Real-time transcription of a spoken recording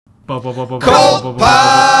Cold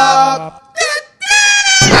Pop!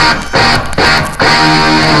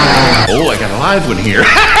 Oh, I got a live one here.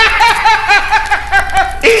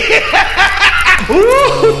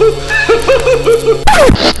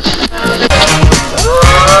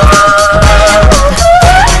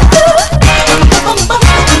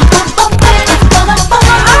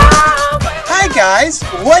 Hi guys,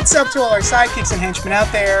 what's up to all our sidekicks and henchmen out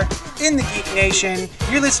there in the Geek Nation?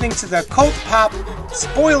 You're listening to the Cult Pop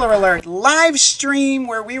Spoiler Alert live stream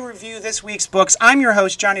where we review this week's books. I'm your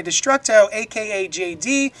host, Johnny Destructo, aka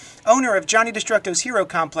JD, owner of Johnny Destructo's Hero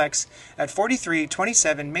Complex at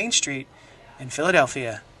 4327 Main Street in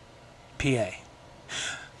Philadelphia, PA.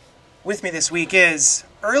 With me this week is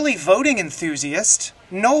early voting enthusiast,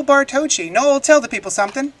 Noel Bartocci. Noel, tell the people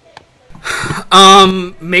something.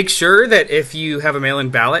 Make sure that if you have a mail-in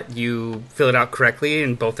ballot, you fill it out correctly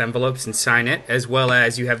in both envelopes and sign it, as well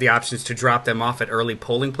as you have the options to drop them off at early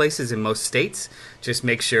polling places in most states. Just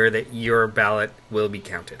make sure that your ballot will be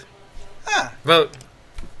counted. Vote.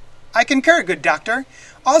 I concur, good doctor.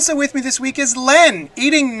 Also with me this week is Len,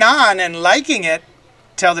 eating naan and liking it.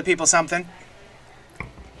 Tell the people something.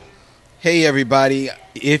 Hey everybody,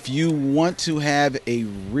 if you want to have a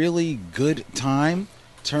really good time,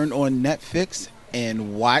 turn on Netflix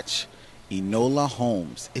and watch Enola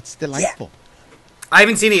Holmes. It's delightful. Yeah. I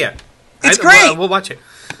haven't seen it yet. It's great. We'll watch it.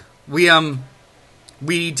 We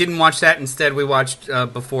didn't watch that. Instead, we watched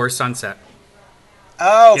Before Sunset.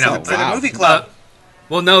 Oh, for the movie club.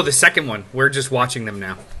 Well, no, the second one. We're just watching them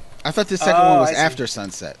now. I thought the second one was after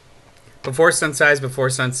sunset. Before Sunrise, Before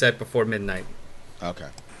Sunset, Before Midnight. Okay.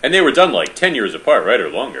 And they were done like 10 years apart, right? Or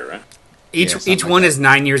longer, right? Each one is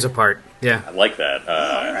 9 years apart. Yeah. I like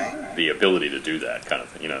that. The ability to do that kind of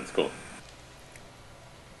thing. You know, it's cool.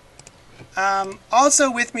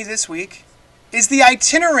 Also with me this week is the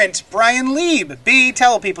itinerant Brian Lieb. B,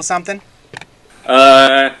 tell people something.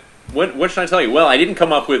 What should I tell you? Well, I didn't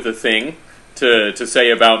come up with a thing to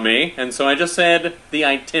say about me, and so I just said the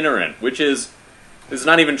itinerant, which is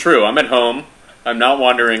not even true. I'm at home. I'm not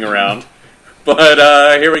wandering around.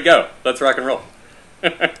 But here we go. Let's rock and roll.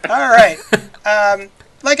 All right.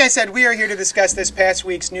 Like I said, we are here to discuss this past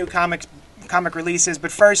week's new comic releases.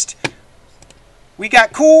 But first, we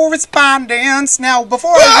got correspondence. Now,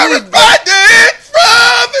 before I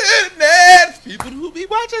read, people who be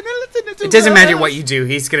watching and listening to it doesn't matter what you do.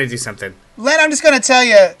 He's going to do something. Len, I'm just going to tell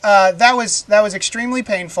you that was extremely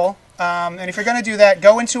painful. And if you're going to do that,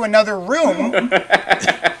 go into another room.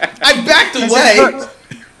 I backed away.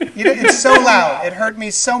 It's so loud. It hurt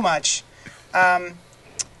me so much.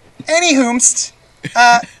 Anywhoomst,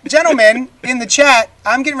 gentlemen, in the chat,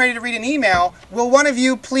 I'm getting ready to read an email. Will one of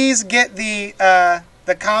you please get the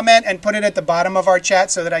comment and put it at the bottom of our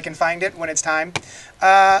chat so that I can find it when it's time?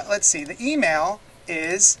 Let's see. The email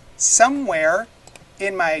is somewhere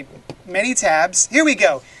in my many tabs. Here we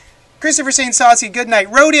go. Christopher St. Saucy, good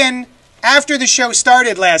night. Wrote in after the show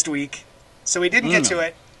started last week, so we didn't get to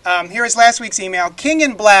it. Here is last week's email. King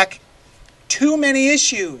in Black, too many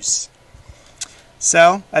issues.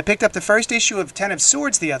 So, I picked up the first issue of Ten of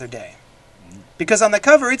Swords the other day. Because on the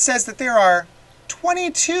cover it says that there are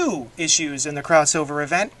 22 issues in the crossover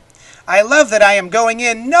event. I love that I am going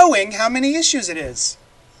in knowing how many issues it is.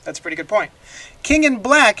 That's a pretty good point. King in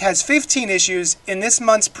Black has 15 issues in this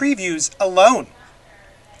month's previews alone.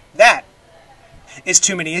 That is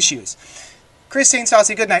too many issues. Chris St.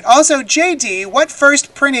 Saucy, good night. Also, JD, what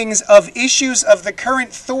first printings of issues of the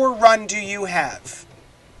current Thor run do you have?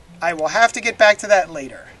 I will have to get back to that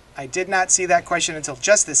later. I did not see that question until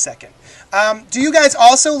just this second. Do you guys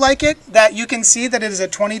also like it that you can see that it is a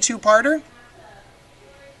 22-parter?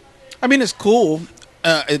 I mean, it's cool.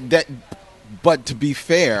 But to be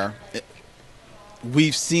fair,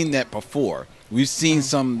 we've seen that before. We've seen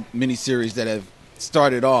some miniseries that have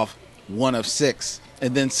started off one of 6,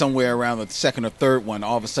 and then somewhere around the second or third one,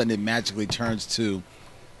 all of a sudden it magically turns to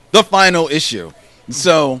the final issue.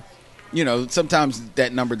 So, sometimes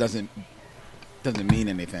that number doesn't mean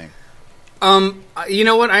anything. You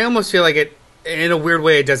know what? I almost feel like it, in a weird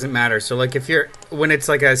way, it doesn't matter. So, like, when it's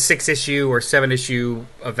like a 6-issue or 7-issue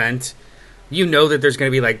event, you know that there's going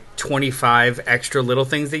to be like 25 extra little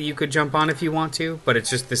things that you could jump on if you want to, but it's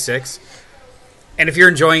just the 6. And if you're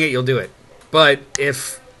enjoying it, you'll do it. But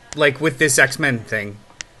if, like with this X-Men thing,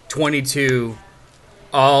 22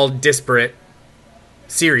 all disparate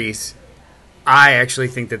series, I actually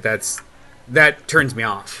think that turns me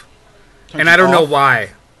off. And I don't know why.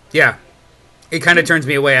 Yeah. It kind of turns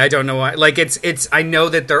me away. I don't know why. Like, I know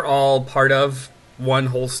that they're all part of one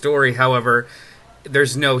whole story. However,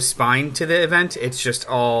 there's no spine to the event. It's just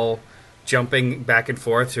all jumping back and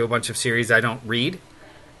forth to a bunch of series I don't read.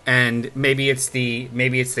 And maybe it's the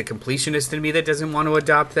completionist in me that doesn't want to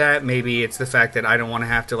adopt that. Maybe it's the fact that I don't want to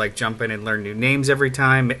have to like jump in and learn new names every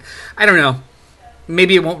time. I don't know.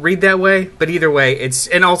 Maybe it won't read that way, but either way, it's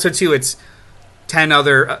 10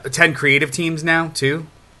 creative teams now too.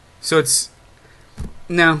 So it's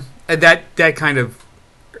that kind of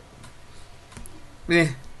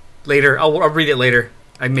later. I'll read it later.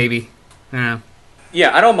 Maybe. I don't know.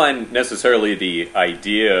 Yeah, I don't mind necessarily the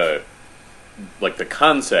idea, like the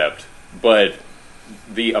concept, but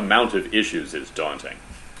the amount of issues is daunting,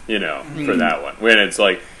 for that one. When it's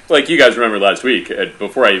like you guys remember last week,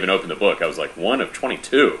 before I even opened the book, I was like, 1 of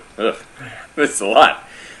 22. Ugh, that's a lot.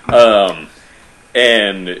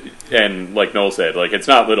 And like Noel said, like it's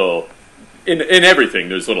not little, in everything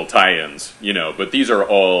there's little tie-ins, but these are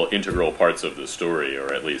all integral parts of the story,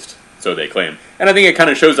 or at least so they claim. And I think it kind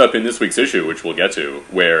of shows up in this week's issue, which we'll get to,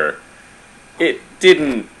 where it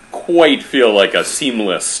didn't quite feel like a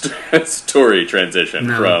seamless story transition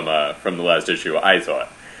from the last issue, I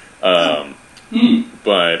thought.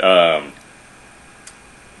 But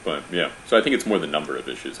yeah, so I think it's more the number of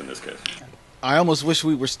issues in this case. I almost wish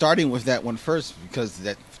we were starting with that one first, because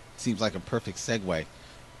that seems like a perfect segue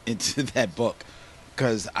into that book.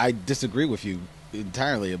 Because I disagree with you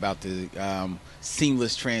entirely about the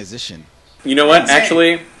seamless transition. You know what?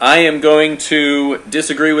 Actually, I am going to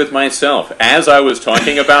disagree with myself. As I was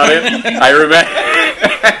talking about it, I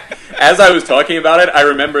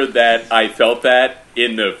remembered that I felt that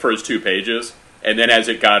in the first 2 pages, and then as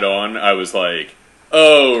it got on, I was like,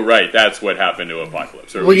 "Oh, right, that's what happened to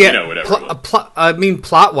Apocalypse," or whatever.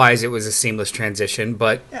 Plot-wise, it was a seamless transition,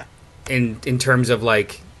 but in terms of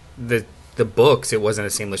like the books, it wasn't a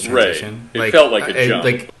seamless transition. Right. It felt like a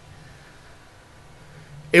jump.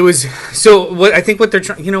 It was so. What I think what they're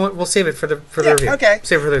trying. You know what? We'll save it for the review. Okay.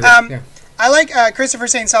 Save it for the review. I like Christopher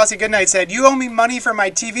St. Saucy Goodnight said, "You owe me money for my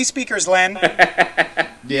TV speakers, Len."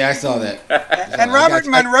 Yeah, I saw that. And Robert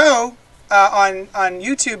Monroe on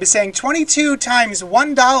YouTube is saying 22 times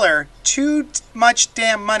 $1, too much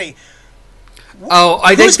damn money. Oh,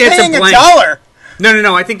 I Who's think that's paying a blank. $1?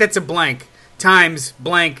 No. I think that's a blank. Times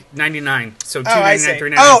blank 99. So $2.99,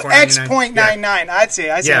 $3.99, Oh, $4.99. X .99. Yeah. I see.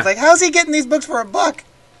 I was like, how's he getting these books for $1?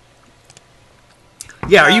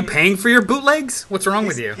 Yeah, are you paying for your bootlegs? What's wrong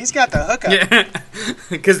with you? He's got the hookup. Yeah,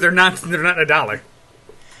 because they're not $1.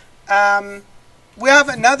 We have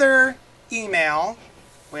another email,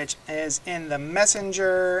 which is in the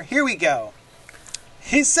messenger. Here we go.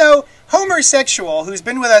 So, Homer Sexual, who's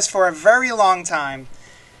been with us for a very long time,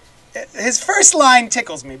 his first line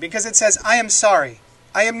tickles me because it says, "I am sorry.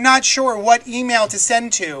 I am not sure what email to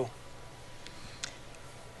send to."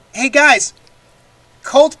 Hey guys,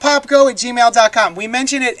 cultpopgo@gmail.com. We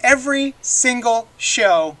mention it every single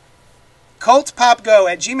show.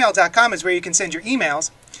 Cultpopgo@gmail.com is where you can send your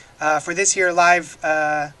emails for this here live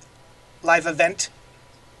event.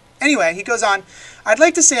 Anyway, he goes on, "I'd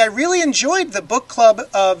like to say I really enjoyed the book club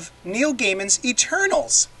of Neil Gaiman's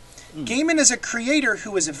Eternals. Gaiman is a creator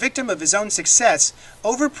who is a victim of his own success,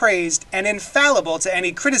 overpraised, and infallible to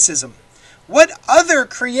any criticism. What other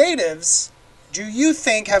creatives do you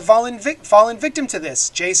think have fallen victim to this?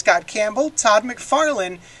 J. Scott Campbell, Todd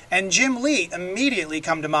McFarlane, and Jim Lee immediately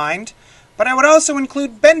come to mind, but I would also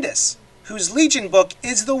include Bendis, whose Legion book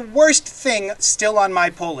is the worst thing still on my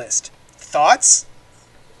pull list. Thoughts?"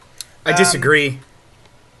 I disagree.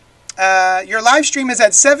 Your live stream is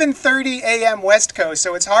at 7:30 a.m. West Coast,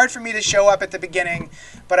 so it's hard for me to show up at the beginning,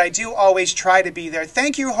 but I do always try to be there.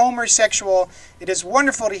 Thank you, Homer Sexual. It is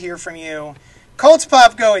wonderful to hear from you.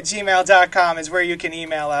 cultspopgo@gmail.com is where you can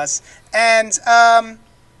email us. And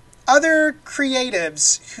other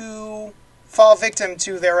creatives who fall victim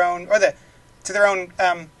to their own, or to their own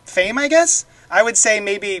fame, I guess. I would say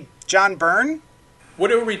maybe John Byrne.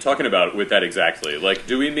 What are we talking about with that exactly? Like,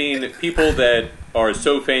 do we mean people that are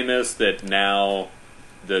so famous that now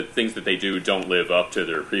the things that they do don't live up to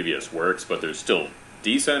their previous works, but they're still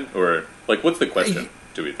decent? Or, like, what's the question,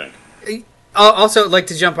 do we think? I'll also like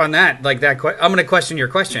to jump on that. Like that, I'm going to question your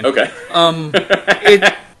question. Okay.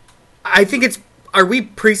 I think it's. Are we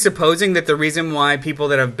presupposing that the reason why people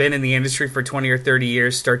that have been in the industry for 20 or 30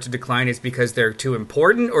 years start to decline is because they're too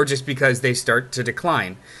important, or just because they start to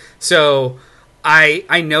decline? So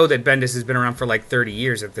I know that Bendis has been around for like 30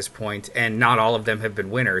 years at this point, and not all of them have been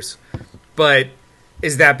winners. But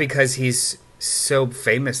is that because he's so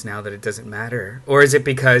famous now that it doesn't matter? Or is it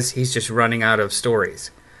because he's just running out of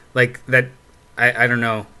stories? Like that, I don't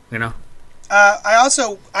know, you know?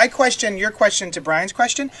 I question your question to Brian's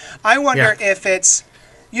question. I wonder if it's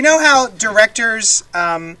You know how directors,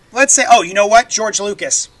 let's say, oh, you know what? George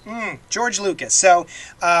Lucas. George Lucas. So,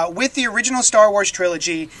 with the original Star Wars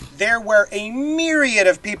trilogy, there were a myriad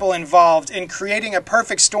of people involved in creating a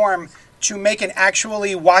perfect storm to make an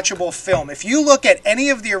actually watchable film. If you look at any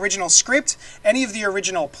of the original script, any of the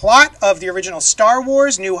original plot of the original Star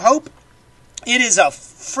Wars, New Hope, it is a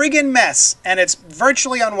friggin' mess, and it's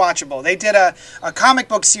virtually unwatchable. They did a comic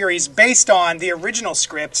book series based on the original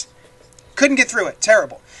script. Couldn't get through it.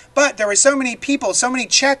 Terrible. But there were so many people, so many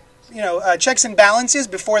checks and balances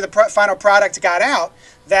before the final product got out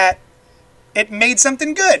that it made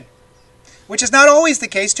something good, which is not always the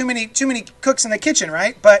case. Too many cooks in the kitchen,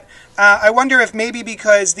 right? But I wonder if maybe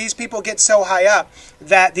because these people get so high up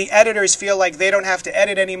that the editors feel like they don't have to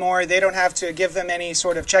edit anymore, they don't have to give them any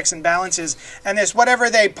sort of checks and balances, and this whatever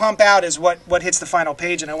they pump out is what hits the final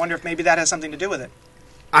page. And I wonder if maybe that has something to do with it.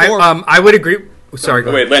 I would agree. Sorry,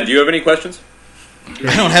 go Wait, ahead. Len, do you have any questions?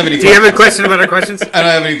 I don't have any. Do you have a question about our questions? I don't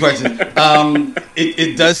have any questions.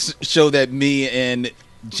 It does show that me and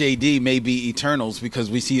JD may be Eternals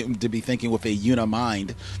because we seem to be thinking with a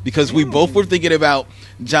unimind because we both were thinking about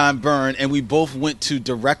John Byrne and we both went to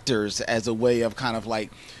directors as a way of kind of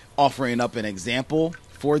like offering up an example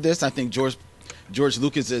for this. I think George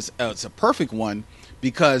Lucas is it's a perfect one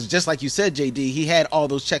because just like you said, JD, he had all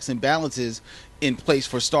those checks and balances in place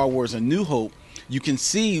for Star Wars: A New Hope. You can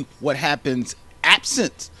see what happens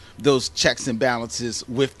absent those checks and balances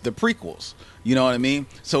with the prequels. You know what I mean?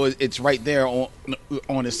 So it's right there on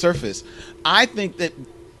the surface. I think that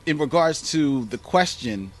in regards to the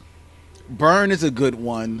question, Byrne is a good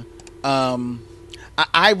one.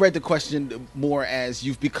 I read the question more as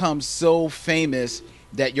you've become so famous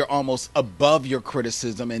that you're almost above your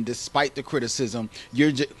criticism, and despite the criticism,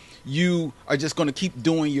 you are just going to keep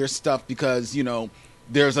doing your stuff because, you know,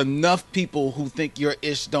 there's enough people who think your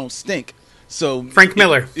ish don't stink. So Frank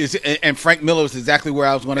Miller. And Frank Miller is exactly where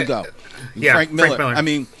I was going to go. Yeah, Frank Miller. Frank Miller. I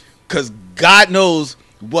mean, because God knows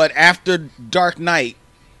what after Dark Knight,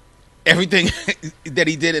 everything that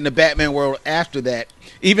he did in the Batman world after that,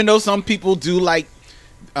 even though some people do like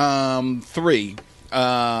 3,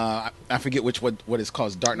 I forget what it's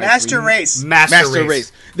called, Dark Knight Master 3. Race. Master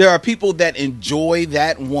Race. There are people that enjoy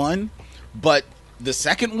that one, but the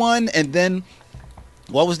second one, and then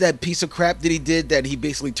what was that piece of crap that he did that he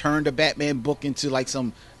basically turned a Batman book into like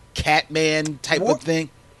some Catman type of thing?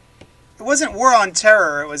 It wasn't War on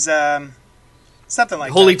Terror. It was something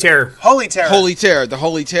like Holy that. Terror. Holy Terror. The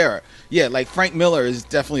Holy Terror. Yeah, like Frank Miller is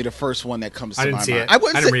definitely the first one that comes to I didn't my see mind. it. I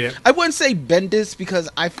didn't read it. I wouldn't say Bendis because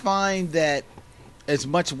I find that as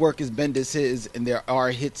much work as Bendis is, and there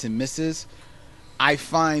are hits and misses, I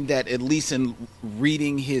find that at least in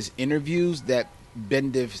reading his interviews that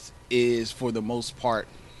Bendis is for the most part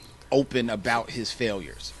open about his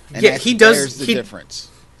failures. And Yeah, he does. There's the difference.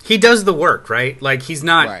 He does the work, right? Like he's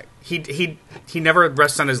not. Right. He never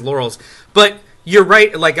rests on his laurels. But you're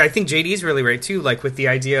right. Like I think JD's really right too. Like with the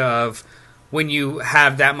idea of when you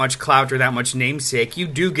have that much clout or that much namesake, you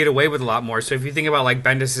do get away with a lot more. So if you think about like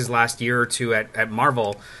Bendis' last year or two at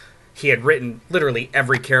Marvel, he had written literally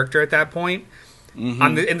every character at that point.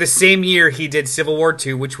 Mm-hmm. In the same year, he did Civil War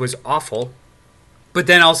 2, which was awful, but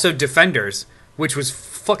then also Defenders, which was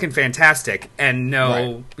fucking fantastic, and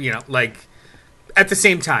like at the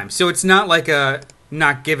same time. So it's not like a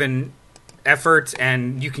not given effort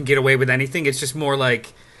and you can get away with anything. It's just more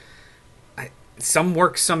like some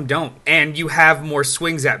work, some don't, and you have more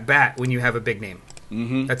swings at bat when you have a big name.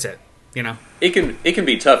 Mm-hmm. That's it. You know, it can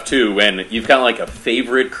be tough too when you've got like a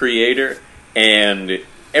favorite creator and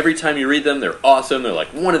every time you read them, they're awesome. They're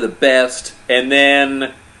like one of the best. And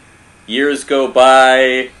then years go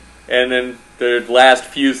by, and then the last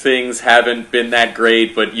few things haven't been that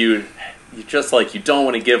great. But you just like you don't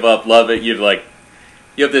want to give up, love it. You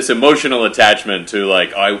have this emotional attachment to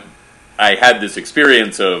like I had this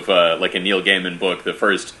experience of like a Neil Gaiman book, the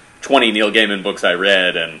first 20 Neil Gaiman books I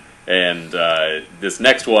read, and this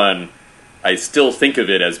next one, I still think of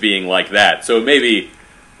it as being like that. So maybe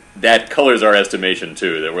that colors our estimation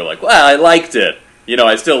too, that we're like, well, I liked it. You know,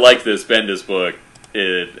 I still like this Bendis book.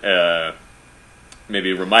 It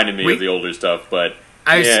maybe reminded me of the older stuff, but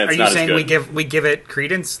are it's you not saying as good. we give it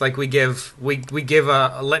credence? Like we give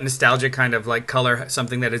a let nostalgia kind of like color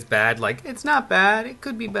something that is bad. Like it's not bad, it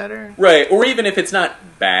could be better. Right, or even if it's not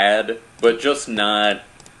bad, but just not,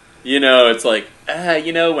 it's like,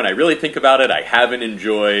 when I really think about it, I haven't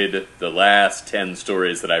enjoyed the last 10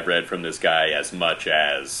 stories that I've read from this guy as much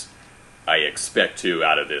as I expect to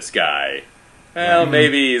out of this guy. Well,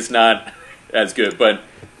 maybe he's not as good, but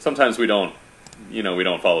sometimes we don't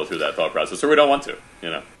follow through that thought process, or we don't want to,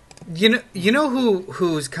 You know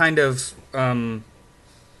who's kind of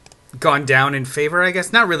gone down in favor, I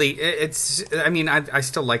guess. Not really. It's. I mean, I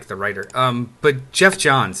still like the writer. But Jeff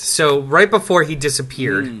Johns. So right before he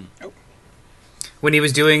disappeared, when he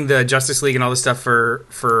was doing the Justice League and all the stuff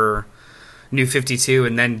for New 52,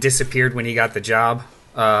 and then disappeared when he got the job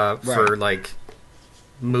for like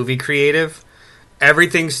movie creative,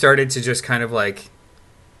 everything started to just kind of like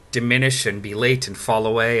diminish and be late and fall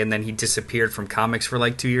away, and then he disappeared from comics for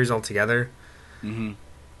like 2 years altogether.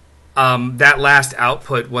 That last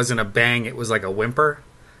output wasn't a bang, it was like a whimper.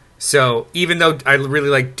 So even though I really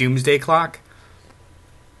like Doomsday Clock,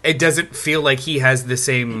 it doesn't feel like he has the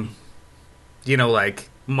same, you know, like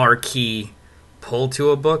marquee pull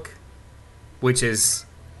to a book, which is,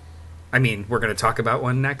 I mean, we're going to talk about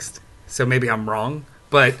one next, so maybe I'm wrong,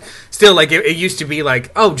 but still, like, it used to be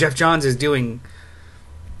like, oh, Jeff Johns is doing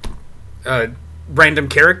a random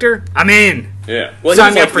character, I'm in. Yeah, well,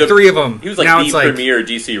 sign me up for 3 of them. He was like now the premier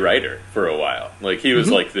DC writer for a while. Like he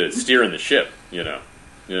was like the steering the ship, you know.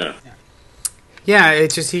 Yeah,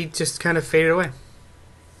 he just kind of faded away.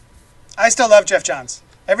 I still love Jeff Johns.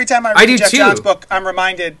 Every time I read a Jeff too. Johns book, I'm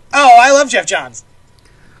reminded, oh, I love Jeff Johns.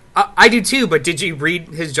 I do too, but did you read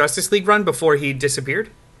his Justice League run before he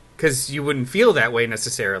disappeared? Because you wouldn't feel that way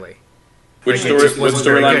necessarily. What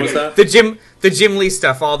storyline was that? The Jim Lee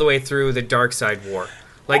stuff all the way through the Darkseid War.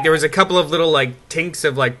 Like there was a couple of little like tinks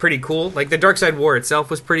of like pretty cool. Like the Darkseid War itself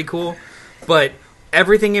was pretty cool, but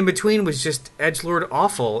everything in between was just edgelord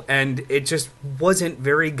awful, and it just wasn't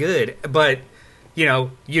very good. But you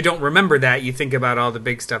know, you don't remember that. You think about all the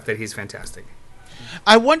big stuff that he's fantastic.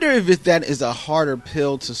 I wonder if that is a harder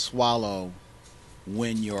pill to swallow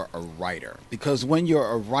when you're a writer, because when you're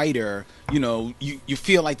a writer, you know, you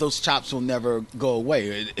feel like those chops will never go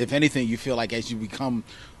away. If anything, you feel like as you become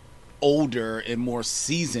older and more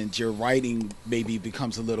seasoned, your writing maybe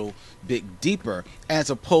becomes a little bit deeper, as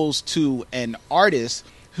opposed to an artist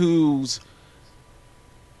who's,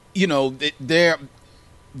 you know,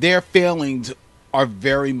 their failings are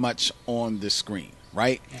very much on the screen.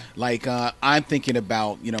 Right? Yeah. Like, I'm thinking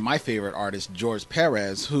about, you know, my favorite artist, George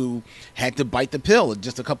Perez, who had to bite the pill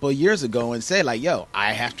just a couple of years ago and say, like, yo,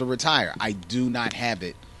 I have to retire. I do not have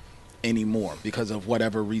it anymore because of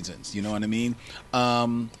whatever reasons. You know what I mean?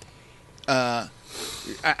 I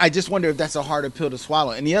just wonder if that's a harder pill to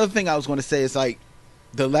swallow. And the other thing I was going to say is, like,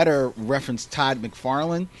 the letter referenced Todd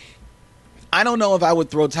McFarlane. I don't know if I would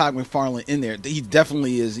throw Todd McFarlane in there. He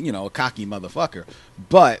definitely is, you know, a cocky motherfucker.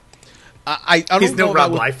 But I don't he's know no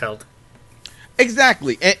Rob Liefeld.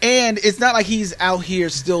 Exactly. And it's not like he's out here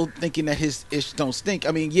still thinking that his ish don't stink.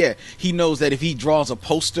 I mean, yeah, he knows that if he draws a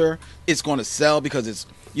poster, it's going to sell because it's,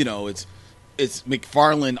 you know, it's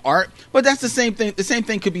McFarlane art. But that's the same thing. The same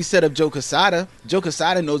thing could be said of Joe Quesada. Joe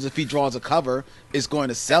Quesada knows if he draws a cover, it's going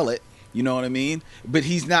to sell it. You know what I mean? But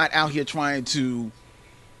he's not out here trying to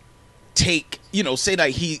take, you know, say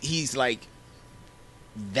that he's like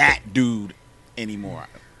that dude anymore.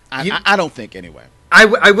 I don't think anyway.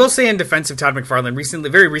 I will say in defense of Todd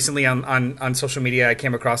McFarlane, very recently on social media, I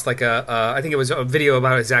came across like I think it was a video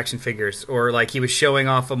about his action figures, or like he was showing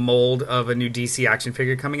off a mold of a new DC action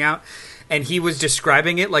figure coming out, and he was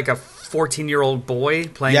describing it like a 14-year-old boy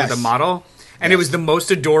playing with a model. And it was the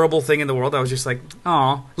most adorable thing in the world. I was just like,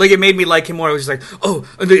 aw. Like, it made me like him more. I was just like, oh,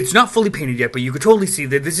 it's not fully painted yet, but you could totally see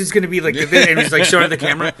that this is going to be like the thing. And he was like showing at the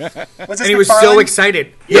camera. And he was so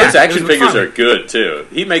excited. Yeah, his action figures are good, too.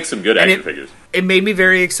 He makes some good action figures. It made me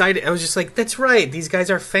very excited. I was just like, that's right. These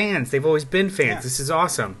guys are fans. They've always been fans. Yeah. This is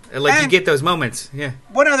awesome. Like, you get those moments. Yeah.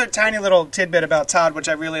 One other tiny little tidbit about Todd, which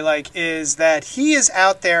I really like, is that he is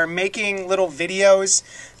out there making little videos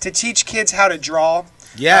to teach kids how to draw.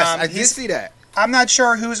 Yes, I did see that. I'm not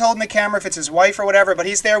sure who's holding the camera, if it's his wife or whatever, but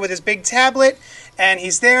he's there with his big tablet, and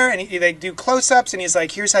he's there, and they do close-ups, and he's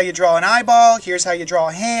like, here's how you draw an eyeball, here's how you draw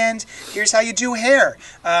a hand, here's how you do hair.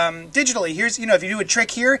 Digitally, here's, you know, if you do a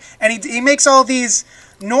trick here, and he makes all these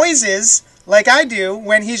noises like I do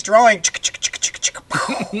when he's drawing.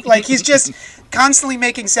 Like he's just constantly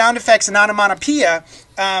making sound effects and onomatopoeia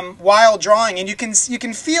while drawing, and you can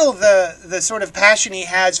feel the sort of passion he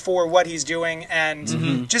has for what he's doing,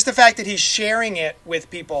 and just the fact that he's sharing it with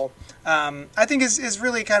people, I think is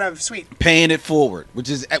really kind of sweet. Paying it forward, which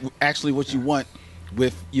is actually what you want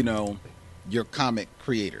with, you know, your comic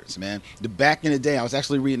creators, man. Back in the day, I was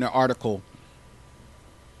actually reading an article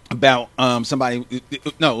about somebody.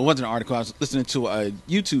 No, it wasn't an article. I was listening to a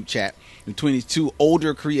YouTube chat between these two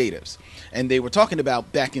older creatives, and they were talking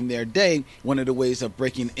about back in their day, one of the ways of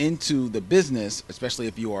breaking into the business, especially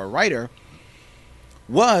if you are a writer,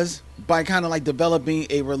 was by kind of like developing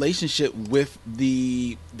a relationship with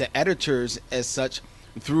the editors as such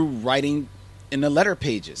through writing in the letter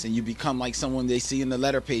pages, and you become like someone they see in the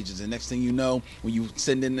letter pages. And next thing you know, when you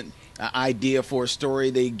send in an idea for a story,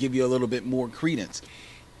 they give you a little bit more credence.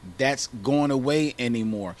 That's going away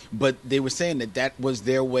anymore. But they were saying that was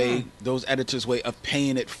their way, those editors' way of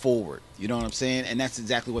paying it forward. You know what I'm saying? And that's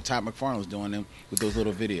exactly what Todd McFarlane was doing with those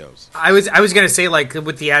little videos. I was going to say, like,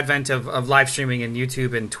 with the advent of live streaming and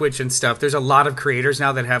YouTube and Twitch and stuff, there's a lot of creators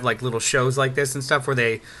now that have, like, little shows like this and stuff where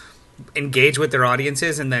they engage with their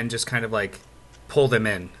audiences and then just kind of, like, pull them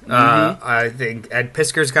in. I think Ed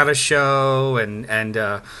Pisker's got a show, and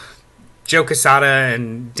Joe Quesada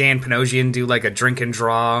and Dan Panosian do like a drink and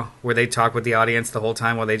draw where they talk with the audience the whole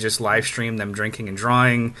time while they just live stream them drinking and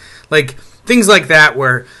drawing. Like things like that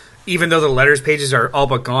where even though the letters pages are all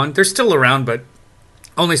but gone, they're still around, but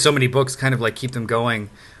only so many books kind of like keep them going.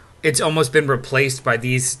 It's almost been replaced by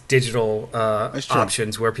these digital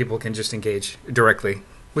options where people can just engage directly,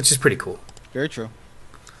 which is pretty cool. Very true.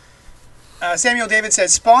 Samuel David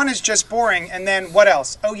says, Spawn is just boring, and then what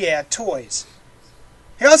else? Oh yeah, toys.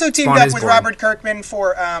 He also teamed up with Robert Kirkman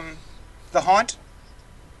for The Haunt.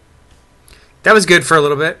 That was good for a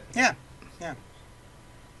little bit. Yeah.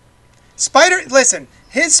 Listen,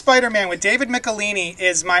 his Spider-Man with David Michelini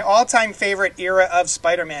is my all-time favorite era of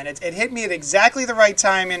Spider-Man. It hit me at exactly the right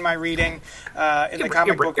time in my reading in the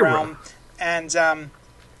comic book realm. And I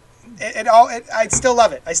still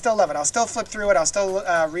love it. I'll still flip through it. I'll still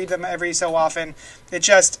read them every so often. I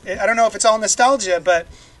don't know if it's all nostalgia, but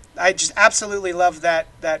I just absolutely love that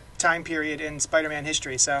time period in Spider-Man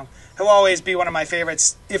history. So he'll always be one of my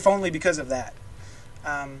favorites, if only because of that.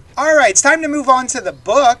 All right, it's time to move on to the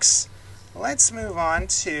books. Let's move on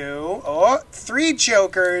to Three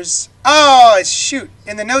Jokers. Oh, shoot.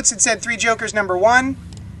 In the notes it said Three Jokers number 1.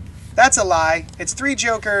 That's a lie. It's Three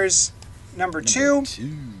Jokers number 2.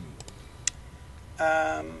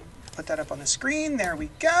 Put that up on the screen. There we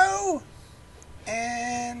go.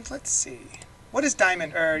 And let's see. What does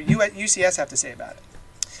Diamond or UCS have to say about it?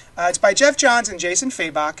 It's by Jeff Johns and Jason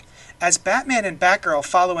Fabok. As Batman and Batgirl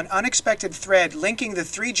follow an unexpected thread linking the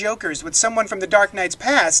Three Jokers with someone from the Dark Knight's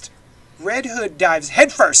past, Red Hood dives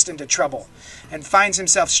headfirst into trouble and finds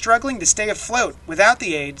himself struggling to stay afloat without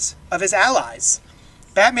the aids of his allies.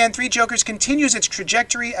 Batman Three Jokers continues its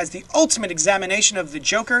trajectory as the ultimate examination of the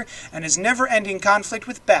Joker and his never-ending conflict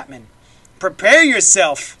with Batman. Prepare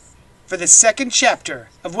yourself for the second chapter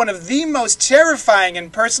of one of the most terrifying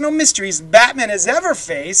and personal mysteries Batman has ever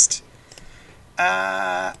faced.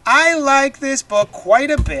 I like this book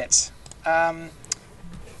quite a bit.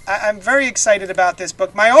 I'm very excited about this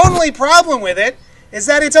book. My only problem with it is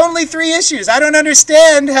that it's only 3 issues. I don't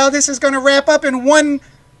understand how this is going to wrap up in one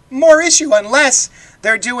more issue unless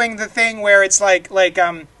they're doing the thing where it's like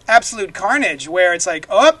Absolute Carnage, where it's like,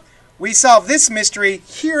 we solved this mystery,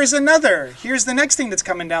 here's another. Here's the next thing that's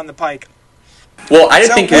coming down the pike. Well, I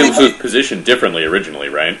think it was positioned differently originally,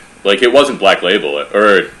 right? Like, it wasn't Black Label,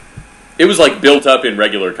 or it was, like, built up in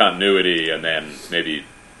regular continuity and then maybe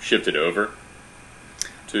shifted over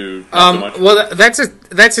to not so much? Well,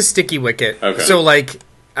 that's a sticky wicket. Okay. So, like,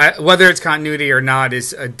 whether it's continuity or not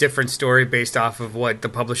is a different story based off of what the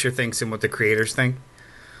publisher thinks and what the creators think.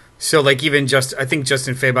 So, like, I think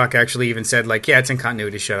Justin Fabok actually even said, like, yeah, it's in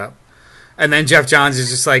continuity, shut up. And then Jeff Johns is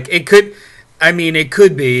just like, it could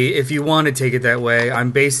be, if you want to take it that way. I'm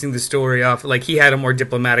basing the story off, like, he had a more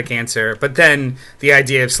diplomatic answer. But then the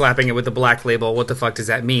idea of slapping it with the Black Label, what the fuck does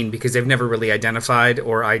that mean? Because they've never really identified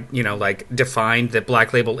or, defined that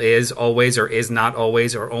Black Label is always or is not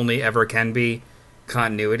always or only ever can be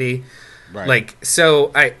continuity. Right. Like,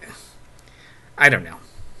 so, I don't know.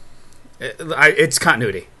 It's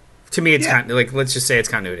continuity. To me, it's like, let's just say it's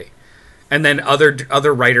continuity. And then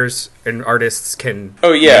other writers and artists can.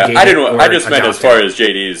 Oh yeah, I just meant as far as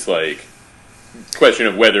JD's like question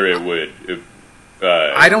of whether it would.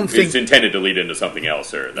 I don't think it's intended to lead into something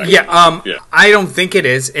else or. I don't think it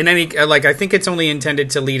is in any I think it's only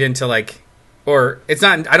intended to lead into or it's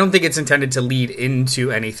not. I don't think it's intended to lead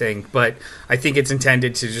into anything, but I think it's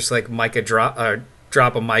intended to just like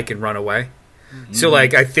drop a mic and run away. Mm-hmm. So I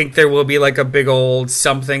think there will be like a big old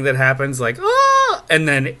something that happens and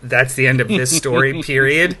then that's the end of this story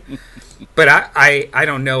period. But I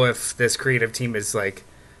don't know if this creative team is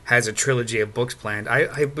has a trilogy of books planned.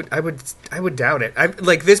 I would doubt it.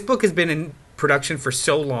 This book has been in production for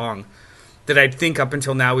so long that I'd think up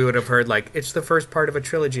until now we would have heard it's the first part of a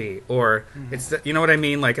trilogy or it's the, you know what I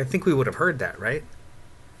mean? I think we would have heard that, right?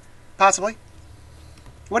 Possibly.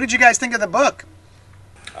 What did you guys think of the book?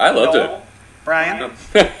 I loved it. Brian?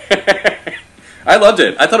 I loved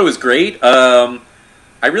it. I thought it was great.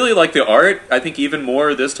 I really like the art. I think even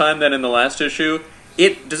more this time than in the last issue.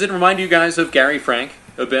 Does it remind you guys of Gary Frank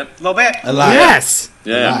a bit? A little bit. A lot. Yes.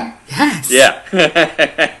 Yeah. Yes.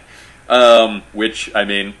 Yeah. Which, I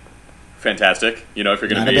mean, fantastic. You know, if you're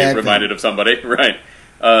going Not to a be bad reminded thing. of somebody. Right.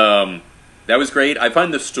 That was great. I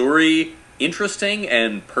find the story interesting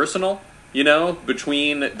and personal, you know,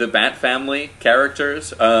 between the Bat family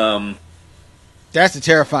characters. That's a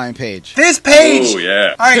terrifying page. This page. Oh,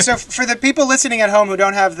 yeah. All right, so for the people listening at home who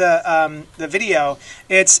don't have the video,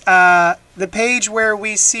 it's the page where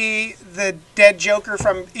we see the dead Joker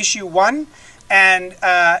from issue 1, and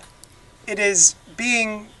it is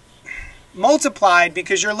being multiplied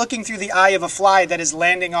because you're looking through the eye of a fly that is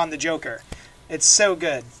landing on the Joker. It's so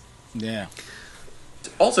good. Yeah.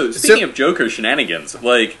 Also, speaking of Joker shenanigans,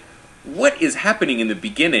 like, what is happening in the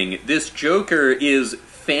beginning? This Joker is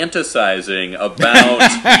fantasizing about,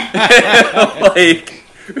 like,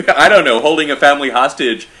 I don't know, holding a family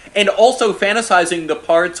hostage, and also fantasizing the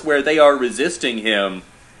parts where they are resisting him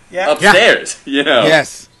Yeah. upstairs, you know?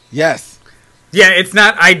 Yes. Yes. Yeah, it's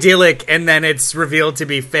not idyllic and then it's revealed to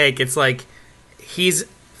be fake. It's like he's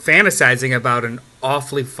fantasizing about an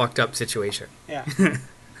awfully fucked up situation. Yeah.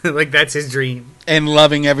 Like that's his dream. And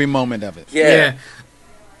loving every moment of it. Yeah.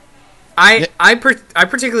 I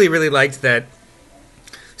particularly really liked that.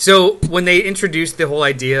 So when they introduced the whole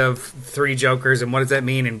idea of 3 Jokers and what does that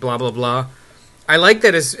mean and blah blah blah, I like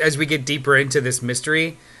that as we get deeper into this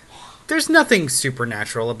mystery, there's nothing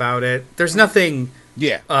supernatural about it. There's nothing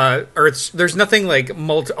Yeah. there's nothing like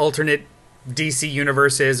alternate DC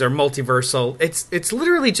universes or multiversal. It's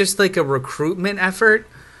literally just like a recruitment effort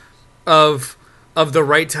of the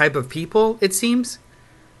right type of people, it seems.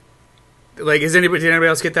 Like, did anybody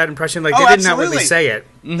else get that impression? Like, Oh, they did not really absolutely. say it.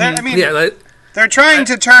 I mean, Yeah, they're trying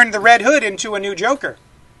to turn the Red Hood into a new Joker.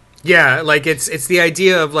 yeah, like it's the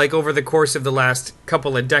idea of like over the course of the last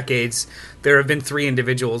couple of decades, there have been 3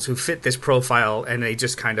 individuals who fit this profile, and they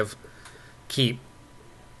just kind of keep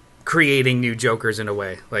creating new Jokers in a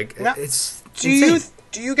way. Like, Now, it's Do insane.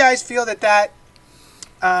 you guys feel that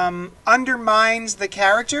undermines the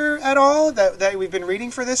character at all that we've been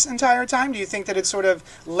reading for this entire time? Do you think that it sort of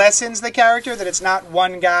lessens the character, that it's not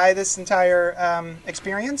one guy this entire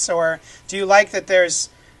experience, or do you like that there's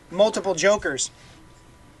multiple Jokers?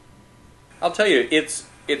 I'll tell you, it's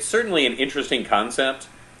certainly an interesting concept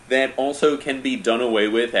that also can be done away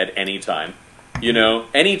with at any time. You know,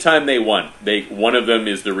 anytime they want, one of them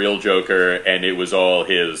is the real Joker, and it was all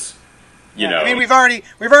his. You know, I mean, we've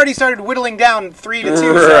already started whittling down 3 to 2.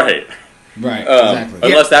 So. right? Right. Exactly.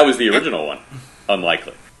 Unless that was the original one,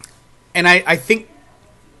 unlikely. And I think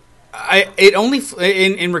it only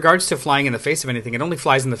in regards to flying in the face of anything, it only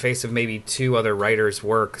flies in the face of maybe 2 other writers'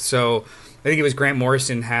 work. So I think it was Grant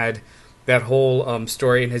Morrison had that whole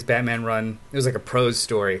story in his Batman run. It was like a prose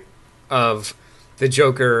story of the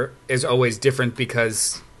Joker is always different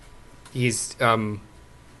because he's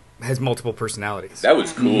has multiple personalities. That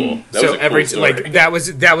was cool. That So was a cool story. like that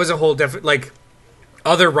was a whole different, like,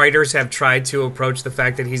 other writers have tried to approach the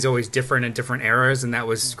fact that he's always different in different eras, and that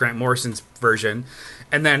was Grant Morrison's version.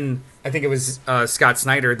 And then I think it was Scott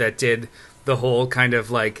Snyder that did the whole kind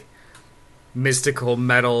of like mystical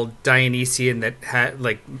metal Dionysian that had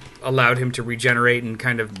like allowed him to regenerate and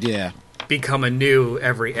kind of Yeah. become anew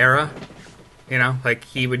every era. You know, like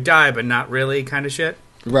he would die, but not really, kind of shit.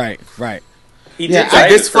 Right. Right. He Yeah, did die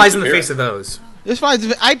This his flies first in the appearance. face of those. As far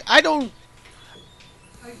as I don't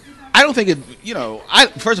think it. You know,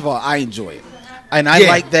 first of all, I enjoy it, and I Yeah.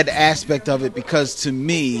 like that aspect of it because to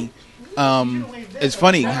me, it's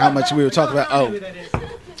funny how much we were talking about. Oh,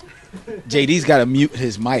 JD's got to mute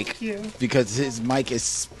his mic because his mic is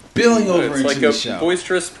spilling over It's into like the a show.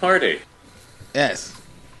 boisterous party. Yes,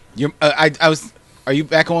 I was. Are you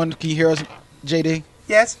back on? Can you hear us, JD?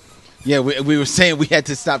 Yes. Yeah, we were saying we had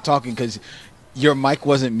to stop talking because your mic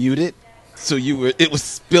wasn't muted, so it was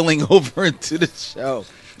spilling over into the show.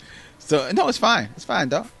 So no, it's fine. It's fine,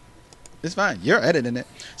 dog. It's fine. You're editing it.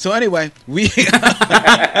 So anyway,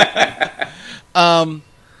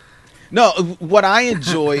 no, what I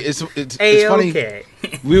enjoy is it's funny. A-okay.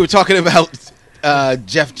 We were talking about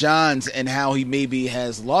Jeff Johns and how he maybe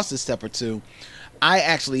has lost a step or two. I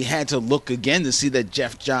actually had to look again to see that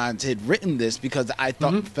Jeff Johns had written this because I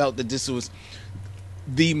felt that this was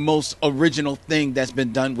the most original thing that's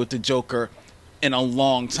been done with the Joker in a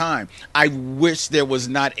long time. I wish there was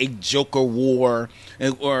not a Joker war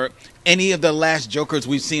or any of the last Jokers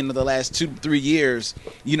we've seen in the last 2-3 years,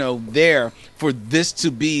 you know, there for this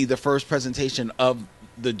to be the first presentation of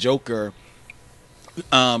the Joker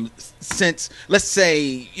since, let's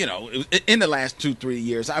say, you know, in the last 2-3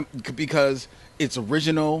 years, because it's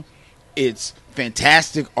original, it's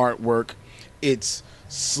fantastic artwork, it's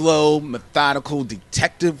slow, methodical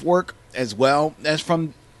detective work as well as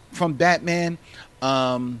from Batman.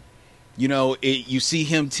 You see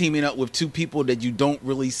him teaming up with two people that you don't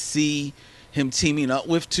really see him teaming up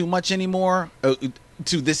with too much anymore,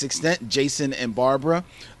 to this extent, Jason and Barbara.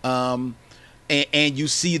 And you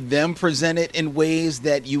see them presented in ways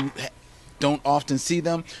that you don't often see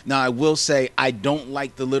them. Now, I will say I don't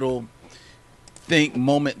like the little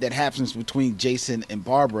moment that happens between Jason and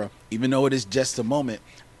Barbara, even though it is just a moment.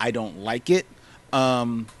 I don't like it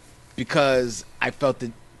because I felt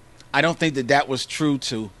that I don't think that was true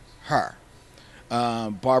to her,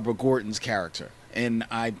 Barbara Gordon's character, and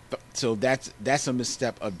so that's a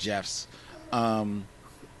misstep of Jeff's.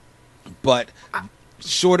 But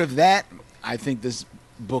short of that, I think this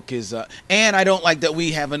book is, and I don't like that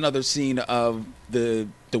we have another scene of the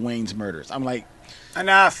Wayne's murders. I'm like,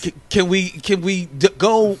 enough. Can we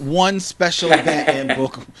go one special Batman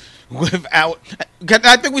book without?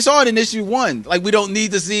 I think we saw it in issue 1. Like, we don't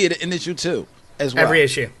need to see it in issue 2 as well. Every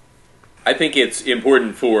issue. I think it's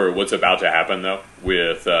important for what's about to happen, though,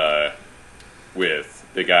 with the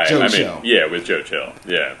guy. Joe Chill. Yeah, with Joe Chill.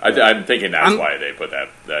 Yeah, I'm thinking that's why they put that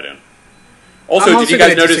in. Also, I'm did also you guys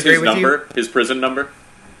gonna notice disagree his with number, his prison number?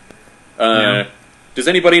 No. Does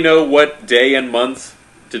anybody know what day and month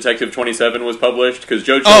Detective 27 was published? Because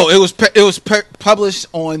Joe Chill. Oh, it was published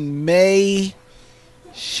on May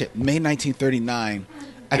 1939.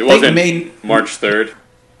 It wasn't March 3rd.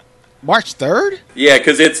 March 3rd? Yeah,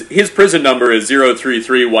 because his prison number is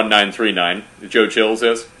 0331939. Joe Chill's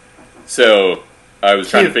is. So I was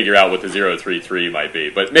trying to figure out what the 033 might be,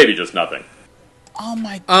 but maybe just nothing. Oh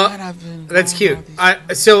my God! That's cute. I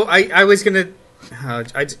was gonna.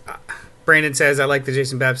 Brandon says I like the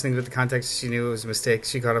Jason Babs thing with the context. She knew it was a mistake.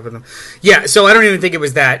 She caught up with them. Yeah. So I don't even think it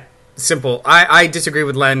was that simple. I disagree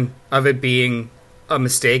with Len of it being a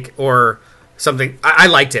mistake or something. I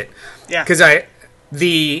liked it. Yeah. Because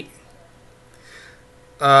the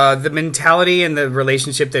mentality and the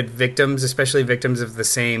relationship that victims, especially victims of the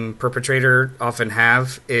same perpetrator, often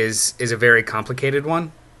have is a very complicated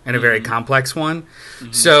one and a very complex one.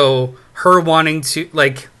 Mm-hmm. So her wanting to,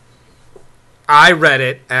 like, I read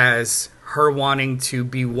it as her wanting to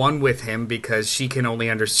be one with him because she can only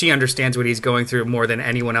she understands what he's going through more than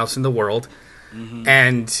anyone else in the world,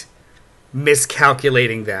 and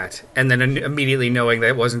miscalculating that, and then immediately knowing that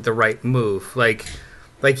it wasn't the right move, like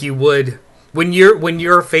you would when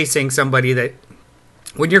you're facing somebody that,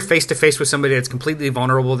 when you're face to face with somebody that's completely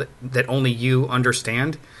vulnerable that only you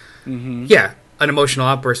understand. Yeah, an emotional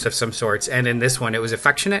outburst of some sorts, and in this one it was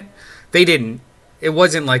affectionate. It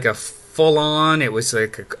wasn't like a full on, it was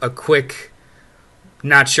like a quick,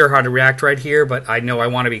 not sure how to react right here, but I know I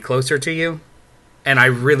want to be closer to you. And I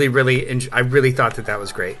really thought that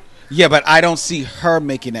was great. Yeah, but I don't see her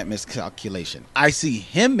making that miscalculation. I see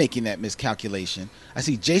him making that miscalculation. I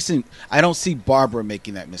see Jason. I don't see Barbara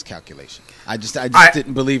making that miscalculation. I just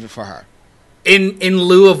didn't believe it for her. In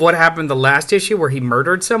lieu of what happened the last issue where he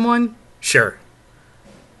murdered someone, sure.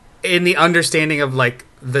 In the understanding of, like,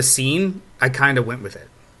 the scene, I kind of went with it.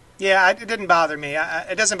 Yeah, it didn't bother me.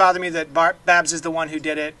 It doesn't bother me that Babs is the one who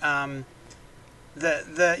did it. You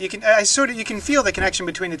can feel the connection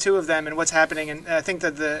between the two of them and what's happening, and I think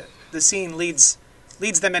that the scene leads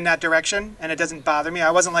them in that direction, and it doesn't bother me.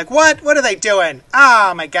 I wasn't like, what are they doing?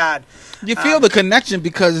 Oh my God! You feel the connection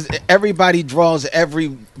because everybody draws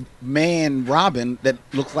every man Robin that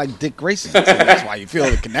looks like Dick Grayson. So that's why you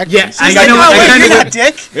feel the connection. Yeah, you're not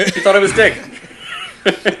Dick. You thought it was Dick.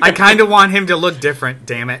 I kind of want him to look different.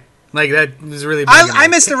 Damn it! Like, that was really. I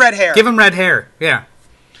miss the red hair. Give him red hair. Yeah.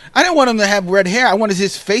 I didn't want him to have red hair. I wanted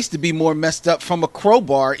his face to be more messed up from a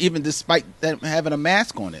crowbar, even despite them having a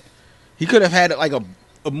mask on it. He could have had like a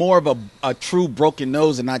more of a true broken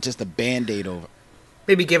nose and not just a Band-Aid over.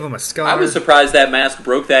 Maybe give him a scar. I was surprised that mask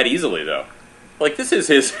broke that easily, though. Like, this is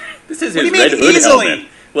his Red Hood easily? helmet.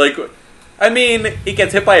 Like, I mean, he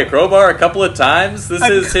gets hit by a crowbar a couple of times. This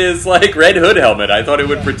is his, like, Red Hood helmet. I thought it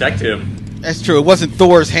would protect him. That's true. It wasn't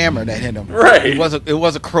Thor's hammer that hit him. Right. It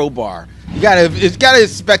was a crowbar. You gotta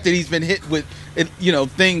expect that he's been hit with,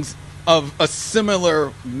 things of a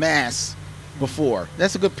similar mass before.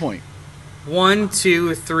 That's a good point. 1,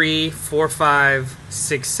 2, 3, 4, 5,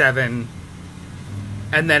 6, 7,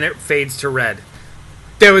 and then it fades to red.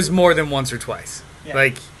 There was more than once or twice. Yeah.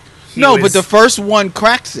 Like, but the first one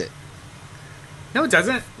cracks it. No, it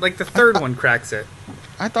doesn't. Like, the third one cracks it.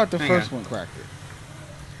 I thought the first one cracked it.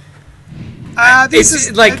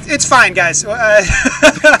 It's fine, guys.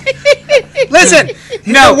 Listen,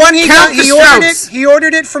 no, the one he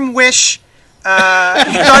ordered it from Wish. He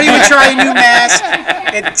thought he would try a new mask.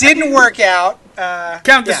 It didn't work out.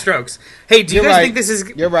 Count the strokes. Hey, do you guys think this is?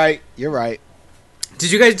 You're right. Do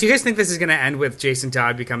you guys think this is going to end with Jason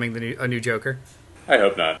Todd becoming a new Joker? I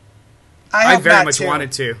hope not. I hope very not, much too.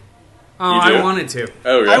 wanted to. Oh, You do? I wanted to.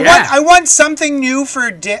 Oh, really? I want something new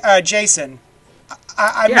for Jason.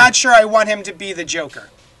 I'm not sure I want him to be the Joker.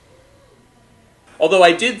 Although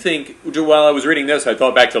I did think, while I was reading this, I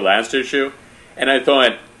thought back to last issue, and I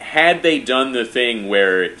thought, had they done the thing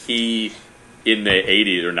where he, in the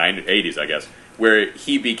 80s, or 80s, I guess, where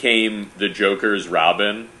he became the Joker's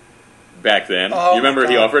Robin back then, Oh, you remember my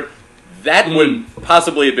he God. offered? That would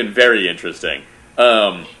possibly have been very interesting.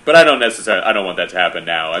 But I don't want that to happen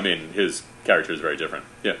now. I mean, his character is very different.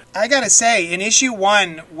 Yeah. I gotta say, in issue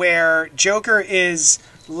 1, where Joker is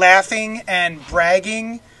laughing and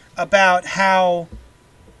bragging about how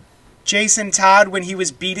Jason Todd, when he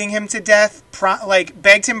was beating him to death,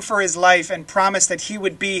 begged him for his life and promised that he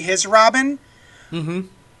would be his Robin. Mm-hmm.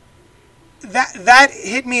 That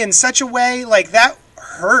hit me in such a way, like that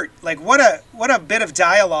hurt. Like what a bit of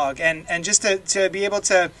dialogue, and just to be able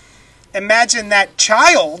to imagine that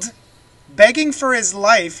child begging for his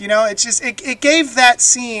life, it gave that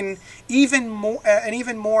scene even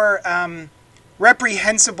more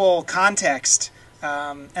reprehensible context,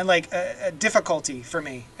 and like a difficulty for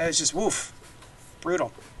me. It was just woof,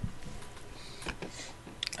 brutal.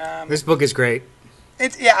 This book is great.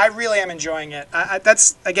 I really am enjoying it.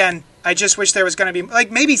 That's, again, I just wish there was going to be like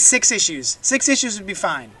maybe 6 issues. 6 issues would be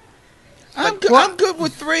fine. I'm good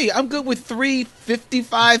with 3. I'm good with 3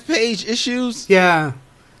 55-page issues. Yeah,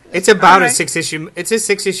 it's about Alright. a 6-issue. It's a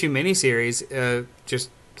 6-issue miniseries, just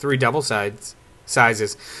 3 double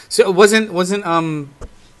sizes. So it wasn't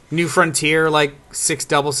New Frontier like 6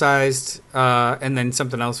 double sized, and then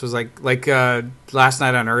something else was like Last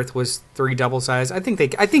Night on Earth was 3 double sized. I think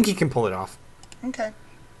he can pull it off. Okay.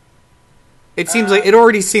 It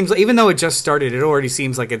already seems like, even though it just started, it already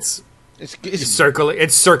seems like it's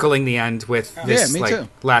circling the end with this me too.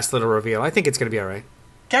 last little reveal. I think it's going to be all right.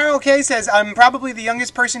 Carol K says, I'm probably the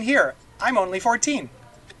youngest person here. I'm only 14.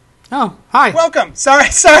 Oh, hi. Welcome. Sorry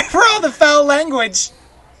for all the foul language.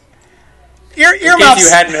 In case Earmuffs. you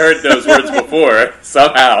hadn't heard those words before,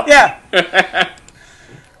 somehow. Yeah.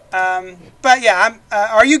 But yeah,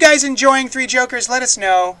 are you guys enjoying Three Jokers? Let us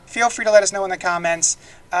know. Feel free to let us know in the comments.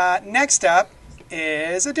 Next up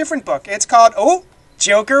is a different book. It's called,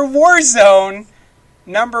 Joker Warzone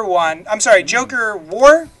 #1. I'm sorry, Joker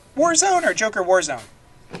Warzone or Joker Warzone?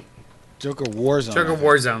 Joker Warzone. Joker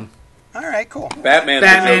Warzone. All right, cool. Batman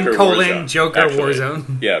the Joker Warzone, Joker actually.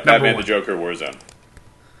 Warzone. Yeah, Number Batman the 1. Joker Warzone.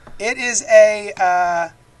 It is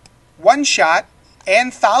a one-shot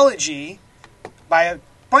anthology by a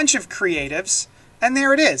bunch of creatives, and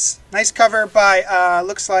there it is. Nice cover by,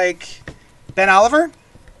 looks like Ben Oliver.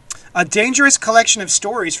 A dangerous collection of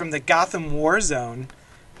stories from the Gotham War Zone.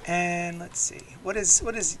 And let's see, what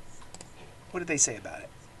did they say about it?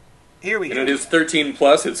 Here we And go. it is 13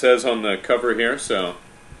 plus. It says on the cover here, so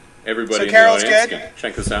everybody So in the Carol's audience good? can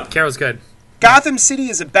check this out. Carol's good. Gotham City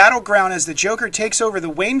is a battleground as the Joker takes over the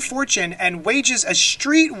Wayne fortune and wages a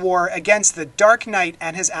street war against the Dark Knight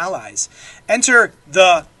and his allies. Enter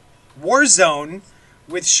the War Zone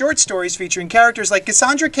with short stories featuring characters like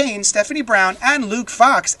Cassandra Cain, Stephanie Brown, and Luke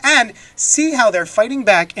Fox, and see how they're fighting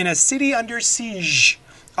back in a city under siege.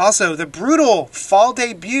 Also, the brutal fall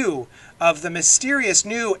debut of the mysterious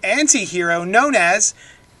new anti-hero known as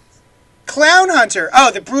Clown Hunter.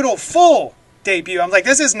 Oh, the brutal full debut. I'm like,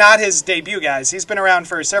 this is not his debut, guys. He's been around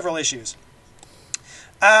for several issues.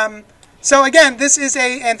 So again, this is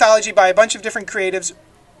a anthology by a bunch of different creatives.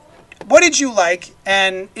 What did you like?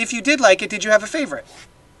 And if you did like it, did you have a favorite?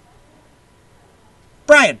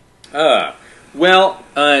 Brian. Well,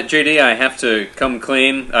 JD, I have to come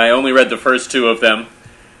clean. I only read the first 2 of them.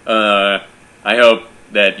 I hope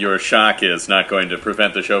that your shock is not going to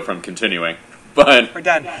prevent the show from continuing. But We're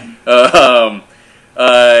done.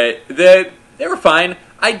 they were fine.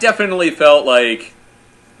 I definitely felt like,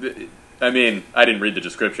 I mean, I didn't read the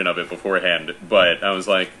description of it beforehand, but I was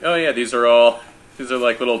like, oh yeah, these are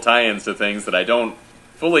like little tie-ins to things that I don't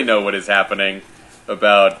fully know what is happening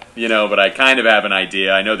about, but I kind of have an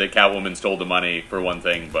idea. I know that Catwoman stole the money for one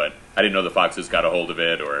thing, but I didn't know the Foxes got a hold of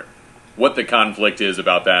it or what the conflict is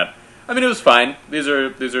about that. I mean, it was fine. These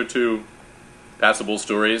are 2 passable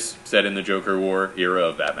stories set in the Joker War era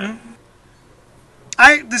of Batman.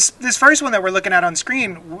 This first one that we're looking at on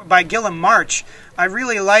screen by Gilliam March, I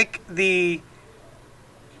really like the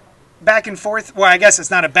back and forth. Well, I guess it's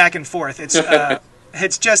not a back and forth. It's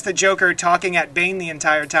it's just the Joker talking at Bane the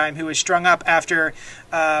entire time, who is strung up after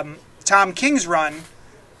Tom King's run,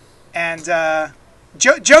 and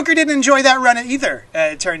Joker didn't enjoy that run either.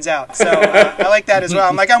 It turns out, so I like that as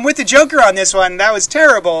well. I'm with the Joker on this one. That was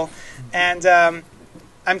terrible, and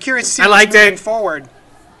I'm curious to see I liked moving it. forward.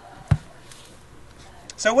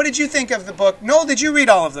 So what did you think of the book? Noel, did you read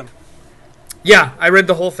all of them? Yeah, I read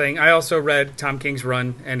the whole thing. I also read Tom King's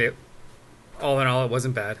run, and all in all, it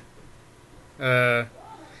wasn't bad. So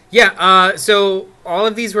all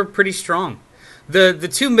of these were pretty strong. The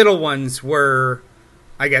two middle ones were,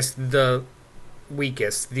 I guess, the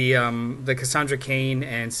weakest. The Cassandra Cain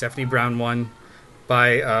and Stephanie Brown one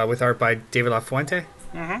with art by David LaFuente.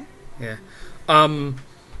 Mm-hmm. Yeah.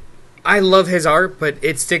 I love his art, but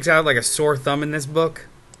it sticks out like a sore thumb in this book.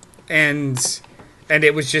 And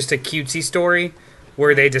it was just a cutesy story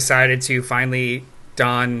where they decided to finally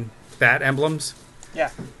don bat emblems.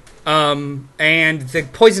 Yeah. And the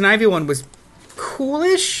Poison Ivy one was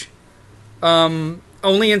coolish.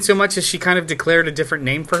 Only in so much as she kind of declared a different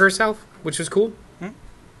name for herself, which was cool.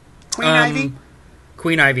 Queen Ivy?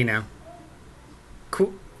 Queen Ivy now.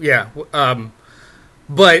 Cool. Yeah.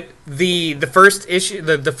 But the first issue,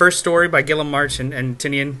 the first story by Gilliam March and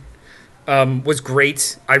Tinian was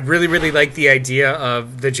great. I really, really like the idea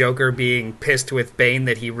of the Joker being pissed with Bane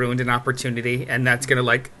that he ruined an opportunity, and that's gonna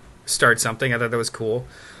like start something. I thought that was cool.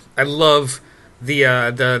 I love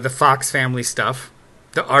the Fox family stuff.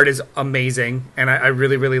 The art is amazing, and I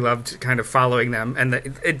really, really loved kind of following them. And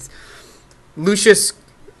it's Lucius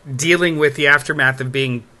dealing with the aftermath of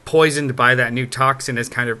being poisoned by that new toxin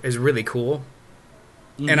is really cool.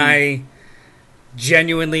 Mm-hmm. And I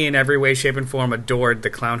genuinely, in every way, shape, and form, adored the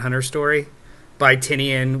Clown Hunter story by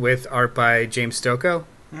Tinian with art by James Stokoe.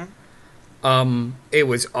 Mm-hmm. It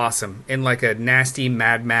was awesome in like a nasty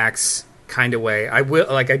Mad Max kind of way. I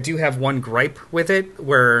do have one gripe with it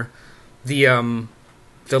where the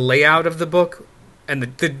layout of the book and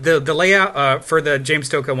the layout for the James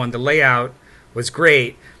Stokoe one, the layout was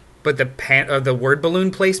great, but the word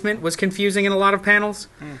balloon placement was confusing in a lot of panels,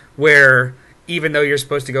 where even though you're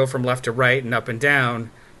supposed to go from left to right and up and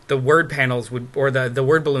down, the word panels the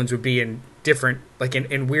word balloons would be in different, like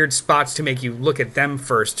in weird spots to make you look at them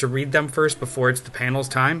first, to read them first before it's the panel's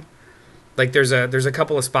time. Like there's a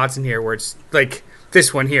couple of spots in here where it's like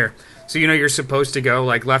this one here. So you're supposed to go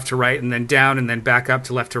like left to right and then down and then back up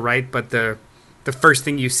to left to right, but the first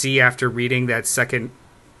thing you see after reading that second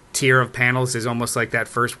tier of panels is almost like that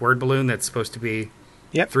first word balloon that's supposed to be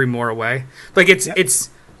three more away. Like it's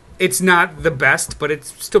not the best, but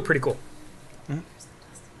it's still pretty cool.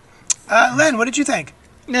 Len, what did you think?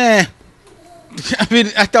 Nah. I mean,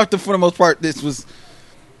 I thought that for the most part, this was,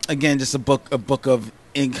 again, just a book of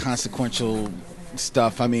inconsequential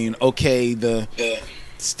stuff. I mean, okay, the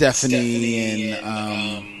Stephanie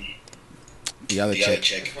and the other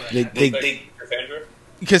chick. They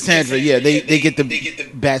Cassandra, yeah, they get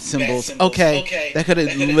the bat symbols. Okay, that could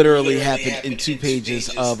have literally happened in 2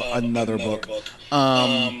 pages of another book,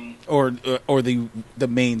 or the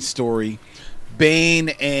main story. Bane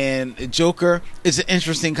and Joker is an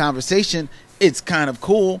interesting conversation. It's kind of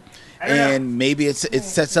cool, and maybe it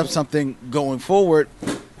sets up something going forward.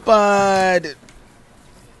 But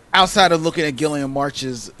outside of looking at Gilliam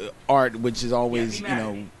March's art, which is always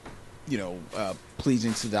pleasing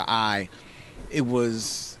to the eye,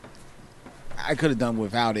 I could have done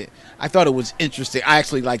without it. I thought it was interesting. I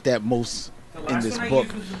actually like that most in this book.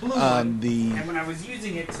 And when I was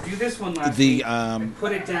using it to do this one last week, I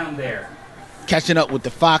put it down there. Catching up with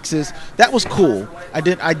the foxes, that was cool. I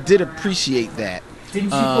did appreciate that.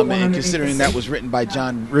 And considering that was written by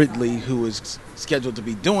John Ridley, who is scheduled to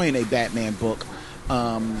be doing a Batman book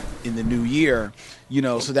in the new year,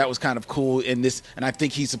 so that was kind of cool. And I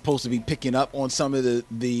think he's supposed to be picking up on some of the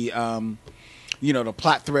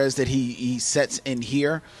plot threads that he sets in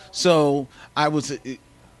here. So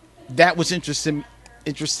that was interesting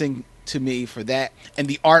to me for that. And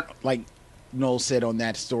the art, like Noel said on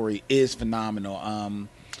that story, is phenomenal.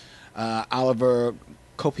 Oliver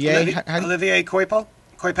Coipel? Olivier Coipel?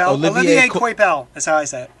 Olivier Coipel, that's how I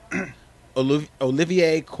say it.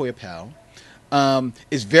 Olivier Coipel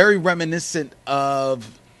is very reminiscent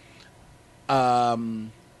of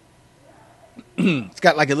it's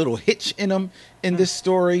got like a little hitch in him in this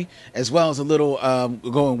story, as well as a little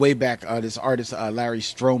going way back, this artist Larry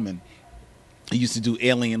Stroman. He used to do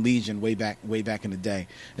Alien Legion way back in the day.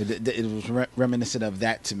 It was reminiscent of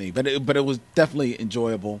that to me, but it was definitely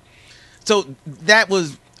enjoyable. So that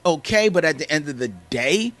was okay, but at the end of the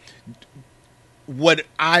day, would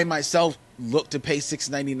I myself look to pay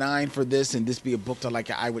 $6.99 for this and this be a book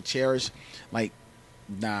that I would cherish? Like,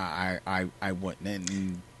 nah, I wouldn't.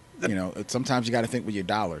 And sometimes you got to think with your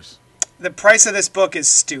dollars. The price of this book is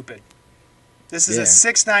stupid. This is a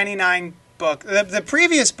 $6.99 book. The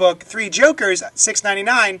previous book, Three Jokers,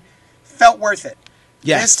 $6.99, felt worth it.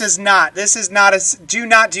 Yes. This does not. This is not a. Do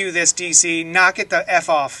not do this, DC. Knock it the f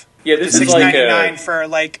off. Yeah, this is like $6.99 for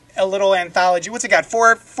like a little anthology. What's it got?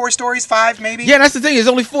 Four stories? 5 maybe? Yeah, that's the thing. It's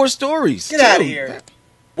only 4 stories. Get out of here.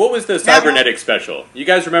 What was the Cybernetic special? You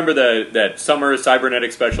guys remember that summer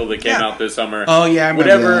Cybernetic special that came out this summer? Oh yeah, I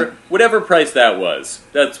remember that. Whatever price that was,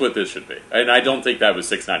 that's what this should be. And I don't think that was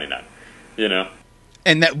 $6.99. You know,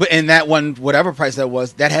 And that one, whatever price that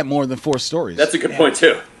was, that had more than 4 stories. that's a good point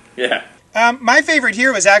too. Yeah. My favorite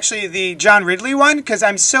here was actually the John Ridley one because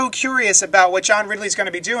I'm so curious about what John Ridley's going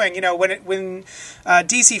to be doing. You know, when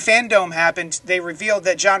DC Fandom happened, they revealed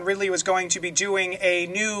that John Ridley was going to be doing a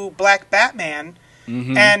new Black Batman,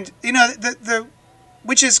 and you know the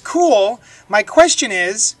which is cool. My question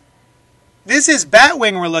is, this is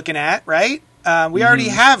Batwing we're looking at, right? We already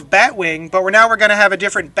have Batwing, but we're going to have a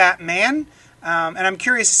different Batman. And I'm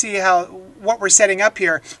curious to see what we're setting up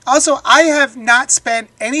here. Also, I have not spent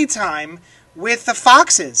any time with the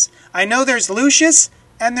Foxes. I know there's Lucius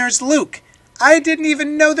and there's Luke. I didn't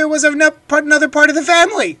even know there was another part of the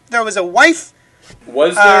family. There was a wife.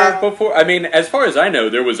 Was there before? I mean, as far as I know,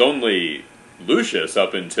 there was only Lucius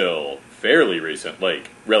up until fairly recent, like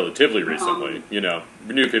relatively recently. You know,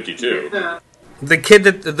 New 52. The kid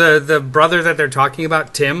that the brother that they're talking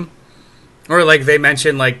about, Tim, or like they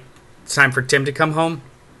mentioned, like it's time for Tim to come home.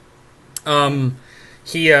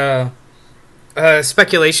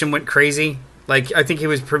 Speculation went crazy. Like I think he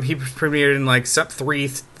premiered in like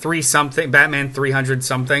three something, Batman 300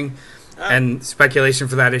 something, and speculation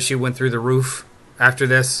for that issue went through the roof after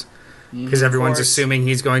this because everyone's assuming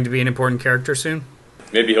he's going to be an important character soon.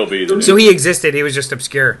 Maybe he'll be. So he existed. He was just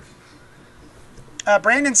obscure.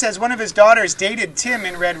 Brandon says one of his daughters dated Tim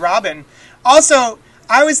in Red Robin. Also,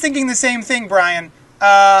 I was thinking the same thing, Brian.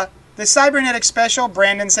 The Cybernetic special,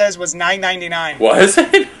 Brandon says, was $9.99. Was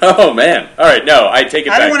it? Oh, man. All right, no, I take it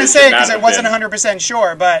back. I didn't want to say it because I wasn't 100%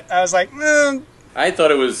 sure, but I was like, I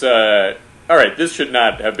thought it was, all right, this should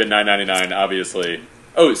not have been $9.99, obviously.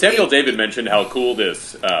 Oh, Samuel David mentioned how cool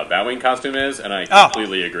this Batwing costume is, and I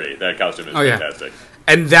completely agree. That costume is fantastic.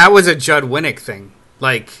 And that was a Judd Winnick thing.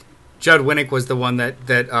 Like, Judd Winnick was the one that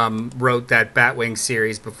wrote that Batwing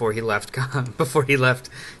series before he left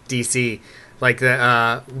DC. Like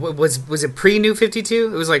the was it pre New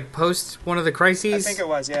 52? It was like post one of the crises. I think it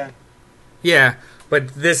was, yeah. Yeah, but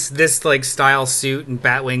this like style suit and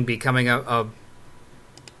Batwing becoming a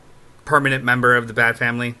permanent member of the Bat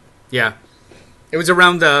family. Yeah, it was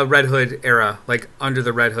around the Red Hood era, like under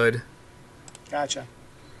the Red Hood. Gotcha.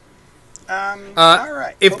 All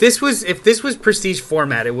right. If this was prestige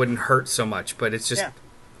format, it wouldn't hurt so much. But it's just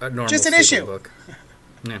a normal, just an issue book.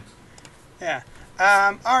 Yeah. Yeah.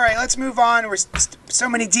 All right, let's move on. We're so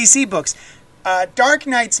many DC books. Dark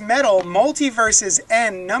Knight's Metal, Multiverses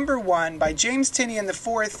End, #1 by James Tynion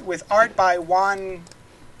IV with art by Juan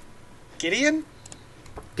Gideon.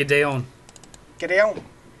 Gideon.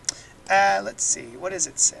 Let's see. What does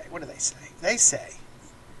it say? What do they say? They say,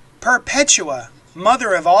 Perpetua,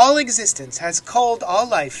 mother of all existence, has culled all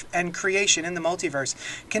life and creation in the multiverse,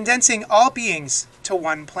 condensing all beings to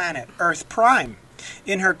one planet, Earth Prime.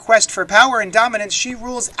 In her quest for power and dominance, she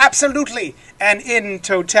rules absolutely and in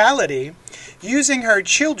totality, using her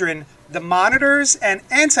children, the Monitors and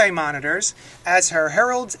Anti-Monitors, as her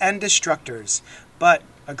heralds and destructors. But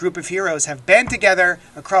a group of heroes have band together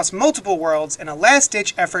across multiple worlds in a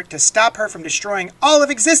last-ditch effort to stop her from destroying all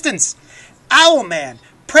of existence. Owlman,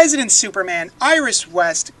 President Superman, Iris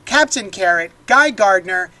West, Captain Carrot, Guy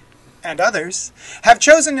Gardner, and others, have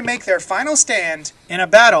chosen to make their final stand in a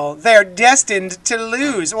battle they're destined to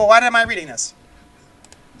lose. Well, why am I reading this?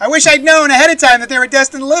 I wish I'd known ahead of time that they were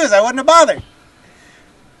destined to lose. I wouldn't have bothered.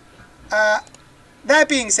 That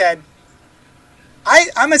being said,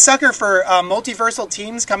 I'm a sucker for multiversal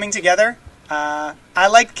teams coming together. I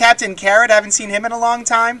like Captain Carrot. I haven't seen him in a long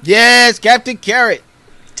time. Yes, Captain Carrot.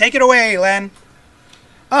 Take it away, Len.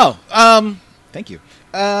 Oh, thank you.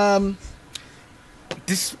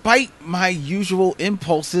 Despite my usual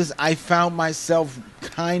impulses, I found myself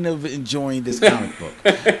kind of enjoying this comic book.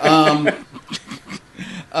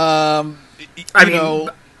 After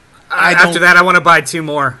that, I want to buy 2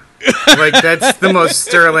 more. Like that's the most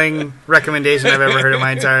sterling recommendation I've ever heard in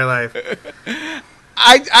my entire life.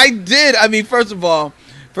 I did. I mean, first of all,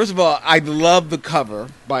 I love the cover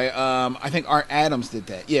by I think Art Adams did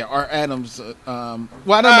that. Yeah, Art Adams. Well,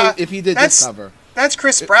 I don't know if he did this cover. That's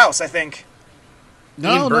Chris Sprouse, I think.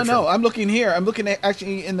 No. I'm looking here. I'm looking at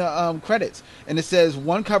actually in the credits, and it says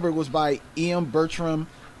one cover was by Ian Bertram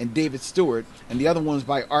and David Stewart, and the other one was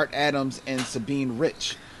by Art Adams and Sabine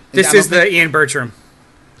Rich. And this is the Ian Bertram.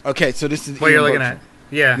 Okay, so this is what Ian you're looking Bertram. at.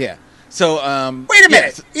 Yeah. Yeah. So Wait a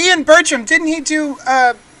minute. yes. Ian Bertram, didn't he do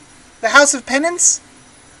The House of Penance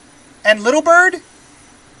and Little Bird?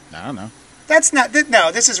 I don't know. That's not.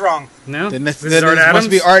 No, this is wrong. No, Then this, is Art it Adams. must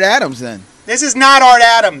be Art Adams then. This is not Art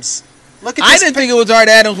Adams. Look at I this. didn't think it was Art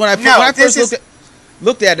Adams when I No, when I this first is-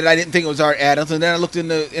 looked at it. I didn't think it was Art Adams, and then I looked in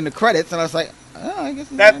the credits, and I was like, oh, I guess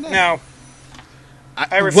it's that Art Adams. no.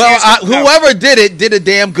 I refuse Well, to- no. whoever did it did a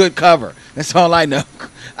damn good cover. That's all I know.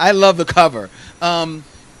 I love the cover,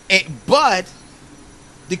 but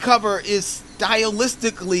the cover is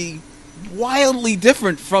stylistically wildly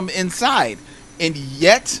different from inside, and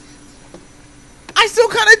yet I still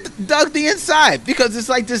kind of dug the inside because it's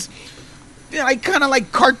like this, like kind of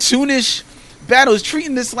like cartoonish battles,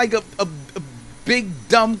 treating this like a big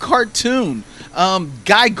dumb cartoon.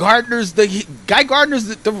 Guy Gardner's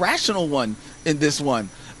the rational one in this one.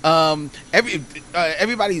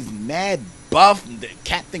 Everybody's mad buff.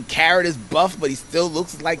 Captain Carrot is buff, but he still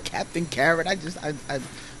looks like Captain Carrot.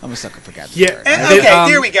 I'm a sucker for Captain Carrot. Okay,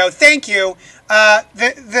 there we go. Thank you.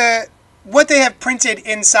 The what they have printed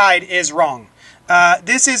inside is wrong.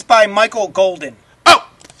 This is by Michael Golden. Oh,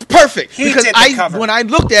 perfect. He because did the cover. When I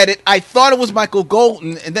looked at it, I thought it was Michael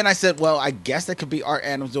Golden, and then I said, well, I guess that could be Art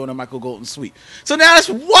Adams doing a Michael Golden suite. So now that's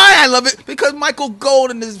why I love it, because Michael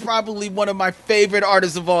Golden is probably one of my favorite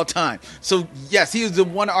artists of all time. So yes, he was the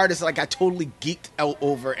one artist like I totally geeked out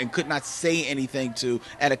over and could not say anything to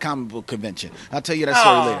at a comic book convention. I'll tell you that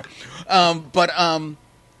story later.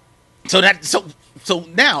 So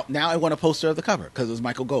now I want a poster of the cover because it was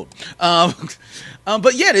Michael Golden.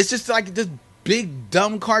 But yeah, it's just like this big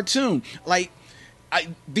dumb cartoon. Like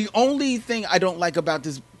the only thing I don't like about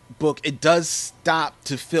this book, it does stop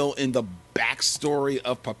to fill in the backstory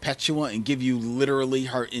of Perpetua and give you literally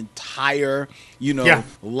her entire,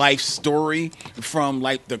 life story from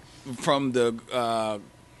the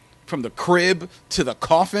crib to the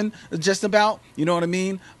coffin, just about. You know what I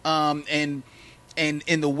mean? And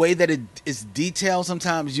in the way that it is detailed,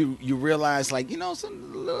 sometimes you realize, like,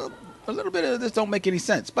 a little bit of this don't make any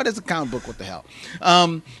sense. But it's a comic book, what the hell?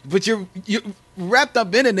 But you're wrapped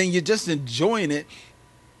up in it and you're just enjoying it.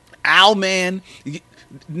 Owlman,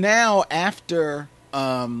 now after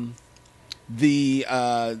the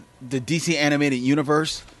DC Animated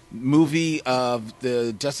Universe movie of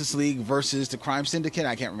the Justice League versus the Crime Syndicate,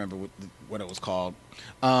 I can't remember what it was called,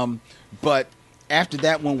 but after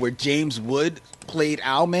that one where James Wood played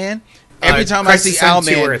Owlman, every time I see Crisis on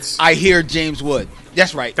Two Owlman, Earths. I hear James Wood.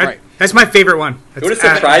 That's right, right. That's my favorite one. What a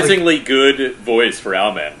surprisingly good voice for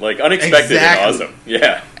Owlman. Like, unexpected Exactly. and awesome.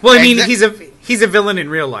 Yeah. Well, I mean, he's a villain in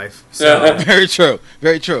real life. So Very true.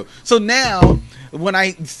 Very true. So now, when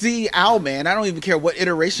I see Owlman, I don't even care what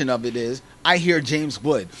iteration of it is. I hear James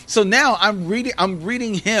Wood. So now I'm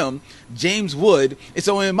reading him, James Wood. And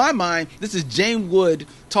so in my mind, this is James Wood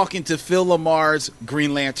talking to Phil Lamar's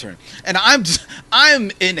Green Lantern, and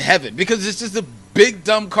I'm in heaven because it's just a big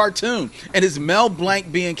dumb cartoon, and it's Mel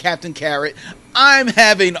Blanc being Captain Carrot. I'm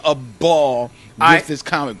having a ball with this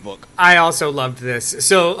comic book. I also loved this.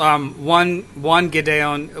 So Juan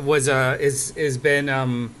Gideon was has been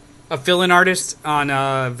a fill-in artist on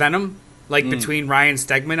Venom, like between Ryan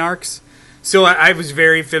Stegman arcs. So I was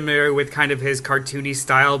very familiar with kind of his cartoony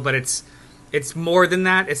style, but it's more than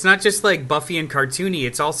that. It's not just like Buffy and cartoony.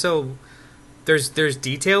 It's also there's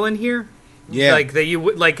detail in here. Yeah, like that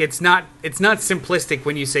you like. It's not simplistic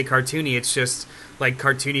when you say cartoony. It's just like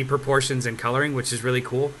cartoony proportions and coloring, which is really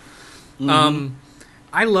cool. Mm-hmm.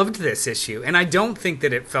 I loved this issue, and I don't think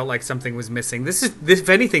that it felt like something was missing. This, if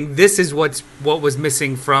anything, this is what was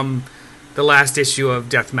missing from the last issue of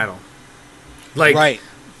Death Metal. Like, right.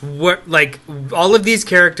 Like all of these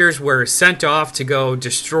characters were sent off to go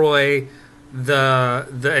destroy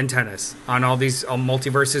the antennas on all these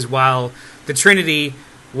multiverses, while the Trinity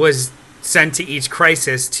was sent to each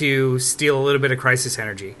crisis to steal a little bit of crisis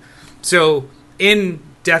energy. So in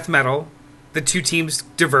Death Metal, the two teams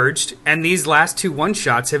diverged, and these last two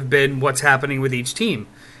one-shots have been what's happening with each team.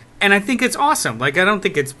 And I think it's awesome. Like, I don't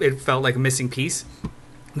think it felt like a missing piece.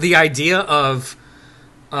 The idea of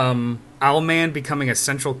Owlman becoming a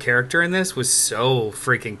central character in this was so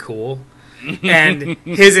freaking cool. And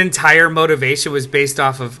his entire motivation was based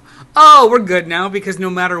off of, oh, we're good now because no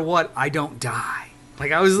matter what, I don't die.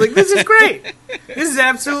 Like, I was like, this is great. This is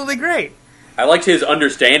absolutely great. I liked his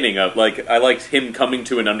understanding of, like, I liked him coming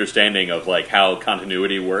to an understanding of, like, how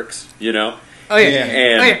continuity works, you know? Oh,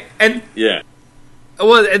 yeah. And yeah.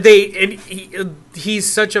 Well,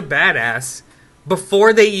 he's such a badass.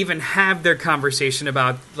 Before they even have their conversation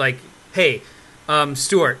about, like, hey,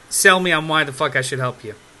 Stuart, sell me on why the fuck I should help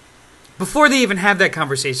you. Before they even have that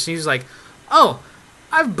conversation, he's like, oh,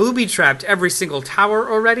 I've booby-trapped every single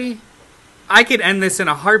tower already. I could end this in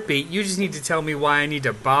a heartbeat. You just need to tell me why I need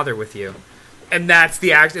to bother with you. And that's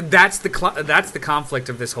the that's the conflict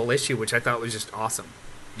of this whole issue, which I thought was just awesome.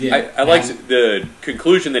 Yeah, I liked the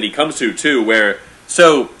conclusion that he comes to too, where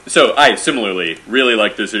so I similarly really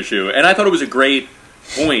liked this issue, and I thought it was a great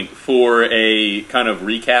point for a kind of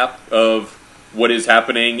recap of what is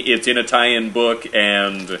happening. It's in a tie-in book,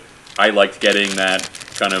 and I liked getting that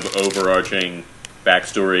kind of overarching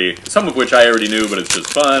backstory, some of which I already knew, but it's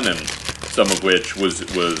just fun, and some of which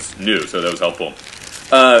was new, so that was helpful.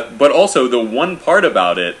 But also, the one part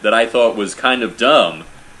about it that I thought was kind of dumb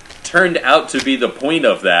turned out to be the point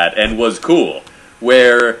of that and was cool.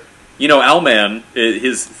 Where, Owlman,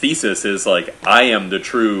 his thesis is like, I am the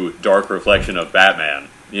true dark reflection of Batman.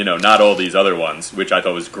 Not all these other ones, which I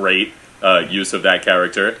thought was great use of that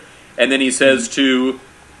character. And then he says to,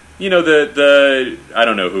 the I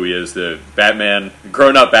don't know who he is, the Batman,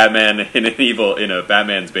 grown-up Batman in a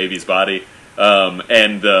Batman's baby's body.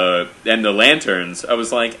 And the lanterns, I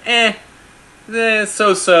was like,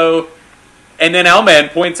 so. And then Owlman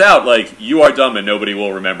points out, like, you are dumb and nobody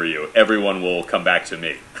will remember you. Everyone will come back to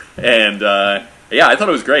me. And, yeah, I thought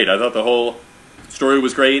it was great. I thought the whole story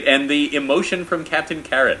was great. And the emotion from Captain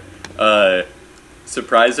Carrot,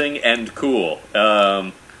 surprising and cool.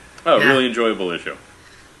 Really enjoyable issue.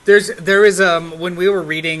 There is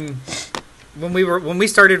when we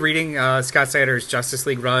started reading Scott Snyder's Justice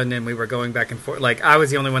League run, and we were going back and forth, like, I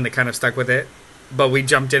was the only one that kind of stuck with it, but we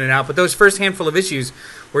jumped in and out. But those first handful of issues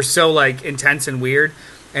were so, like, intense and weird,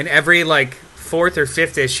 and every, like, fourth or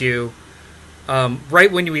fifth issue,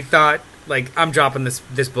 right when we thought, like, I'm dropping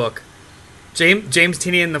this book, James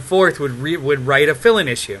Tynion IV would write a fill-in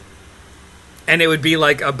issue, and it would be,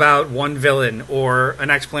 like, about one villain or an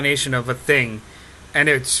explanation of a thing. And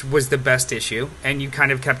it was the best issue, and you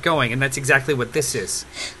kind of kept going, and that's exactly what this is.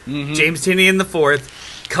 Mm-hmm. James Tynion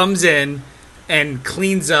IV comes in and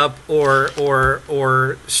cleans up or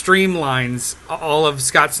streamlines all of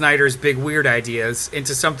Scott Snyder's big weird ideas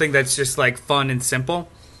into something that's just like fun and simple.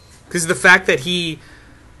 Because the fact that he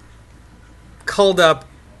culled up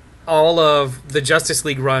all of the Justice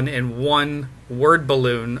League run in one word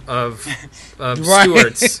balloon of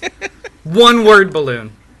Stewart's, one word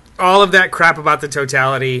balloon. All of that crap about the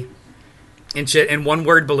totality and shit in one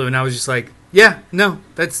word balloon. I was just like, yeah, no,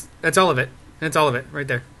 that's all of it. That's all of it right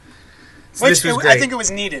there. So Which I think it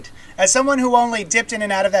was needed. As someone who only dipped in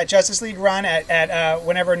and out of that Justice League run at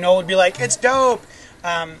whenever Noel would be like, it's dope.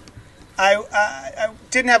 I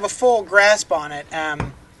didn't have a full grasp on it.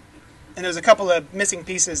 And there was a couple of missing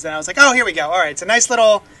pieces. Then I was like, oh, here we go. All right, it's a nice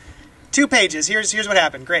little 2 pages. Here's what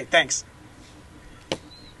happened. Great, thanks.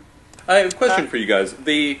 I have a question for you guys.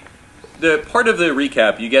 The part of the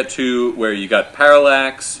recap you get to where you got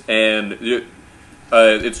Parallax, and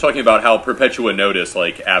it's talking about how Perpetua noticed,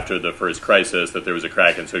 like, after the first crisis that there was a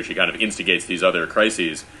crack, and so she kind of instigates these other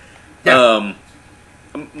crises. Yeah.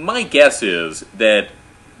 My guess is that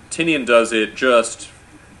Tynion does it just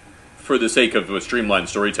for the sake of a streamlined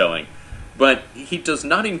storytelling, but he does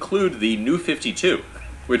not include the New 52,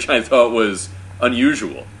 which I thought was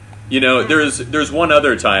unusual. There's one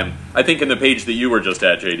other time, I think in the page that you were just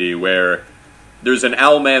at, JD, where there's an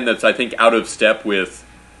Owlman that's, I think, out of step with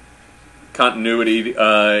continuity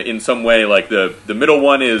in some way. Like, the middle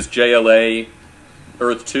one is JLA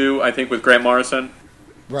Earth 2, I think, with Grant Morrison.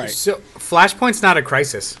 Right. So, Flashpoint's not a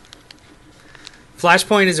crisis.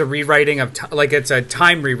 Flashpoint is a rewriting of, it's a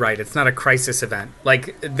time rewrite. It's not a crisis event.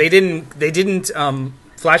 Like, Flashpoint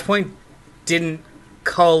didn't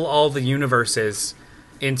cull all the universes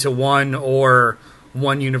into one, or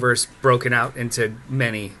one universe broken out into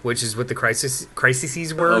many, which is what the crises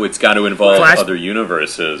were. Oh, it's got to involve other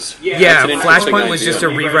universes. Yeah, Flashpoint was just a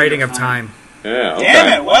rewriting of time. Yeah, okay.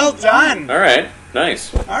 Damn it, well done. All right,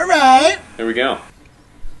 nice. All right. There we go.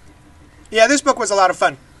 Yeah, this book was a lot of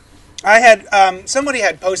fun. I had somebody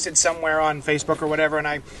had posted somewhere on Facebook or whatever, and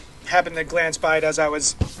I happened to glance by it as I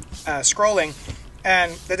was scrolling,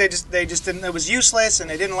 and that they just didn't. It was useless, and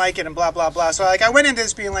they didn't like it, and blah blah blah. So I went into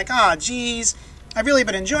this being like, oh, geez, I've really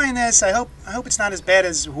been enjoying this. I hope it's not as bad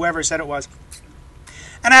as whoever said it was.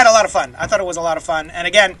 And I had a lot of fun. I thought it was a lot of fun. And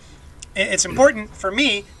again, it's important for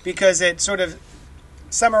me because it sort of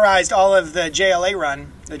summarized all of the JLA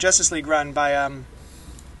run, the Justice League run by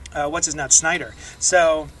Snyder.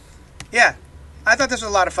 So yeah, I thought this was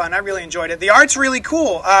a lot of fun. I really enjoyed it. The art's really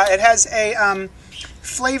cool. It has a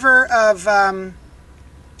flavor of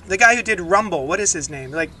the guy who did Rumble. What is his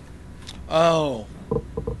name? Oh,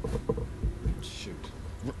 shoot.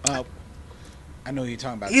 I know who you're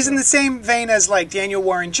talking about. He's in the same vein as like Daniel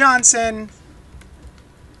Warren Johnson.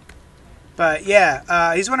 But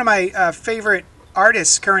yeah, he's one of my favorite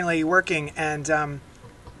artists currently working, and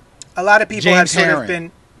a lot of people have James sort of Herron.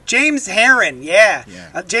 been James Herron. Yeah, Yeah.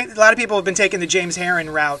 A lot of people have been taking the James Herron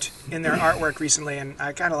route in their artwork recently, and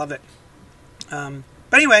I kind of love it.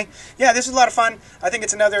 But anyway, yeah, this is a lot of fun. I think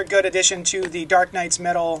it's another good addition to the Dark Knight's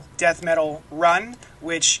Metal Death Metal run,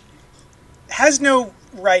 which has no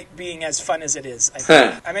right being as fun as it is. I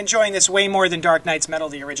think. I'm enjoying this way more than Dark Knight's Metal,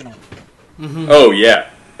 the original. Oh yeah,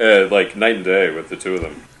 like night and day with the two of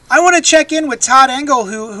them. I want to check in with Todd Engel,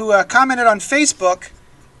 who commented on Facebook.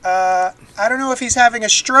 I don't know if he's having a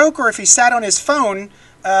stroke or if he sat on his phone,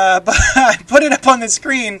 but I put it up on the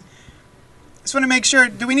screen. Just want to make sure.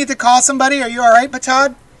 Do we need to call somebody? Are you all right,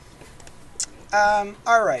 Todd?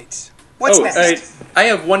 All right. What's next? I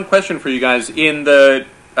have one question for you guys. In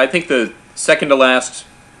I think the second to last,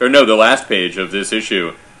 or no, the last page of this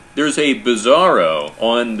issue, there's a Bizarro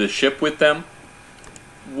on the ship with them.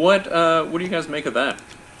 What do you guys make of that?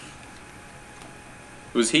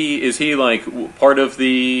 Is he like part of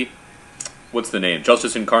the, what's the name?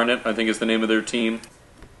 Justice Incarnate, I think is the name of their team.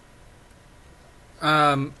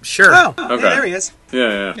 Sure. Oh, Okay. yeah, there he is.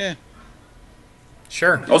 Yeah. Yeah.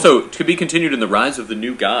 Sure. Also, to be continued in the Rise of the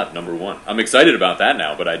New God, #1. I'm excited about that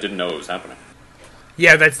now, but I didn't know it was happening.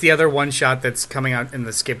 Yeah, that's the other one shot that's coming out in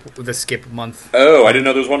the skip month. Oh, I didn't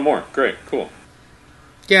know there was one more. Great, cool.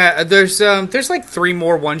 Yeah, there's like 3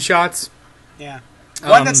 more one shots. Yeah.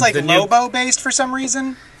 One that's like the new- Lobo based for some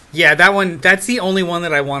reason. Yeah, that's the only one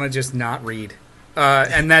that I want to just not read.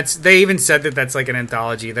 And they even said that that's like an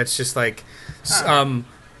anthology. That's just like,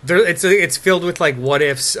 it's filled with like what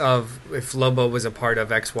ifs of if Lobo was a part of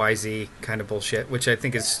XYZ kind of bullshit, which I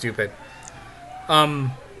think is stupid. All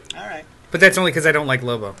right. But that's only because I don't like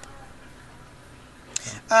Lobo.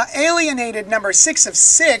 Alienated number 6 of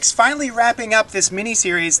 6, finally wrapping up this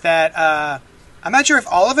miniseries that I'm not sure if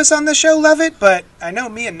all of us on the show love it, but I know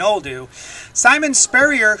me and Noel do. Simon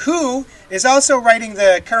Spurrier, who is also writing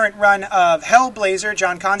the current run of Hellblazer,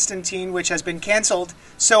 John Constantine, which has been canceled.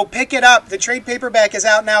 So pick it up. The trade paperback is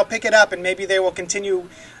out now. Pick it up, and maybe they will continue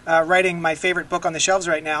writing my favorite book on the shelves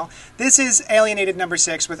right now. This is Alienated number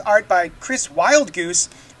 6 with art by Chris Wildgoose,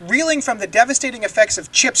 reeling from the devastating effects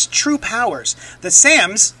of Chip's true powers. The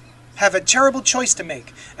Sams have a terrible choice to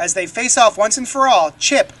make. As they face off once and for all,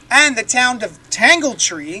 Chip and the town of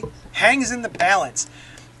Tangletree hangs in the balance.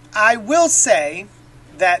 I will say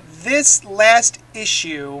that this last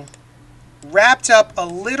issue wrapped up a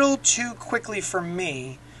little too quickly for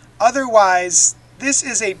me. Otherwise, this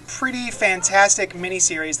is a pretty fantastic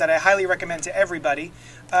miniseries that I highly recommend to everybody.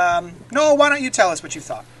 Noel, why don't you tell us what you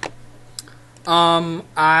thought?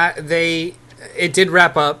 It did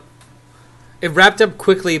wrap up. It wrapped up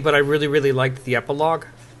quickly, but I really, really liked the epilogue.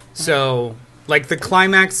 So, like the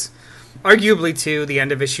climax, arguably too, the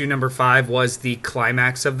end of issue number 5 was the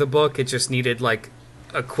climax of the book. It just needed like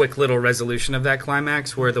a quick little resolution of that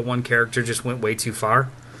climax where the one character just went way too far.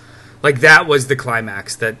 Like that was the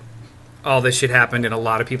climax, that all this shit happened and a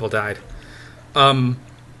lot of people died.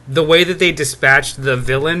 The way that they dispatched the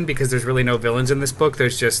villain, because there's really no villains in this book,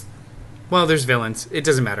 there's villains. It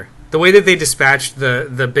doesn't matter. The way that they dispatched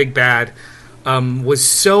the big bad was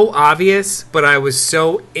so obvious, but I was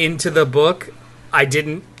so into the book, I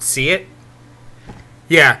didn't see it.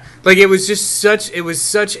 Yeah, like it was such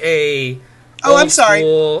a I'm sorry.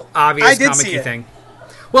 school, obvious I did see comic-y it. thing.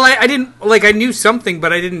 Well, I didn't, like, I knew something,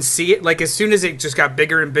 but I didn't see it. Like, as soon as it just got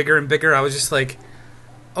bigger and bigger and bigger, I was just like,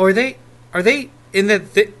 oh, are they in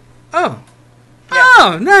the oh. Yeah.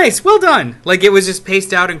 Oh, nice, well done. Like, it was just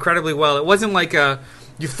paced out incredibly well. It wasn't like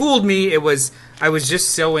you fooled me. I was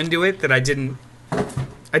just so into it that I didn't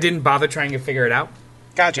bother trying to figure it out.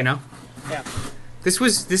 Gotcha. You know? Yeah. This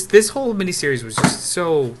whole miniseries was just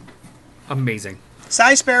so amazing.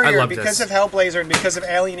 Cy I Spurrier, love because this. of Hellblazer and because of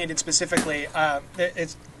Alienated specifically,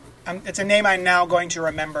 it's a name I'm now going to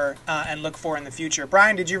remember and look for in the future.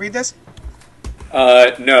 Brian, did you read this?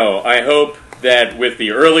 No, I hope that with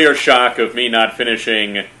the earlier shock of me not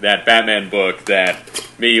finishing that Batman book, that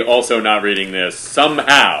me also not reading this,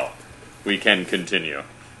 somehow we can continue.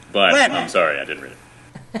 But Len. I'm sorry, I didn't read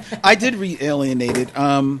it. I did read Alienated.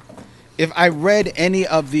 If I read any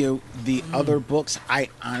of the other books, I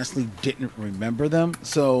honestly didn't remember them,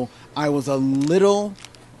 so I was a little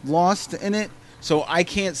lost in it. So I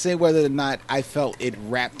can't say whether or not I felt it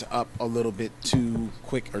wrapped up a little bit too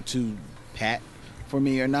quick or too pat for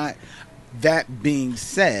me or not. That being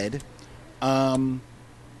said,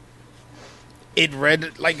 it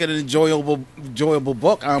read like an enjoyable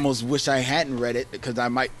book. I almost wish I hadn't read it because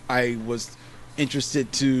I was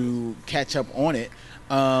interested to catch up on it.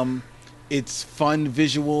 It's fun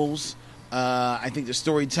visuals. I think the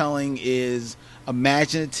storytelling is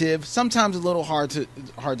imaginative, sometimes a little hard to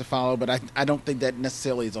follow, but I don't think that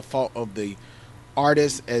necessarily is a fault of the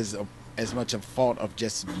artist as much a fault of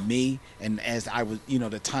just me and as I was,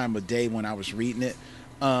 the time of day when I was reading it,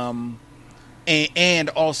 and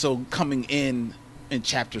also coming in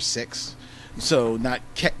chapter 6, so not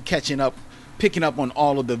catching up, picking up on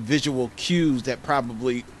all of the visual cues that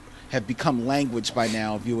probably have become language by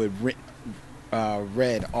now if you had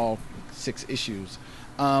read all 6 issues.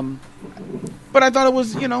 But I thought it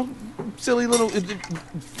was, silly little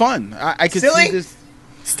fun. I could Silly? see this.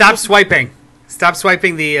 Stop swiping. Stop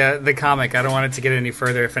swiping the comic. I don't want it to get any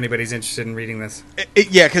further if anybody's interested in reading this.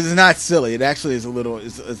 Yeah, because it's not silly. It actually is a little.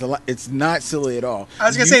 It's not silly at all. I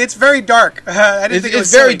was gonna say it's very dark. I didn't think it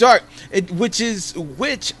was it's very silly. dark.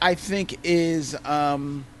 Which I think is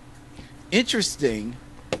interesting,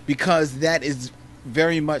 because that is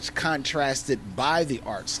very much contrasted by the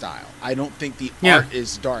art style. I don't think the art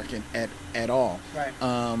is dark at all. Right.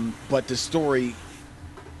 But the story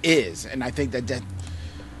is, and I think that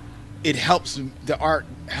it helps. The art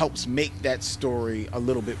helps make that story a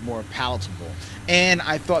little bit more palatable. And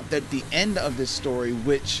I thought that the end of this story,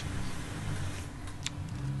 was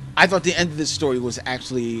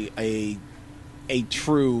actually a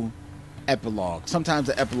true epilogue. Sometimes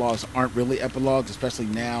the epilogues aren't really epilogues, especially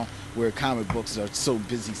now where comic books are so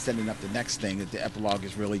busy setting up the next thing that the epilogue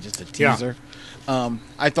is really just a teaser. Yeah.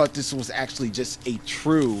 I thought this was actually just a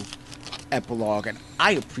true epilogue, and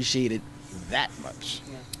I appreciated that much.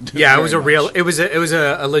 Yeah, it was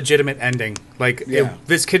a legitimate ending. Like, Yeah.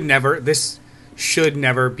 this should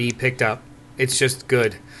never be picked up. It's just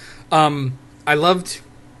good. I loved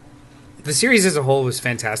the series as a whole. Was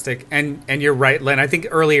fantastic, and you're right, Len. I think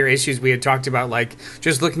earlier issues we had talked about, like,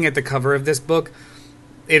 just looking at the cover of this book,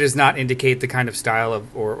 it does not indicate the kind of style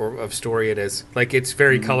of story it is. Like, it's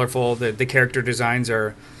very colorful. The character designs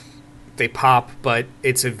they pop, but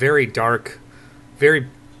it's a very dark, very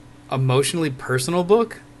emotionally personal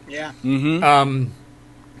book. Yeah. Mm-hmm.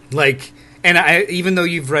 And even though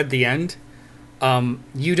you've read the end,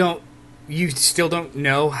 you still don't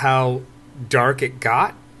know how dark it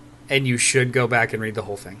got, and you should go back and read the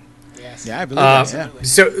whole thing. Yes. Yeah, I believe that. Yeah.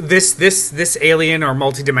 So this alien or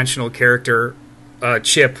multidimensional character,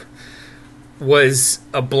 Chip, was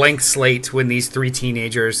a blank slate when these 3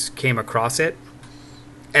 teenagers came across it,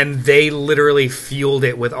 and they literally fueled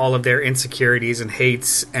it with all of their insecurities and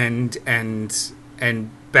hates and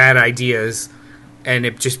bad ideas, and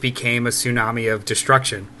it just became a tsunami of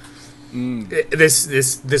destruction.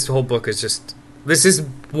 This whole book is this is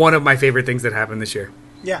one of my favorite things that happened this year.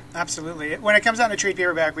 Yeah, absolutely. When it comes down to trade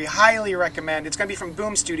paperback, we highly recommend. It's going to be from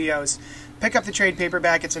Boom Studios. Pick up the trade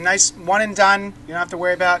paperback. It's a nice one and done. You don't have to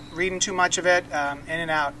worry about reading too much of it. In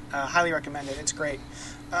and out. Highly recommend it. It's great.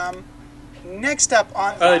 Next up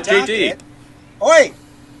on the JD. docket. Oi!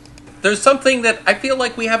 There's something that I feel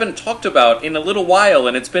like we haven't talked about in a little while,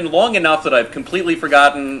 and it's been long enough that I've completely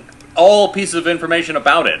forgotten all pieces of information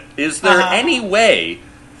about it. Is there any way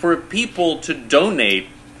for people to donate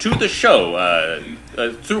to the show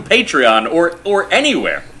through Patreon or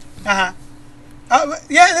anywhere? Yeah,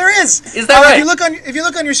 there is. Is that right? If you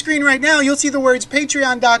look on your screen right now, you'll see the words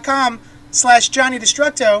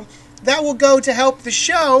patreon.com/JohnnyDestructo. That will go to help the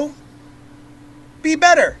show be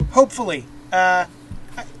better, hopefully. $1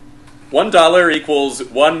 equals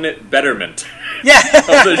 1 betterment Yeah.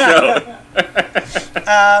 of the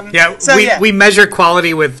show. We measure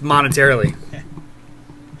quality with monetarily.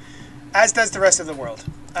 As does the rest of the world.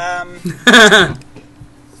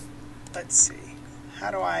 Let's see.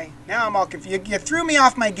 How do I... Now I'm all confused. You threw me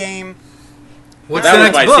off my game. What's That the was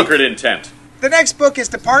next my book? secret intent. The next book is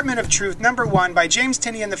Department of Truth, #1, by James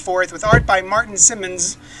Tynion IV, with art by Martin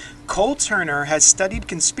Simmons. Cole Turner has studied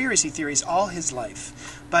conspiracy theories all his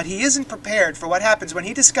life, but he isn't prepared for what happens when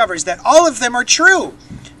he discovers that all of them are true.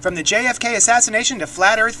 From the JFK assassination to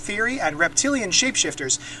flat earth theory and reptilian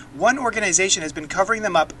shapeshifters, one organization has been covering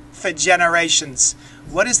them up for generations.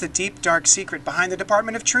 What is the deep, dark secret behind the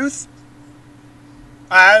Department of Truth?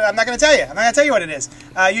 I'm not going to tell you. I'm not going to tell you what it is.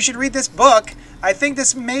 You should read this book. I think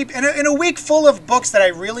this may... In a week full of books that I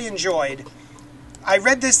really enjoyed, I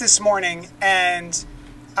read this morning, and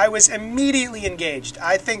I was immediately engaged.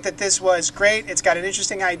 I think that this was great. It's got an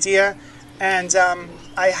interesting idea, and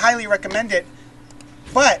I highly recommend it.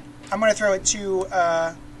 But I'm going to throw it to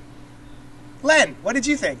Len. What did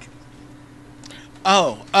you think?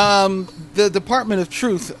 The Department of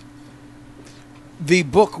Truth, the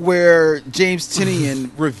book where James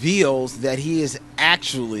Tynion reveals that he is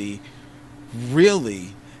actually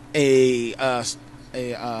really a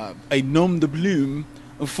nom de plume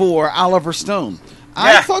for Oliver Stone.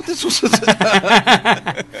 I thought this was.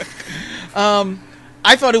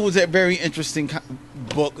 I thought it was a very interesting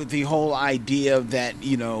book. The whole idea that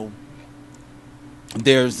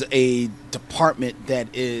there's a department that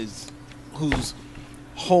is whose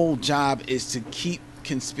whole job is to keep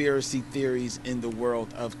conspiracy theories in the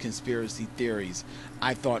world of conspiracy theories.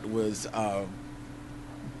 I thought was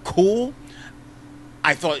cool.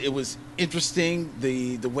 I thought it was interesting,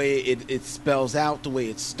 the way it spells out, the way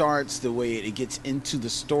it starts, the way it gets into the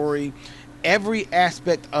story. Every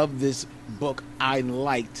aspect of this book I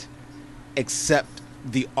liked, except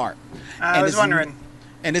the art. I was wondering.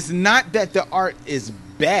 And it's not that the art is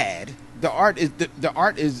bad. The art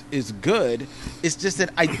is good. It's just that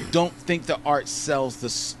I don't think the art sells the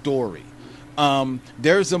story.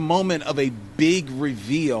 There's a moment of a big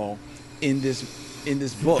reveal in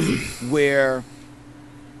this book where,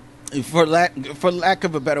 for lack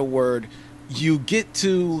of a better word, you get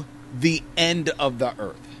to the end of the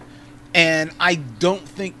earth. And I don't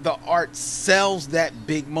think the art sells that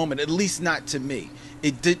big moment, at least not to me.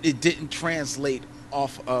 It didn't translate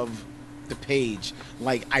off of the page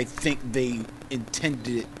like I think they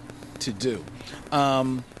intended it to do.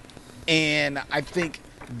 And I think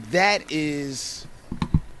that's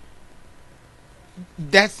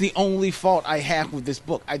the only fault I have with this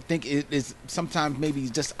book. I think it is sometimes maybe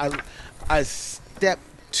just a step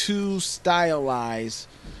too stylized,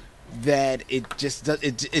 that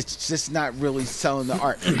it's just not really selling the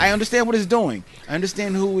art. I understand what it's doing. I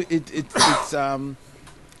understand who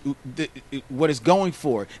what it's going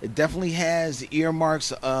for. It definitely has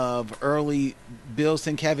earmarks of early Bill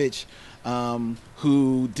Sienkiewicz,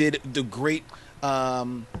 who did the great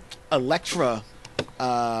Elektra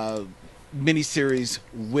miniseries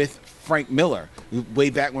with Frank Miller, way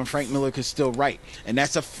back when Frank Miller could still write, and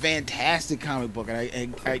that's a fantastic comic book.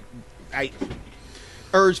 And I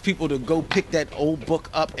urge people to go pick that old book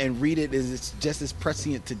up and read it. It's just as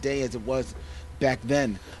prescient today as it was back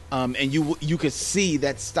then, and you could see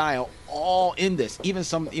that style all in this, even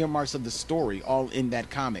some earmarks of the story all in that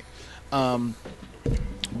comic.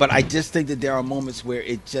 But I just think that there are moments where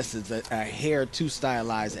it just is a hair too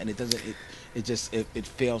stylized, and it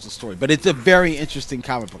fails the story. But it's a very interesting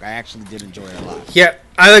comic book. I actually did enjoy it a lot. Yeah,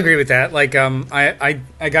 I agree with that. Like, I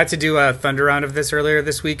got to do a Thunder Round of this earlier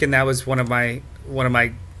this week, and that was one of my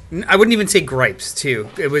I wouldn't even say gripes too.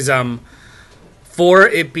 It was for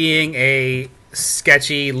it being a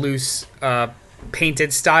sketchy, loose,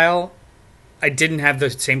 painted style. I didn't have the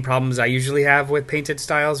same problems I usually have with painted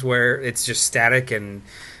styles, where it's just static and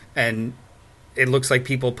it looks like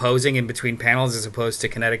people posing in between panels as opposed to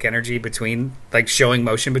kinetic energy between, like, showing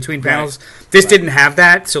motion between panels. Right. This didn't have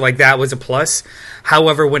that, so, like, that was a plus.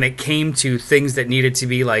 However, when it came to things that needed to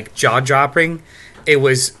be, like, jaw-dropping, it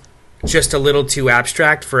was just a little too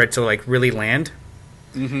abstract for it to, like, really land.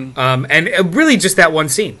 Mm-hmm. And really just that one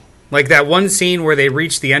scene. Like, that one scene where they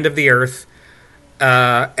reach the end of the earth,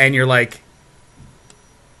 and you're like,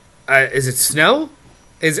 is it snow?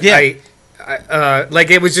 Like,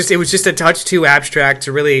 it was just a touch too abstract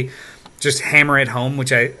to really just hammer it home,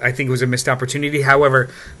 which I think was a missed opportunity. However,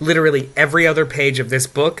 literally every other page of this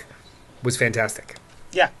book was fantastic.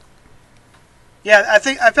 Yeah, I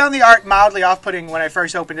think I found the art mildly off-putting when I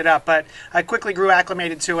first opened it up, but I quickly grew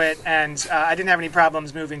acclimated to it, and I didn't have any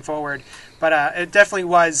problems moving forward. But it definitely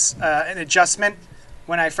was an adjustment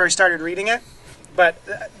when I first started reading it. But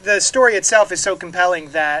the story itself is so compelling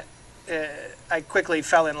that I quickly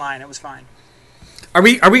fell in line. It was fine. Are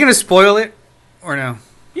we going to spoil it or no?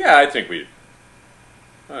 Yeah, I think we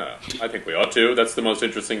ought to. That's the most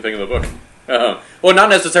interesting thing in the book. Well, not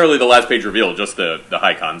necessarily the last page reveal, just the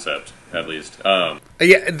high concept, at least. I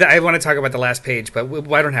want to talk about the last page, but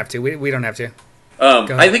I don't have to. We don't have to.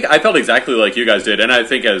 I think I felt exactly like you guys did, and I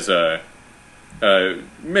think as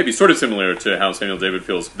maybe sort of similar to how Samuel David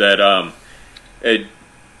feels, that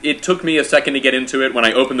it took me a second to get into it. When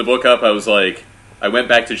I opened the book up, I went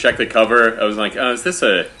back to check the cover. I was like, oh, is this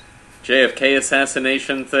a JFK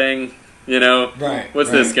assassination thing? What's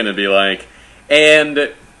this going to be like?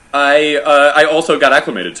 And I also got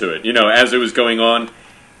acclimated to it. As it was going on,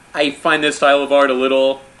 I find this style of art a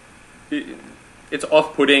little... It's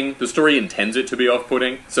off-putting. The story intends it to be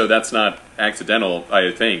off-putting, so that's not accidental,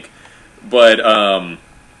 I think. But,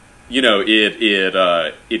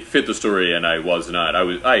 it fit the story, and I was not.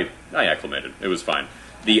 I acclimated. It was fine.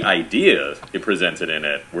 The ideas it presented in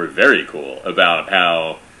it were very cool, about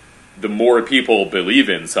how the more people believe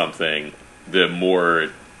in something, the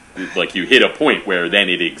more, like, you hit a point where then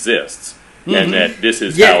it exists. Mm-hmm. And that this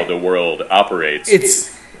is how the world operates.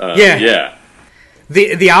 It's...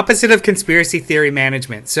 the opposite of conspiracy theory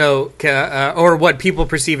management. So, or what people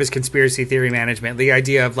perceive as conspiracy theory management, the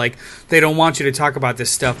idea of like they don't want you to talk about this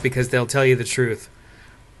stuff because they'll tell you the truth,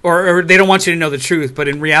 or they don't want you to know the truth. But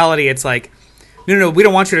in reality, it's like, no, we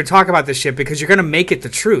don't want you to talk about this shit because you're going to make it the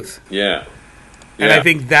truth. Yeah. And I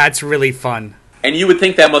think that's really fun. And you would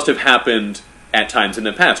think that must have happened at times in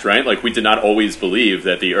the past, right? Like, we did not always believe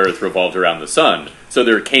that the Earth revolved around the sun. So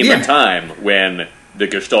there came a time when the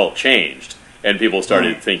Gestalt changed, and people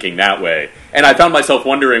started thinking that way. And I found myself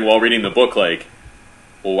wondering while reading the book, like,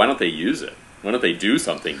 well, why don't they use it? Why don't they do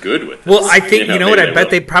something good with it? Well, I think, you know what,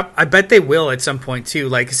 I bet they will at some point, too.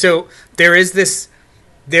 Like, so there is this...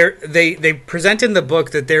 They present in the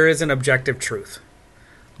book that there is an objective truth.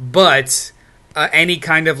 But any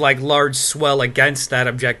kind of, like, large swell against that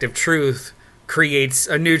objective truth creates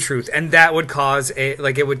a new truth, and that would cause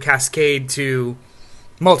it would cascade to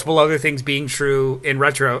multiple other things being true in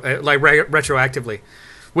retroactively,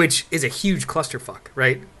 which is a huge clusterfuck,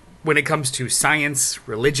 right? When it comes to science,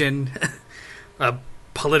 religion,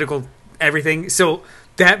 political, everything. So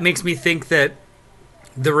that makes me think that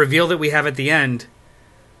the reveal that we have at the end,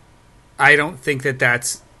 I don't think that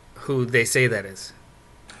that's who they say that is.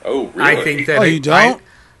 Oh, really? I think that you don't?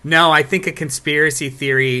 No, I think a conspiracy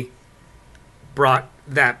theory brought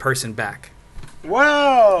that person back.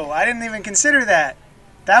 Whoa! I didn't even consider that.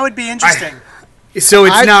 That would be interesting. So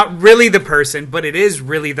it's not really the person, but it is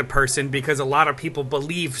really the person because a lot of people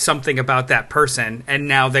believe something about that person, and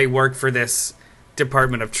now they work for this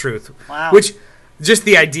Department of Truth. Wow. Which, just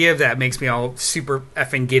the idea of that makes me all super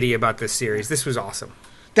effing giddy about this series. This was awesome.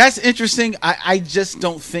 That's interesting. I just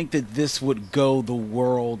don't think that this would go the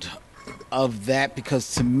world of that,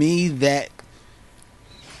 because to me that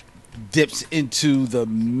dips into the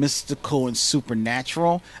mystical and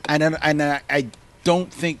supernatural, and I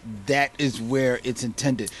don't think that is where it's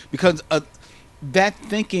intended, because that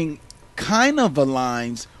thinking kind of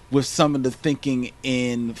aligns with some of the thinking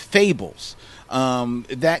in Fables,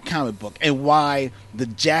 that comic book, and why the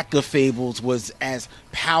Jack of Fables was as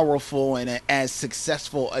powerful and as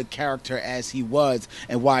successful a character as he was,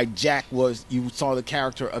 and why Jack was, you saw the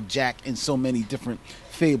character of Jack in so many different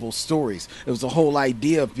Fable stories. It was the whole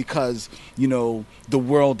idea of, because, you know, the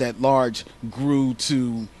world at large grew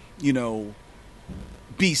to, you know,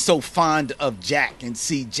 be so fond of Jack and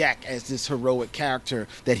see Jack as this heroic character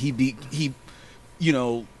that he you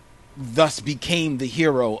know, thus became the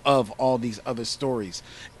hero of all these other stories.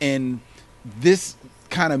 And this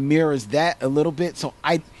kind of mirrors that a little bit. So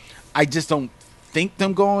I just don't see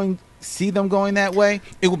them going that way.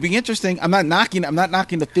 It will be interesting. I'm not knocking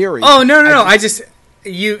the theory. Oh, no. I just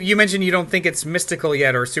you mentioned you don't think it's mystical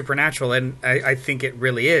yet or supernatural, and I think it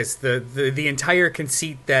really is. The entire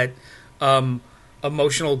conceit that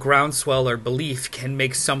emotional groundswell or belief can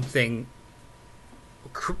make something,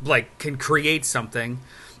 can create something.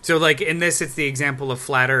 So, like, in this, it's the example of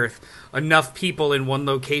Flat Earth. Enough people in one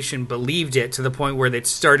location believed it to the point where they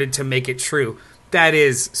started to make it true. That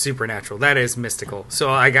is supernatural. That is mystical. So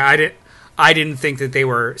I didn't think that they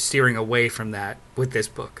were steering away from that with this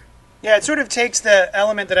book. Yeah, it sort of takes the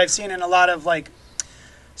element that I've seen in a lot of, like,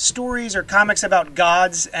 stories or comics about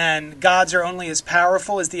gods, and gods are only as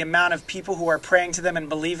powerful as the amount of people who are praying to them and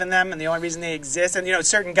believe in them, and the only reason they exist. And, you know,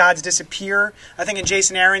 certain gods disappear. I think in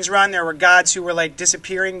Jason Aaron's run, there were gods who were, like,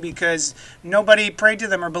 disappearing because nobody prayed to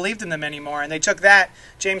them or believed in them anymore. And they took that,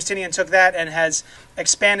 James Tynion took that and has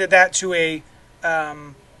expanded that to a,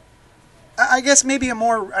 I guess maybe a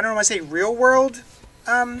more, I don't want to say real world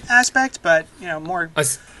aspect, but, you know, more...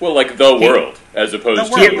 Well, like the world, as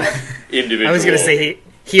opposed to individual... I was going to say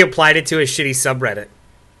he applied it to a shitty subreddit.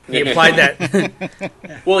 He applied that...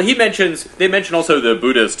 Well, they mention also the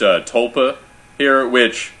Buddhist Tulpa here,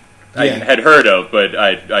 which I had heard of, but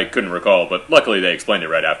I couldn't recall. But luckily they explained it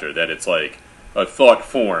right after, that it's like a thought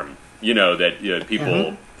form, you know, that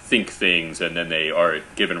people think things and then they are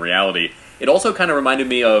given reality. It also kind of reminded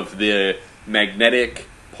me of the magnetic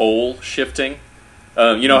pole shifting.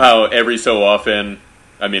 You know how every so often,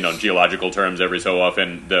 I mean on geological terms, every so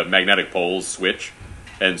often the magnetic poles switch?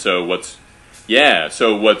 And so what's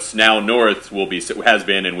now north has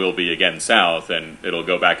been and will be again south, and it'll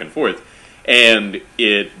go back and forth. And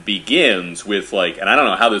it begins with, like, and I don't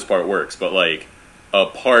know how this part works, but like a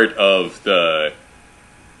part of a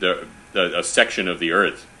section of the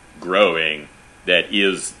earth growing that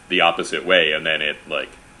is the opposite way, and then it like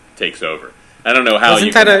takes over. I don't know how I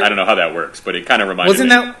don't know how that works, but it kind of reminded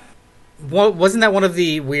me. Wasn't that one of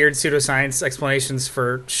the weird pseudoscience explanations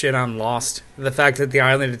for shit on Lost? The fact that the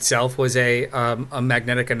island itself was a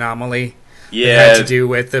magnetic anomaly that had to do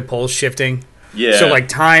with the poles shifting. Yeah. So, like,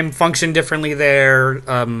 time functioned differently there.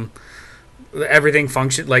 everything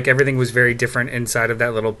functioned, like everything was very different inside of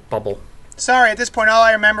that little bubble. Sorry, at this point, all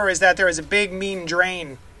I remember is that there was a big, mean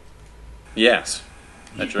drain. Yes,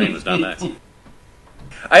 that drain was not nice.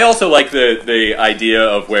 I also like the idea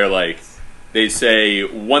of where, like, they say,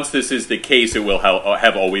 once this is the case, it will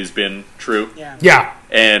have always been true. Yeah. Yeah.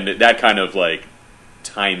 And that kind of, like,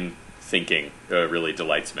 time thinking really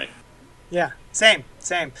delights me. Yeah, same.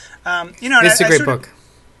 It's a great book.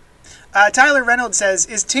 Tyler Reynolds says,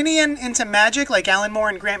 is Tinian into magic like Alan Moore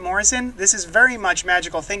and Grant Morrison? This is very much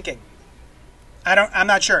magical thinking. I'm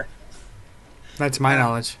not sure. That's my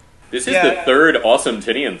knowledge. This is the third awesome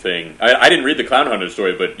Tinian thing. I didn't read the Clown Hunter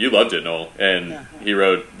story, but you loved it, Noel. And he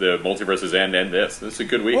wrote the Multiverse's End and this. This is a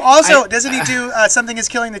good week. Well, also, doesn't he do Something is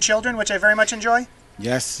Killing the Children, which I very much enjoy?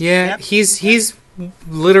 Yes. Yeah, he's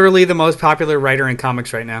literally the most popular writer in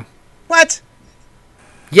comics right now. What?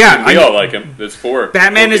 Yeah, we all like him. There's four.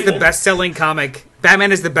 Batman is the people. best-selling comic.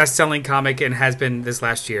 Batman is the best-selling comic and has been this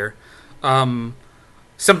last year.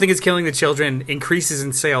 Something is Killing the Children increases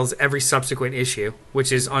in sales every subsequent issue,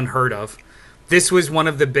 which is unheard of. This was one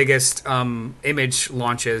of the biggest Image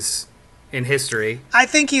launches in history. I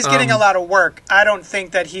think he's getting a lot of work. I don't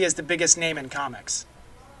think that he is the biggest name in comics.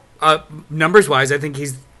 Numbers-wise, I think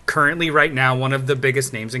he's currently, right now, one of the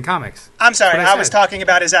biggest names in comics. I'm sorry, That's what I was talking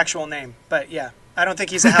about his actual name, but yeah. I don't think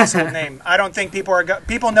he's a household name. I don't think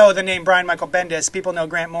people know the name Brian Michael Bendis. People know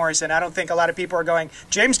Grant Morrison. I don't think a lot of people are going,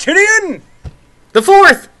 James Tinian! The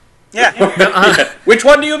fourth! Yeah. Which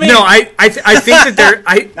one do you mean? No, I think that they're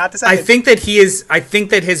Not the second. I think that he is. I think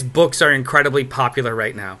that his books are incredibly popular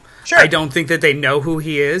right now. Sure. I don't think that they know who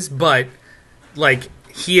he is, but like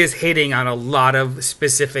he is hitting on a lot of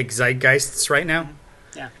specific zeitgeists right now.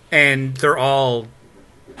 Yeah. And they're all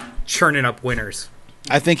churning up winners.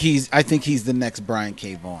 I think he's the next Brian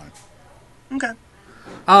K. Vaughan. Okay.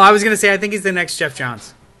 Oh, I was gonna say I think he's the next Jeff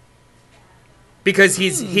Johns. Because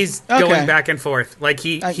he's going back and forth. Like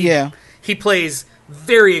he plays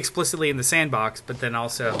very explicitly in the sandbox, but then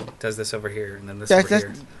also does this over here and then this over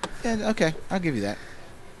here. Yeah, okay, I'll give you that.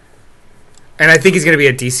 And I think he's going to be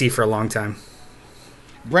at DC for a long time.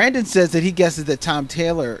 Brandon says that he guesses that Tom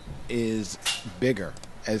Taylor is bigger.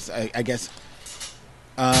 As I guess,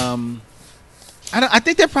 I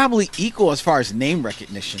think they're probably equal as far as name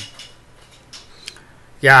recognition.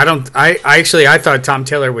 Yeah, I thought Tom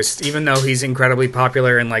Taylor was, even though he's incredibly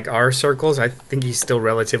popular in like our circles, I think he's still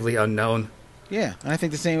relatively unknown. Yeah, and I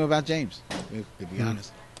think the same about James, to be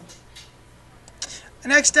honest.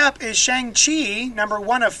 Next up is Shang-Chi, number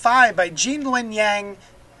 1 of 5 by Jean Luen Yang,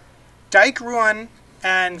 Dyke Ruan,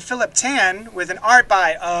 and Philip Tan, with an art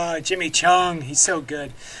by Jimmy Chung. He's so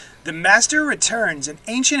good. The Master returns. An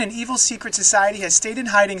ancient and evil secret society has stayed in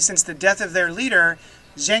hiding since the death of their leader,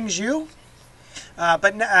 Zheng Zhu.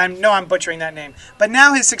 I'm butchering that name. But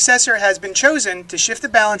now his successor has been chosen to shift the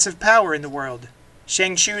balance of power in the world.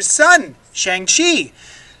 Shang-Chi's son, Shang-Chi,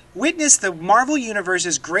 witnessed the Marvel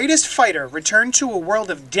Universe's greatest fighter return to a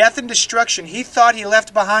world of death and destruction he thought he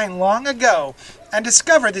left behind long ago, and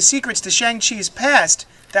discover the secrets to Shang-Chi's past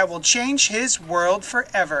that will change his world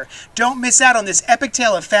forever. Don't miss out on this epic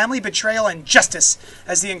tale of family, betrayal, and justice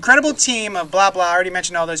as the incredible team of blah blah, I already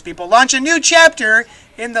mentioned all those people, launch a new chapter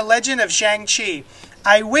in the legend of Shang-Chi.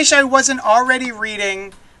 I wish I wasn't already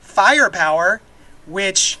reading Firepower,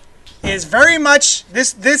 which is very much,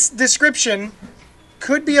 this description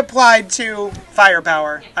could be applied to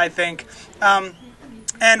Firepower, I think.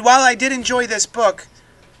 And while I did enjoy this book,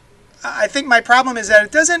 I think my problem is that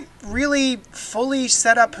it doesn't really fully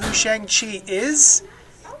set up who Shang-Chi is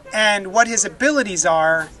and what his abilities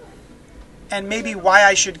are and maybe why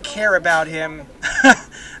I should care about him.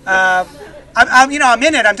 I'm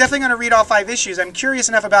in it. I'm definitely going to read all 5 issues. I'm curious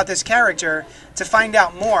enough about this character to find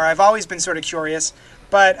out more. I've always been sort of curious.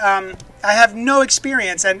 But I have no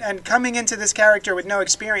experience, and coming into this character with no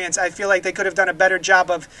experience, I feel like they could have done a better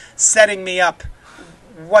job of setting me up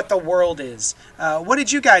what the world is. What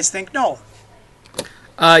did you guys think? No.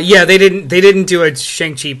 Yeah, they didn't do a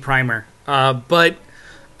Shang-Chi primer. But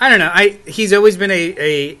I don't know. He's always been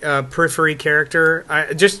a periphery character.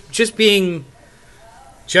 Just being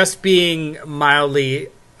mildly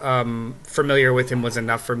familiar with him was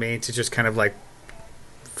enough for me to just kind of like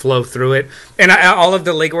flow through it. And all of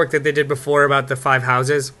the legwork that they did before about the 5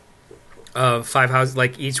 houses,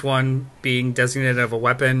 like each one being designated of a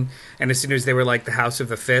weapon, and as soon as they were like the House of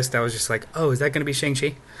the Fist, I was just like, oh, is that going to be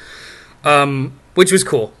Shang-Chi? Which was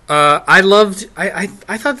cool. I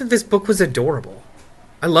thought that this book was adorable.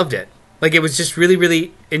 I loved it. Like, it was just really,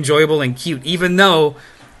 really enjoyable and cute, even though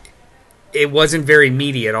it wasn't very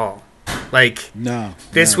meaty at all. Like,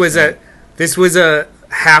 this was a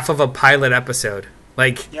half of a pilot episode.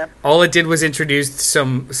 Like, Yep. all it did was introduce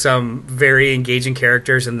some very engaging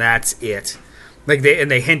characters, and that's it. Like,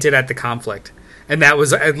 they hinted at the conflict, and that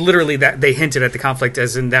was literally that they hinted at the conflict,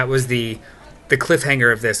 as in that was the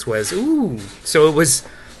cliffhanger of this was ooh. So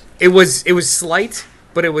it was slight,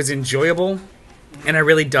 but it was enjoyable, and I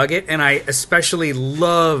really dug it, and I especially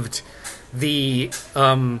loved the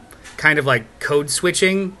kind of like code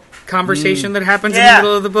switching conversation that happens in the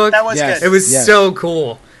middle of the book. That was Yes. good. It was Yes. so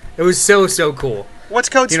cool. It was so cool. What's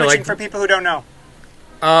code You know, switching like- for people who don't know?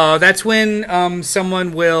 That's when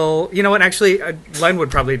someone will. You know what? Actually, Len would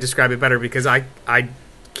probably describe it better because I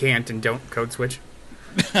can't and don't code switch.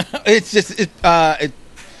 It's just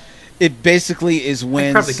it basically is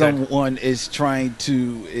when probably could. someone is trying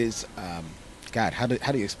to God, how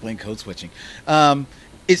do you explain code switching?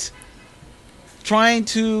 It's trying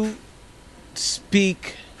to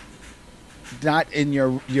speak not in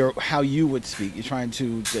your how you would speak. You're trying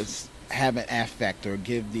to just have an affect or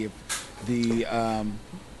give the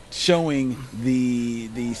showing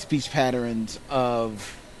the speech patterns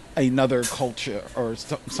of another culture or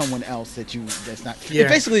someone else that's not. Yeah.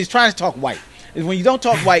 Basically, he's trying to talk white. Is when you don't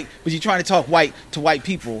talk white, but you're trying to talk white to white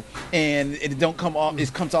people, and it don't come off.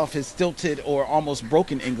 It comes off as stilted or almost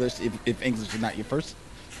broken English if English is not your first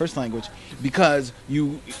language, because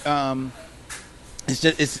you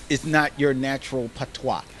it's not your natural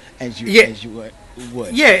patois as you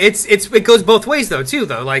would. Yeah, it goes both ways though too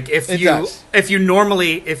though. Like if It does.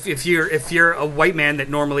 you're a white man that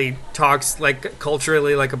normally talks like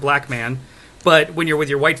culturally like a black man, but when you're with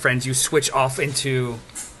your white friends you switch off into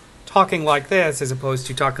talking like this as opposed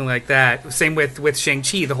to talking like that. Same with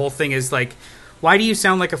Shang-Chi. The whole thing is like, why do you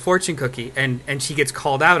sound like a fortune cookie? And she gets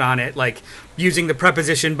called out on it, like using the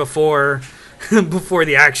preposition before before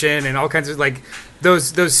the action and all kinds of like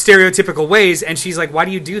those stereotypical ways. And she's like, why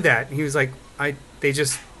do you do that? And he was like,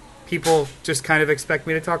 people just kind of expect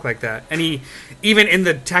me to talk like that. And he, even in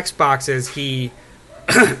the text boxes,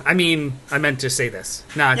 I meant to say this.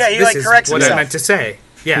 Not, Yeah, he, this like, is corrects what himself. I meant to say.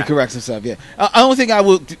 Yeah. He corrects himself. Yeah, I don't think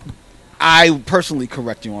I personally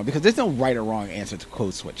correct you on, because there's no right or wrong answer to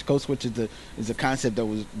code switch. Code switch is a concept that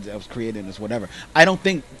was created as whatever. I don't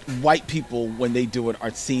think white people when they do it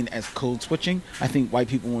are seen as code switching. I think white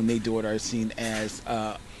people when they do it are seen as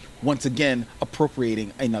once again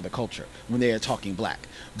appropriating another culture when they are talking black.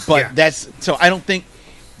 But Yeah. so I don't think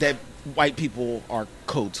that white people are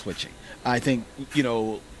code switching. I think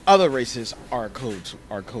other races are code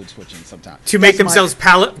switching sometimes to make themselves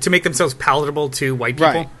palatable to white people.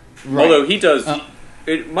 right. Right. Although he does,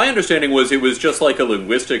 my understanding was it was just like a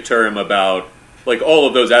linguistic term about, like, all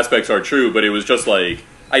of those aspects are true, but it was just like,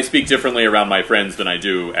 I speak differently around my friends than I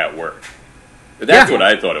do at work. That's Yeah. what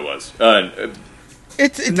I thought it was.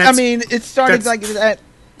 It started that's- like that.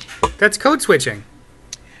 That's code switching.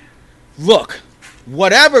 Look,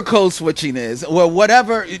 whatever code switching is, or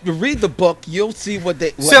whatever, read the book, you'll see what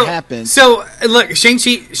happens. So look,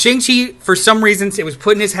 Shang-Chi, for some reasons, it was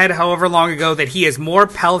put in his head however long ago that he is more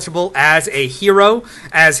palatable as a hero,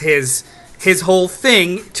 as his whole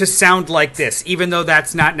thing to sound like this, even though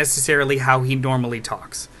that's not necessarily how he normally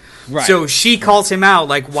talks. Right. So she calls him out,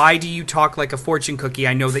 like, why do you talk like a fortune cookie?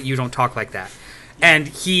 I know that you don't talk like that. And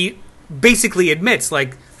he basically admits,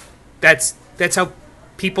 like, that's how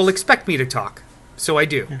people expect me to talk. So I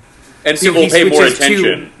do. And So people he pay more switches to-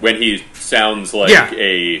 attention when he sounds like Yeah.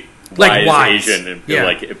 a Like wise wise. Asian, Yeah.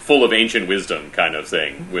 like full of ancient wisdom kind of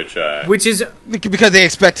thing, which Which is, because they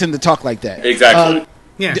expect him to talk like that. exactly.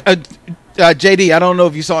 yeah. JD, I don't know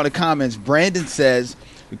if you saw in the comments, Brandon says,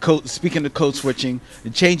 speaking of code switching,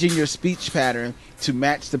 changing your speech pattern to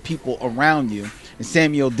match the people around you. And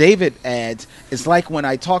Samuel David adds, it's like when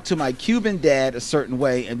I talk to my Cuban dad a certain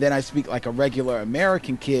way, and then I speak like a regular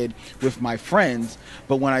American kid with my friends,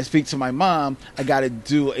 but when I speak to my mom, I got to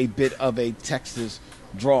do a bit of a Texas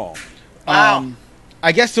drawl. Wow.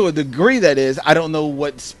 I guess to a degree that is. I don't know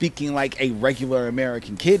what speaking like a regular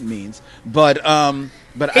American kid means, but I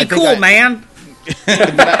Hey, think cool, man.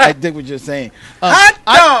 but I dig what you're saying. Hot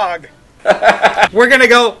dog! We're gonna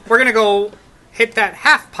go hit that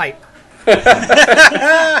half pipe.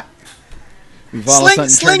 We've all of a sudden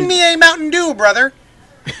Sling turned me a Mountain Dew, brother.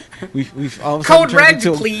 We've all of a sudden Code turned red,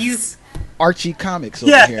 into please. Archie Comics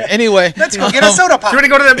over Yeah. here. Anyway, Let's go get a soda pop. Do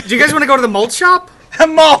you guys want to go to the malt shop?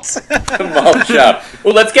 Malt. Malt shop.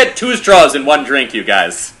 Well, let's get 2 straws in one drink, you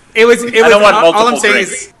guys. It was don't want all I'm multiple saying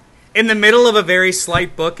drinks. is, in the middle of a very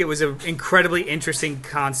slight book, it was an incredibly interesting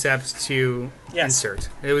concept to insert.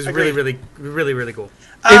 It was Agreed. really cool.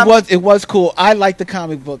 it was cool. I liked the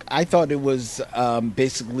comic book. I thought it was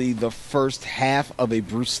basically the first half of a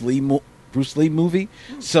Bruce Lee movie.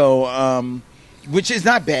 So which is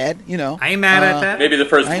not bad, you know. I ain't mad at that. Maybe the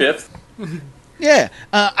first Right. fifth. Yeah,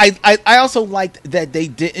 I also liked that they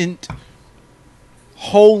didn't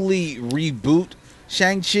wholly reboot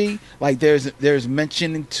Shang-Chi. Like there's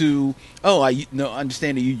mention to, oh, I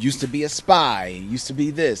understand that you used to be a spy, it used to be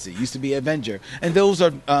this, it used to be Avenger, and those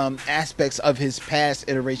are aspects of his past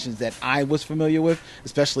iterations that I was familiar with,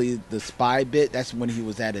 especially the spy bit. That's when he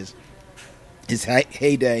was at his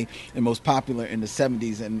heyday and most popular in the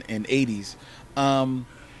 70s and 80s.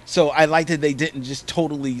 So I liked that they didn't just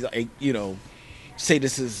totally, like, you know, say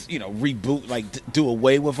this is, you know, reboot, like do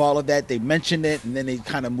away with all of that. They mention it and then they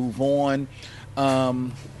kind of move on.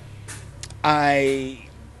 I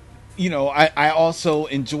also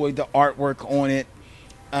enjoyed the artwork on it.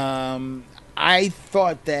 I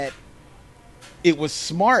thought that it was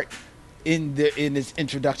smart in its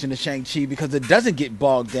introduction to Shang-Chi because it doesn't get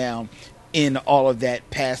bogged down in all of that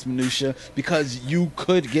past minutia, because you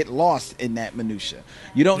could get lost in that minutia.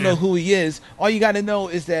 You don't know who he is. All you got to know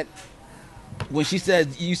is that when she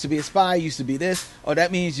says you used to be a spy, you used to be this, oh,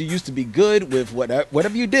 that means you used to be good with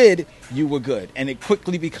whatever you did, you were good. And it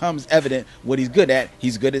quickly becomes evident what he's good at.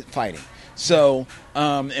 He's good at fighting. So,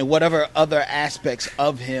 and whatever other aspects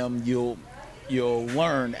of him you'll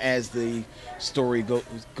learn as the story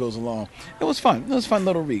goes along. It was fun. It was a fun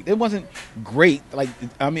little read. It wasn't great.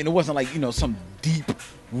 It wasn't like, you know, some deep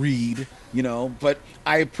read, you know, but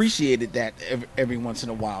I appreciated that every once in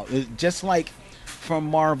a while. Just like from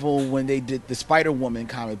Marvel when they did the Spider-Woman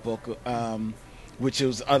comic book, which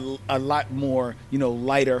was a lot more, you know,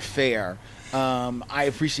 lighter fare. I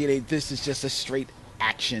appreciated this is just a straight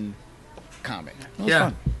action comic. It was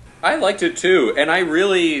fun. I liked it too, and I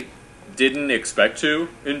really didn't expect to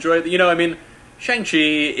enjoy it. You know, I mean, Shang-Chi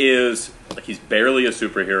is, like, he's barely a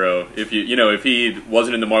superhero. If if he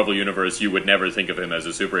wasn't in the Marvel Universe, you would never think of him as a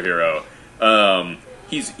superhero.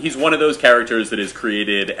 He's one of those characters that is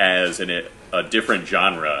created as a different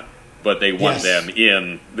genre, but they want them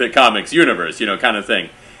in the comics universe, you know, kind of thing.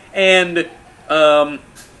 And,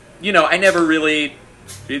 I never really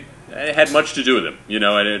had much to do with him. You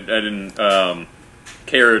know, I didn't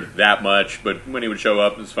cared that much, but when he would show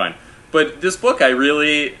up, it was fine. But this book,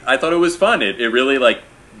 I thought it was fun. It really, like,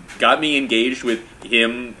 got me engaged with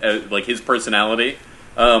him, like, his personality.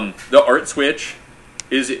 The art switch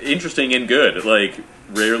is interesting and good. Like,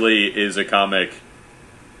 rarely is a comic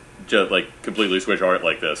just, like, completely switch art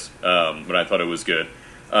like this. But I thought it was good.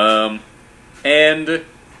 And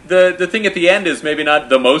the thing at the end is maybe not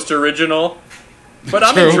the most original, but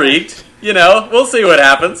I'm intrigued. You know, we'll see what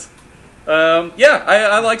happens.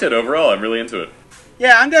 I liked it overall. I'm really into it.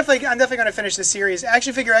 Yeah, I'm definitely going to finish this series.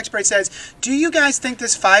 Action Figure Expert says, do you guys think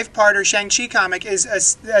this 5-parter Shang-Chi comic is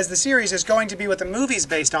as the series is going to be what the movie's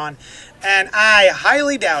based on? And I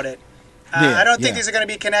highly doubt it. I don't think these are going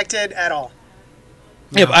to be connected at all.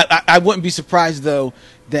 Yeah, but I wouldn't be surprised, though,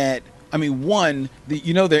 that, I mean, one,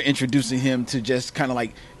 they're introducing him to just kind of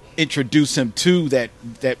like introduce him to that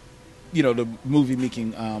you know, the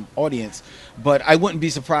movie-making audience. But I wouldn't be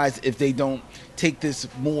surprised if they don't take this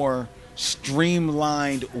more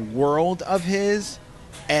streamlined world of his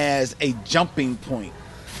as a jumping point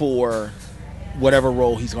for whatever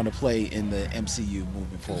role he's going to play in the MCU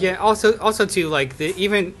moving forward. Yeah, also too, like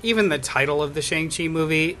even the title of the Shang-Chi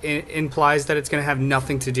movie implies that it's going to have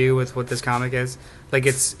nothing to do with what this comic is. Like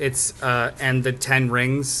it's and the 10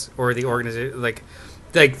 Rings, or the organization, like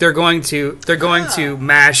they're going to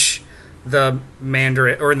mash the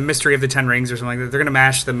Mandarin, or the Mystery of the 10 Rings or something like that. They're going to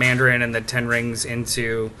mash the Mandarin and the 10 Rings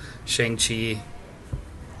into Shang-Chi.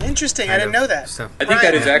 Interesting. I didn't know that. So. I think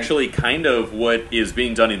that is actually kind of what is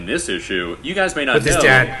being done in this issue. You guys may not know. With his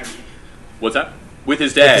dad. What's that? With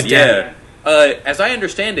his dad, With his dad. yeah. As I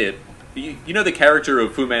understand it, you know the character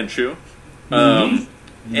of Fu Manchu?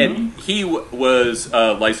 And he was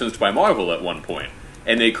licensed by Marvel at one point.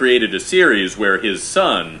 And they created a series where his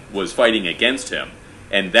son was fighting against him.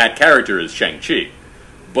 And that character is Shang-Chi.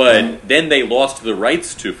 But then they lost the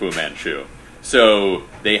rights to Fu Manchu. So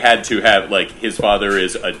they had to have, like, his father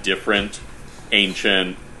is a different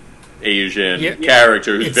ancient Asian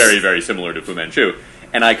character who's very, very similar to Fu Manchu.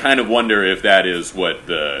 And I kind of wonder if that is what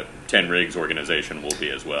the 10 Rings organization will be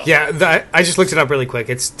as well. Yeah, I just looked it up really quick.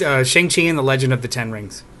 It's Shang-Chi and the Legend of the 10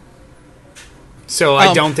 Rings. So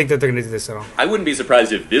I don't think that they're going to do this at all. I wouldn't be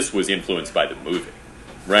surprised if this was influenced by the movie.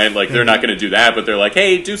 Right? Like, they're not going to do that, but they're like,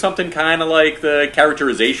 hey, do something kind of like the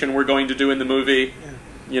characterization we're going to do in the movie. Yeah.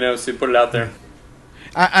 You know, so put it out there.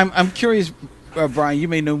 I'm curious, Brian, you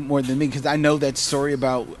may know more than me, because I know that story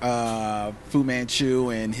about Fu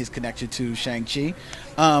Manchu and his connection to Shang-Chi.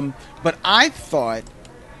 But I thought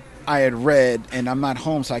I had read, and I'm not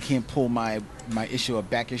home, so I can't pull my my issue of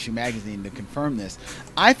Back Issue Magazine to confirm this.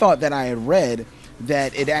 I thought that I had read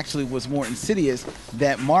that it actually was more insidious,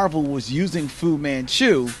 that Marvel was using Fu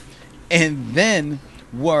Manchu and then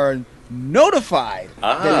were notified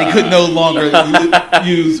that they could no longer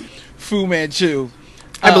use Fu Manchu.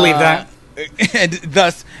 I believe that. And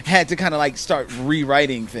thus had to kind of like start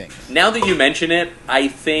rewriting things. Now that you mention it, I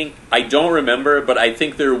don't remember, but I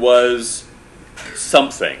think there was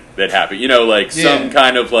something that happened. You know, like some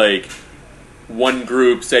kind of like one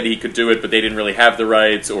group said he could do it, but they didn't really have the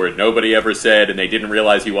rights, or nobody ever said, and they didn't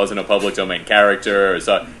realize he wasn't a public domain character. Or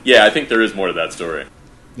so. Yeah, I think there is more to that story.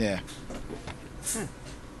 Yeah.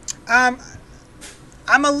 I'm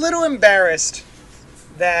a little embarrassed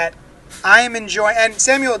that I am enjoying, and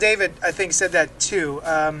Samuel David, I think, said that too.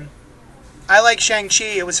 I like Shang-Chi.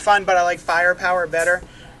 It was fun, but I like Firepower better.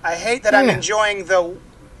 I hate that I'm enjoying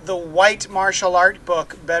the white martial art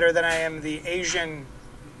book better than I am the Asian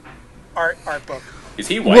art book. Is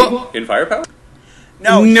he white in Firepower?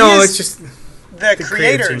 No, it's just the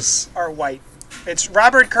creators are white. It's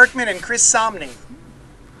Robert Kirkman and Chris Samnee.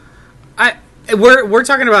 We're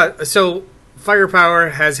talking about, so Firepower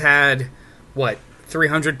has had what,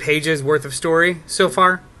 300 pages worth of story so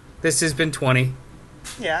far. This has been 20.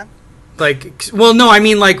 Yeah. Like, well, no, I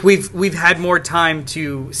mean, like we've had more time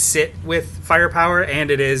to sit with Firepower, and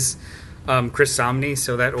it is Chris Samnee,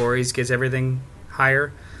 so that always gets everything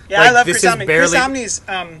higher. Yeah, like, I love Chris Samnee. Barely... Chris Samnee's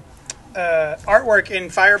artwork in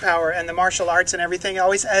Firepower and the martial arts and everything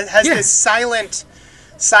always has this silent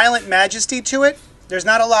majesty to it. There's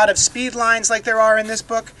not a lot of speed lines like there are in this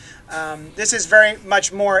book. This is very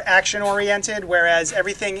much more action-oriented, whereas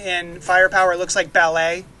everything in Firepower looks like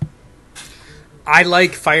ballet. I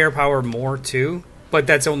like Firepower more, too, but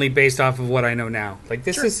that's only based off of what I know now. Like,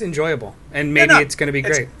 this is enjoyable, and maybe it's going to be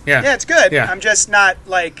great. Yeah, it's good. Yeah. I'm just not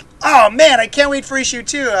like, oh, man, I can't wait for issue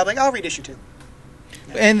 2. I'm like, I'll read issue 2.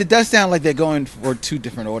 And it does sound like they're going for two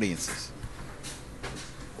different audiences.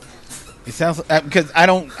 It sounds because I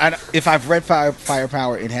don't. If I've read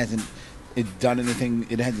Firepower, it hasn't done anything.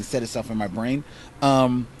 It hasn't set itself in my brain.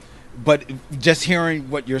 But just hearing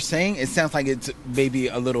what you're saying, it sounds like it's maybe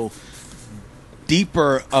a little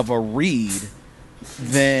deeper of a read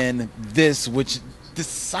than this, which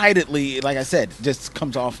decidedly, like I said, just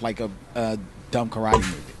comes off like a dumb karate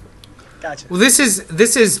movie. Gotcha. Well, this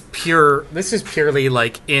is purely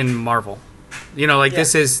like in Marvel. You know, like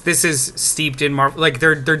this is steeped in Marvel. Like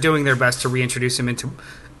they're doing their best to reintroduce him into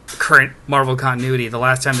current Marvel continuity. The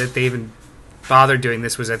last time that they even bothered doing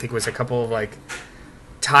this was, I think, a couple of like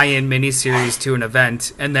tie-in miniseries to an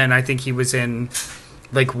event, and then I think he was in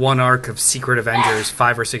like one arc of Secret Avengers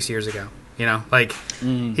 5 or 6 years ago. You know, like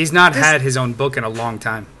he's not had his own book in a long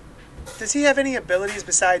time. Does he have any abilities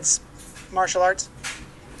besides martial arts?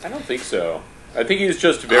 I don't think so. I think he's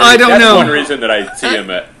just very. I don't that's know. One reason that I see him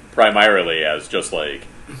primarily as just like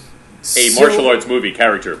a martial arts movie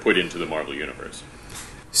character put into the Marvel universe.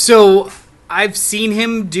 So I've seen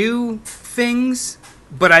him do things,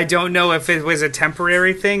 but I don't know if it was a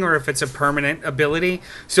temporary thing or if it's a permanent ability.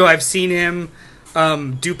 So I've seen him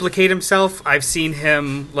duplicate himself. I've seen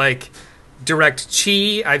him like direct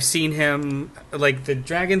chi. I've seen him like the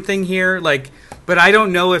dragon thing here. Like, but I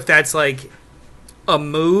don't know if that's like a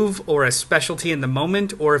move or a specialty in the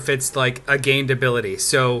moment, or if it's like a gained ability.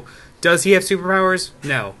 So, does he have superpowers?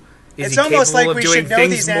 No. Is It's he almost capable like we of doing should know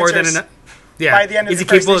things these more than answers enough? Yeah. by the end of is the he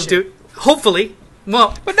capable first of issue. doing? Hopefully.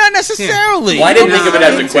 Well, But not necessarily. Well, I didn't think of it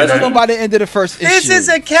as a Don't question. know by the end of the first issue. This is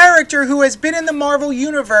a character who has been in the Marvel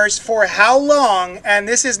Universe for how long, and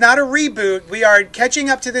this is not a reboot. We are catching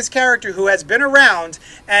up to this character who has been around,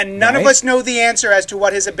 and none of Right. us know the answer as to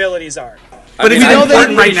what his abilities are. But I if mean, you know I'm that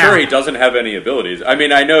pretty right sure now- he doesn't have any abilities. I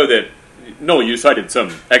mean, I know that Noel, you cited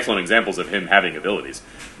some excellent examples of him having abilities,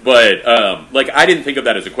 but like I didn't think of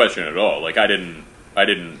that as a question at all. Like I didn't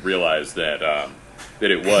realize that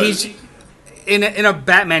that it was. he's in a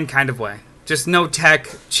Batman kind of way. Just no tech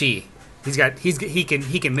chi. He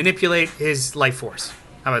can manipulate his life force.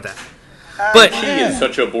 How about that? But He is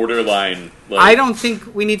such a borderline. Like, I don't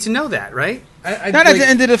think we need to know that, right? not at the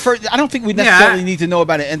end of the first. I don't think we necessarily Yeah. need to know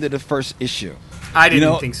about the end of the first issue. I didn't You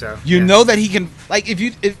know, think so. You Yeah. know that he can, like, if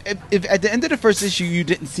at the end of the first issue you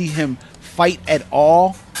didn't see him fight at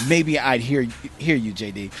all, maybe I'd hear you,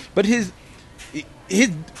 JD. But his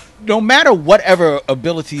no matter whatever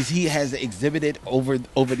abilities he has exhibited over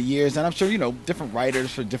the years, and I'm sure different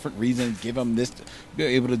writers for different reasons give him this, be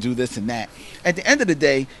able to do this and that. At the end of the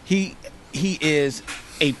day, he is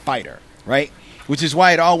a fighter, right? Which is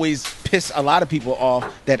why it always pissed a lot of people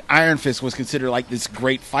off that Iron Fist was considered like this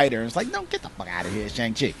great fighter. It's like, no, get the fuck out of here,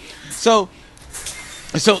 Shang-Chi. So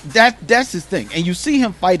that's his thing. And you see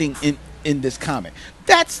him fighting in this comic.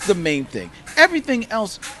 That's the main thing. Everything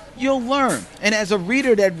else you'll learn. And as a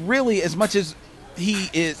reader that really, as much as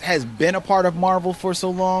has been a part of Marvel for so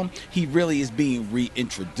long, he really is being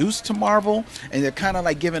reintroduced to Marvel, and they're kind of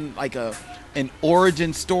like giving like an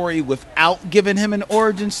origin story without giving him an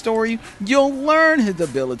origin story. You'll learn his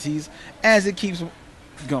abilities as it keeps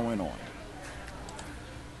going on.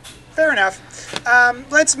 Fair enough.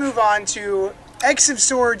 Let's move on to X of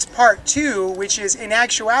Swords Part 2, which is in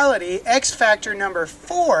actuality X Factor number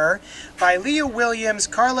 4 by Leah Williams,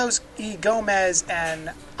 Carlos E. Gomez,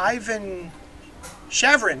 and Ivan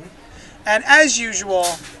Chavrin. And as usual,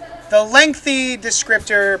 the lengthy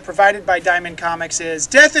descriptor provided by Diamond Comics is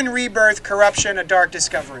Death and Rebirth, Corruption, A Dark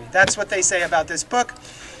Discovery. That's what they say about this book.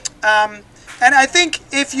 And I think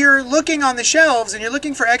if you're looking on the shelves and you're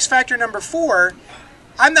looking for X Factor number 4,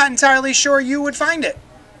 I'm not entirely sure you would find it.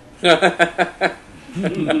 That's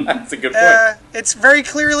a good point. It's very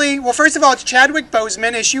clearly, well, first of all, it's Chadwick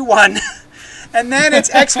Boseman, issue 1. And then it's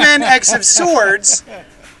X-Men X of Swords,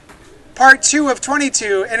 Part 2 of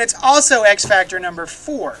 22, and it's also X Factor number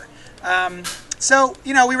 4. So,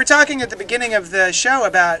 you know, we were talking at the beginning of the show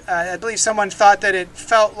about, I believe someone thought that it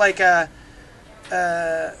felt like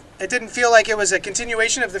it didn't feel like it was a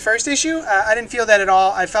continuation of the first issue. I didn't feel that at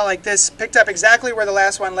all. I felt like this picked up exactly where the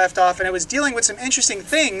last one left off, and it was dealing with some interesting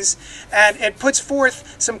things, and it puts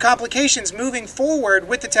forth some complications moving forward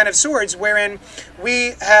with the Ten of Swords, wherein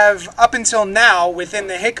we have, up until now, within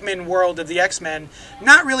the Hickman world of the X-Men,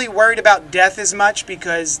 not really worried about death as much,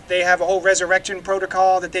 because they have a whole resurrection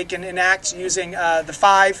protocol that they can enact using the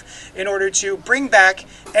Five in order to bring back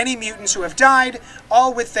any mutants who have died,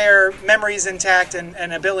 all with their memories intact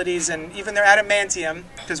and abilities, and even their adamantium,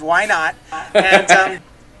 because why not? And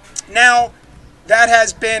now that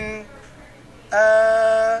has been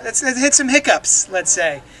it hit some hiccups, let's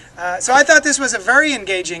say. So I thought this was a very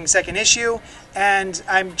engaging second issue, and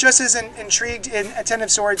I'm just as intrigued in A Ten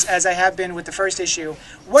of Swords as I have been with the first issue.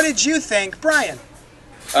 What did you think, Brian?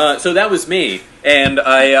 So that was me, and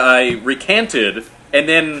I recanted, and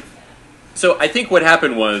then, so I think what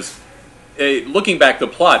happened was, looking back, the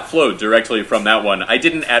plot flowed directly from that one. I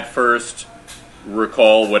didn't at first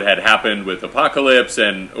recall what had happened with Apocalypse,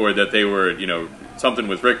 or that they were, something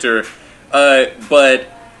with Richter, but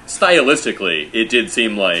stylistically, it did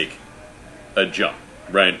seem like a jump,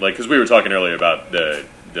 right? Like, because we were talking earlier about the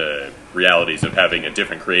realities of having a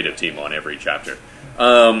different creative team on every chapter.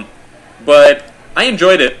 But I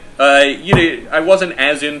enjoyed it. I wasn't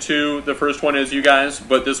as into the first one as you guys,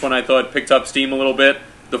 but this one I thought picked up steam a little bit.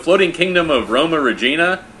 The Floating Kingdom of Roma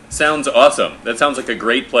Regina sounds awesome. That sounds like a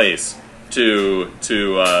great place to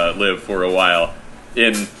live for a while.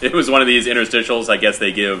 It was one of these interstitials. I guess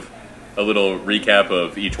they give a little recap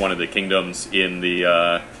of each one of the kingdoms in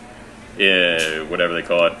the whatever they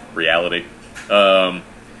call it, reality. Yeah,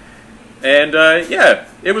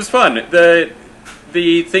 it was fun.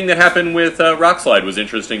 The thing that happened with Rockslide was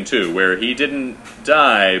interesting too, where he didn't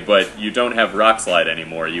die, but you don't have Rockslide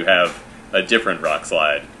anymore. You have a different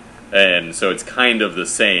Rockslide, and so it's kind of the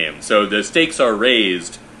same. So the stakes are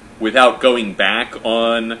raised without going back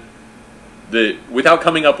on without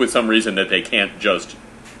coming up with some reason that they can't just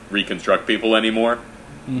reconstruct people anymore.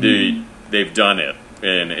 Mm-hmm. They've done it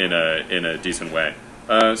in a decent way.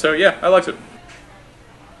 So yeah, I liked it.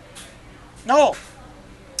 No.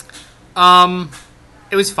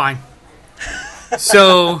 It was fine.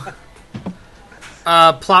 So,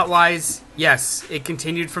 plot-wise, yes, it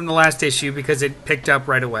continued from the last issue because it picked up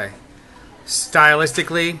right away.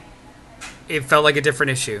 Stylistically, it felt like a different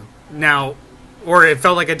issue. Or it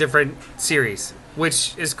felt like a different series,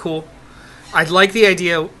 which is cool. I like the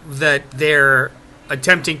idea that they're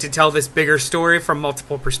attempting to tell this bigger story from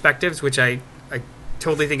multiple perspectives, which I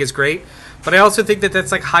totally think is great. But I also think that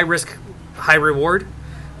that's like high risk, high reward.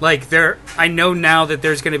 Like, I know now that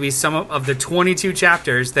there's going to be some of the 22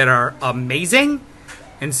 chapters that are amazing,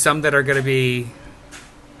 and some that are going to be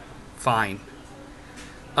fine.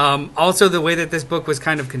 Also, the way that this book was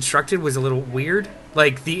kind of constructed was a little weird.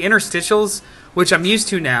 Like, the interstitials, which I'm used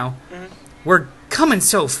to now, were coming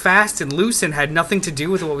so fast and loose and had nothing to do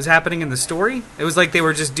with what was happening in the story. It was like they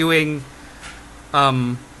were just doing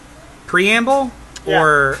preamble,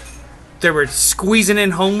 or they were squeezing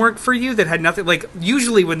in homework for you that had nothing. Like,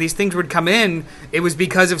 usually when these things would come in, it was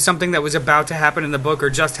because of something that was about to happen in the book or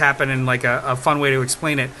just happened, and like a fun way to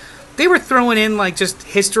explain it. They were throwing in like just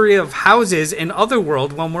history of houses in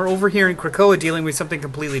Otherworld when we're over here in Krakoa dealing with something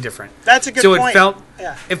completely different. That's a good point. So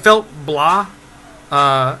it felt blah.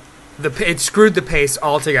 It screwed the pace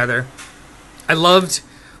altogether. I loved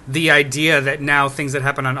the idea that now things that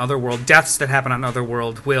happen on Otherworld, deaths that happen on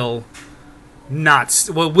Otherworld, will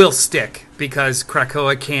will stick because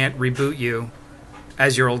Krakoa can't reboot you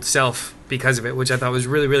as your old self because of it, which I thought was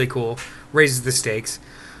really, really cool. Raises the stakes.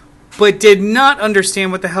 But did not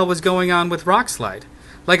understand what the hell was going on with Rockslide.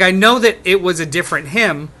 Like, I know that it was a different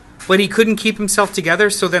him, but he couldn't keep himself together,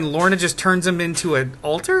 so then Lorna just turns him into an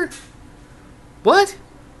altar? What?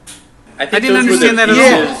 I didn't understand that at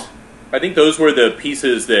all. I think those were the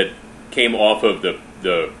pieces that came off of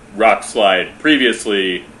the rock slide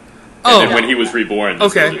previously, and then when he was reborn.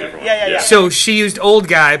 This Okay. was a different one. Yeah. So she used old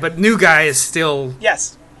guy, but new guy is still...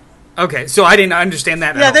 Yes. Okay, so I didn't understand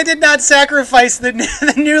that at Yeah, all. they did not sacrifice the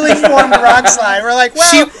newly formed Rockslide. We're like,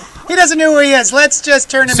 well, he doesn't know who he is. Let's just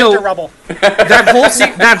turn him into rubble.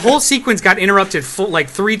 that whole sequence got interrupted like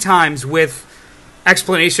 3 times with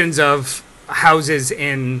explanations of houses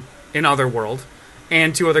in Otherworld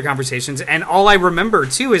and 2 other conversations. And all I remember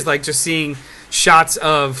too is like just seeing shots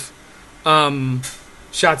of Lorna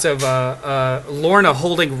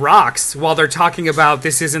holding rocks while they're talking about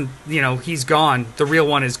this isn't, he's gone, the real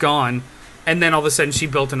one is gone, and then all of a sudden she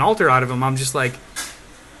built an altar out of him. I'm just like,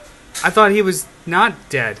 I thought he was not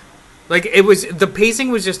dead. Like, it was, the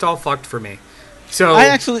pacing was just all fucked for me. So I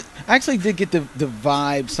actually did get the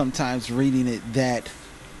vibe sometimes reading it that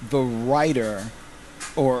the writer,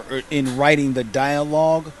 or in writing the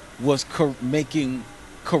dialogue, was making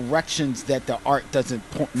corrections that the art doesn't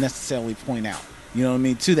necessarily point out. You know what I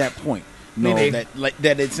mean? To that point. Maybe.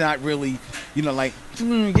 That it's not really, you're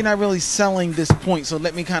not really selling this point, so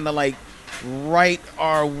let me kind of like write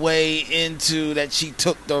our way into that she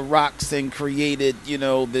took the rocks and created,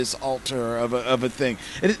 this altar of a thing.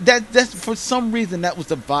 That's for some reason that was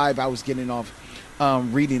the vibe I was getting off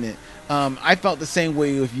reading it. I felt the same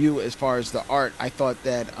way with you as far as the art. I thought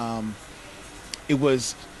that it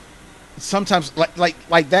was sometimes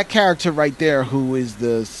like that character right there who is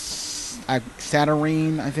the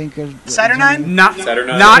Saturnine, I think. Saturnine? Not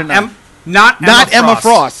Emma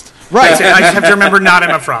Frost. Right. I just have to remember not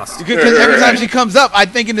Emma Frost. Because every time she comes up, I'm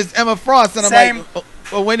thinking it's Emma Frost, and I'm Same. like,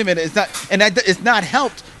 oh, wait a minute, it's not, and it's not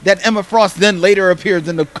helped that Emma Frost then later appears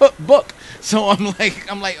in the book. So I'm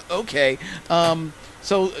like, okay.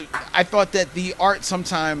 So I thought that the art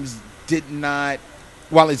sometimes did not,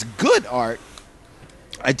 while it's good art,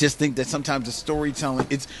 I just think that sometimes the storytelling,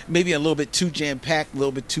 it's maybe a little bit too jam-packed, a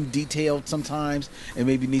little bit too detailed sometimes, and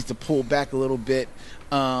maybe needs to pull back a little bit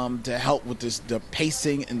to help with the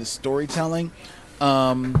pacing and the storytelling.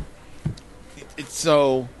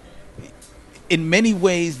 So, in many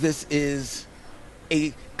ways, this is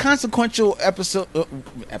a consequential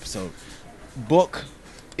book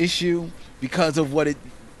issue because of what it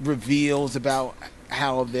reveals about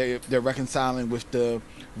how they're reconciling with the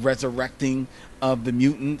resurrecting of the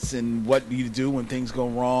mutants and what you do when things go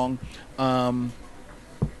wrong.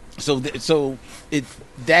 So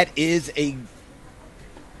that is a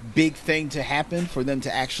big thing to happen for them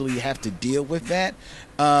to actually have to deal with that.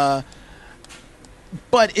 But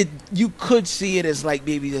you could see it as like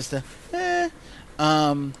maybe just I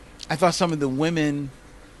thought some of the women,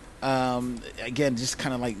 again, just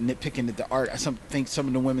kind of like nitpicking at the art. I think some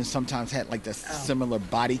of the women sometimes had like the similar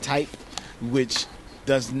body type, which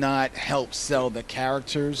does not help sell the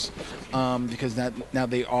characters, because now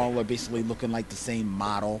they all are basically looking like the same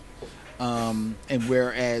model, and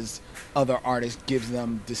whereas other artists gives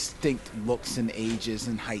them distinct looks and ages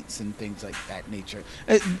and heights and things like that nature.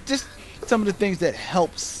 Just some of the things that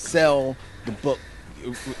help sell the book,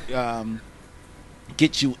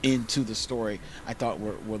 get you into the story, I thought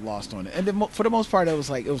were lost on it. And then for the most part, it was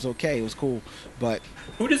okay, it was cool. But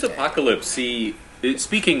who does Apocalypse see?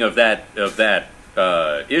 Speaking of that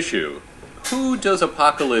issue, who does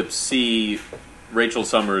Apocalypse see Rachel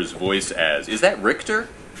Summers' voice as? Is that Richter?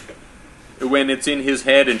 When it's in his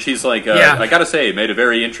head and she's like, I gotta say, made a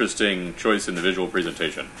very interesting choice in the visual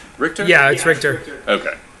presentation. Richter? Yeah, it's Richter.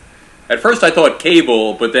 Okay. At first I thought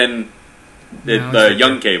Cable, but then the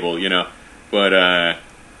young Cable, But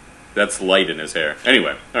that's light in his hair.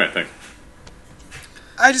 Anyway, all right, thanks.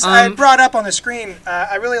 I brought up on the screen,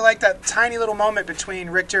 I really like that tiny little moment between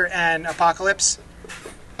Richter and Apocalypse.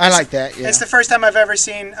 I like that, yeah. It's the first time I've ever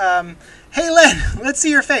seen, hey Len, let's see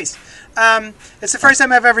your face. It's the first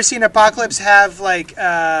time I've ever seen Apocalypse have like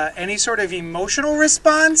any sort of emotional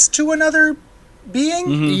response to another being.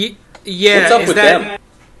 Mm-hmm. Yeah. What's up with them?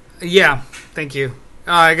 Yeah, thank you.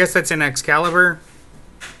 I guess that's in Excalibur.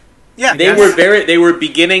 Yeah, They were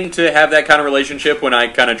beginning to have that kind of relationship when I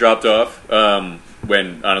kind of dropped off.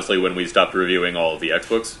 When we stopped reviewing all of the X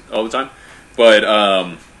books all the time, but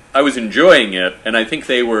I was enjoying it, and I think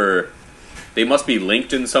they must be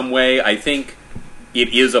linked in some way. I think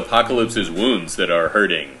it is Apocalypse's wounds that are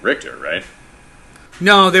hurting Richter, right?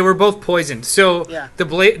 No, they were both poisoned. So Yeah. the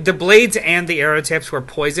blades and the arrow tips were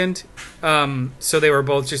poisoned. So they were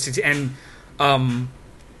both just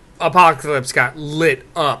Apocalypse got lit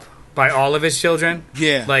up by all of his children.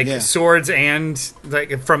 Yeah, like yeah. swords and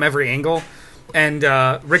like from every angle. And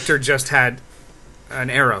Richter just had an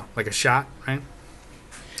arrow, like a shot, right?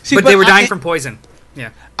 See, but they were dying from poison.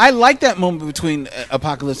 Yeah. I like that moment between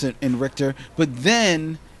Apocalypse and Richter, but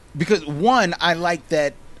then because one, I like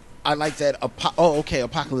that.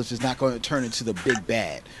 Apocalypse is not going to turn into the big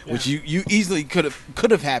bad, which you easily could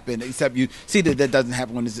have happened. Except you see that doesn't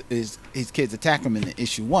happen when his kids attack him in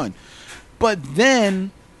issue 1. But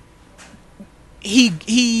then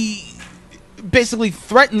he basically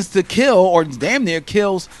threatens to kill, or damn near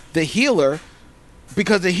kills, the healer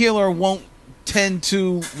because the healer won't tend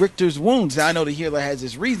to Richter's wounds. Now I know the healer has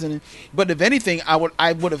his reasoning, but if anything, I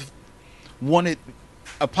would have wanted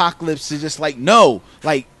Apocalypse to just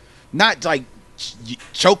not like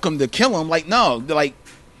choke him to kill him, like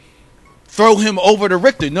throw him over to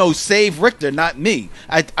Richter. No, save Richter, not me.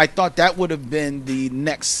 I thought that would have been the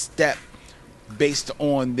next step based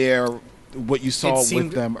on what you saw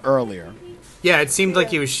with them earlier. Yeah, it seemed like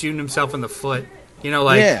he was shooting himself in the foot.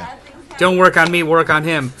 Yeah. Don't work on me, work on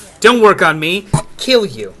him. Don't work on me, kill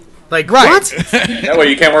you. Like, Right. what? That way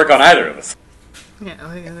you can't work on either of us.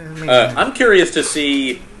 Yeah, I'm curious to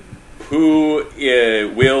see who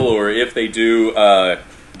will, or if they do,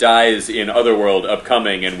 dies in Otherworld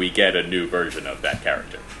upcoming and we get a new version of that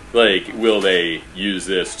character. Like, will they use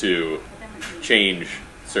this to change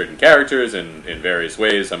certain characters in various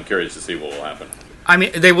ways? I'm curious to see what will happen. I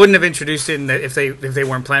mean, they wouldn't have introduced it if they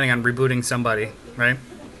weren't planning on rebooting somebody, right?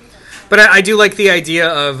 But I do like the idea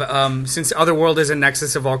of, since Otherworld is a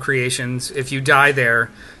nexus of all creations, if you die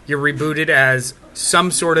there, you're rebooted as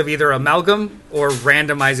some sort of either amalgam or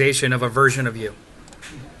randomization of a version of you.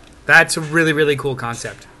 That's a really, really cool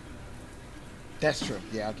concept. That's true.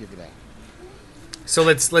 Yeah, I'll give you that. So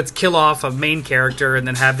let's kill off a main character and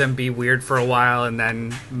then have them be weird for a while, and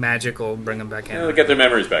then magic will bring them back in. They'll get their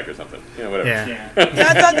memories back or something. Whatever. Yeah. Yeah,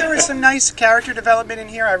 I thought there was some nice character development in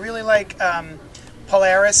here. I really like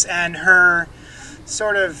Polaris and her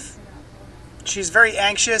sort of... She's very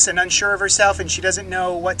anxious and unsure of herself, and she doesn't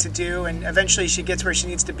know what to do, and eventually she gets where she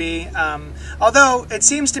needs to be. Although it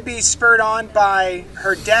seems to be spurred on by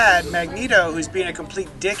her dad, Magneto, who's being a complete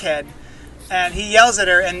dickhead, and he yells at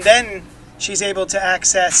her, and then she's able to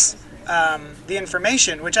access the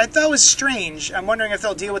information, which I thought was strange. I'm wondering if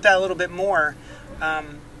they'll deal with that a little bit more.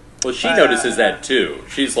 Well, she notices that too.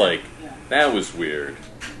 She's like, that was weird.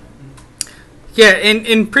 Yeah,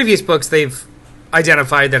 in previous books, they've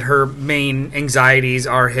identified that her main anxieties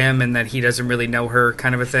are him and that he doesn't really know her,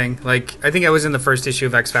 kind of a thing. Like, I think I was in the first issue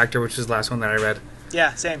of X Factor, which was the last one that I read.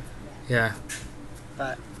 Yeah, same. Yeah.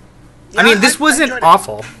 But I mean, this I wasn't enjoyed it.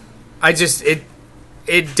 awful. I just, it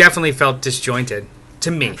definitely felt disjointed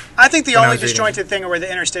to me. I think the when I only was reading disjointed thing were the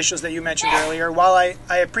interstitials that you mentioned earlier. While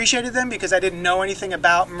I appreciated them because I didn't know anything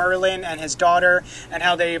about Merlin and his daughter and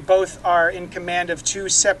how they both are in command of two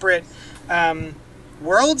separate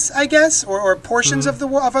worlds, I guess, or portions of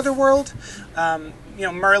Otherworld.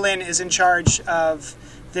 Merlin is in charge of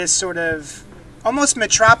this sort of almost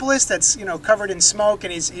metropolis that's covered in smoke,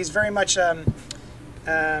 and he's very much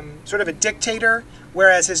sort of a dictator.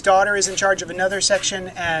 Whereas his daughter is in charge of another section,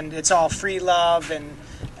 and it's all free love and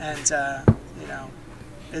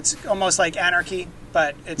it's almost like anarchy,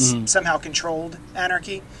 but it's somehow controlled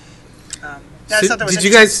anarchy. I thought that was did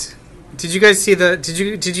you guys see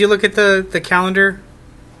did you look at the calendar?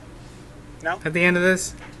 No. At the end of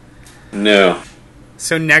this? No.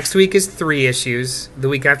 So next week is 3 issues. The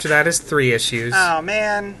week after that is 3 issues. Oh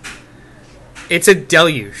man. It's a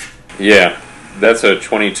deluge. Yeah, that's a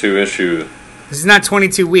 22 issue. This is not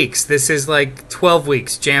 22 weeks. This is like 12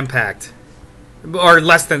 weeks, jam-packed. Or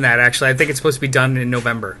less than that, actually. I think it's supposed to be done in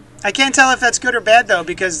November. I can't tell if that's good or bad though,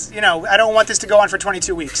 because I don't want this to go on for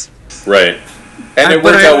 22 weeks. Right. And it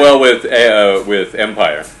worked out well with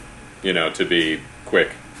Empire, to be quick.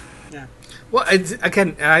 Yeah. Well,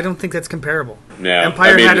 again, I don't think that's comparable. No,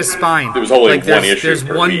 Empire had a spine. There was only like, one issue. There's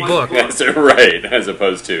per one week. book. Right, as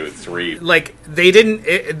opposed to 3. Like they didn't.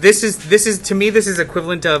 This is to me. This is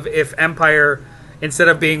equivalent of if Empire, instead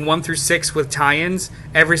of being 1 through 6 with tie-ins,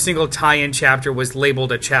 every single tie-in chapter was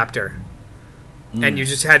labeled a chapter, and you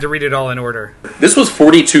just had to read it all in order. This was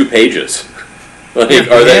 42 pages. Are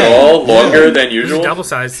they all longer than usual? Double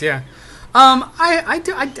sized, yeah. I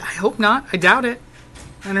hope not. I doubt it.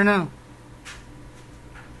 I don't know.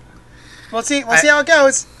 We'll see how it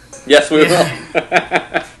goes. Yes, we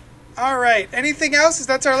will. All right. Anything else?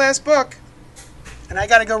 That's our last book. And I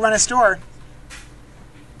got to go run a store.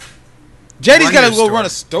 JD's Run got to your go store. run a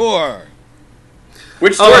store.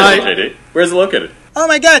 Which store is it, JD? Where's it located? Oh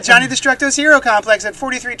my God, Johnny Destructo's Hero Complex at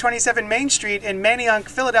 4327 Main Street in Manayunk,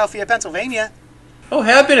 Philadelphia, Pennsylvania. Oh,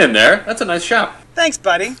 have been in there. That's a nice shop. Thanks,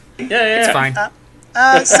 buddy. Yeah. It's fine.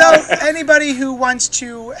 So anybody who wants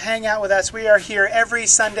to hang out with us, we are here every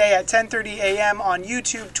Sunday at 10:30 a.m. on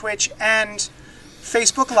YouTube, Twitch, and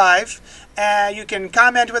Facebook Live. You can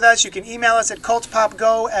comment with us. You can email us at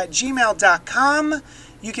cultpopgo@gmail.com.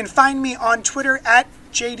 You can find me on Twitter at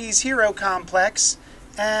JD's Hero Complex.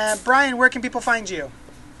 Brian, where can people find you?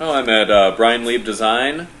 Oh, I'm at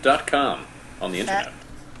brianliebdesign.com on the internet.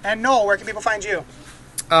 And Noel, where can people find you?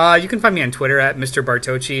 You can find me on Twitter at Mr.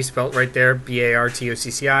 Bartocci, spelled right there,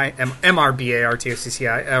 B-A-R-T-O-C-C-I,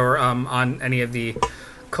 M-R-B-A-R-T-O-C-C-I, or on any of the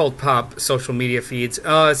Cult Pop social media feeds.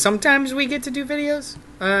 Sometimes we get to do videos,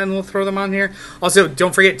 and we'll throw them on here. Also,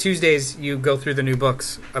 don't forget, Tuesdays, you go through the new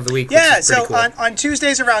books of the week, Yeah, which is pretty so cool. on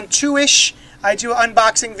Tuesdays around 2-ish, I do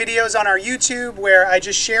unboxing videos on our YouTube where I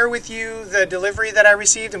just share with you the delivery that I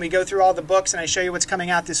received, and we go through all the books, and I show you what's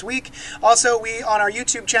coming out this week. Also, we on our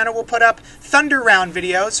YouTube channel will put up Thunder Round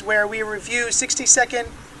videos where we review for 60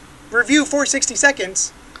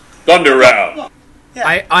 seconds. Thunder Round.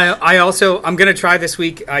 Yeah. I also, I'm going to try this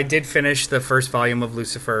week. I did finish the first volume of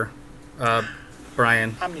Lucifer,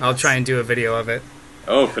 Brian. Omnibus. I'll try and do a video of it.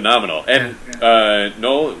 Oh, phenomenal. And,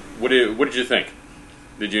 Noel, what did you think?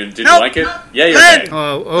 Did you Nope. like it? Yeah, you're Len! right.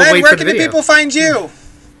 Oh, Len, wait where for the can the video. people find you?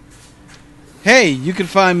 Hey, you can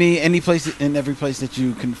find me any place in every place that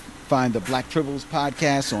you can find the Black Tribbles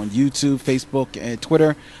podcast on YouTube, Facebook, and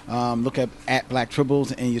Twitter. Look up at Black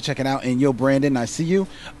Tribbles and you check it out. And yo, Brandon, I see you.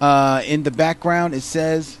 In the background, it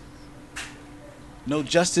says, "No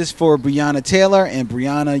justice for Breonna Taylor." And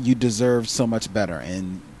Breonna, you deserve so much better.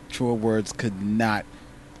 And truer words could not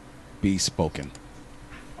be spoken.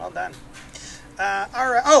 Well done.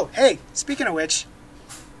 All right. Oh, hey, speaking of which,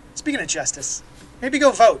 speaking of justice, maybe go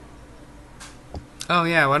vote. Oh,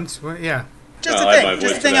 yeah. Yeah. Just Oh, a I thing. might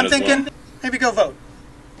Just a vote thing for I'm that as thinking. well. Maybe go vote.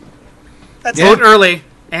 That's Vote it. early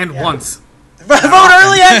and once. Vote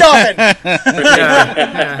early and often.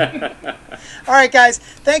 Yeah. All right, guys.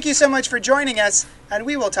 Thank you so much for joining us, and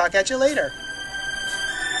we will talk at you later.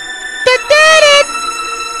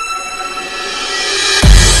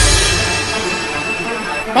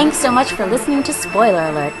 Thanks so much for listening to Spoiler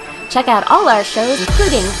Alert. Check out all our shows,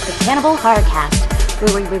 including the Cannibal Horrorcast,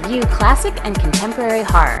 where we review classic and contemporary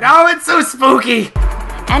horror, Oh, it's so spooky.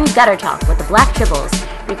 and Gutter Talk with the Black Tribbles,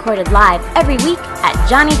 recorded live every week at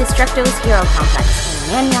Johnny Destructo's Hero Complex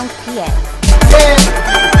in Manayunk, PA. Yeah.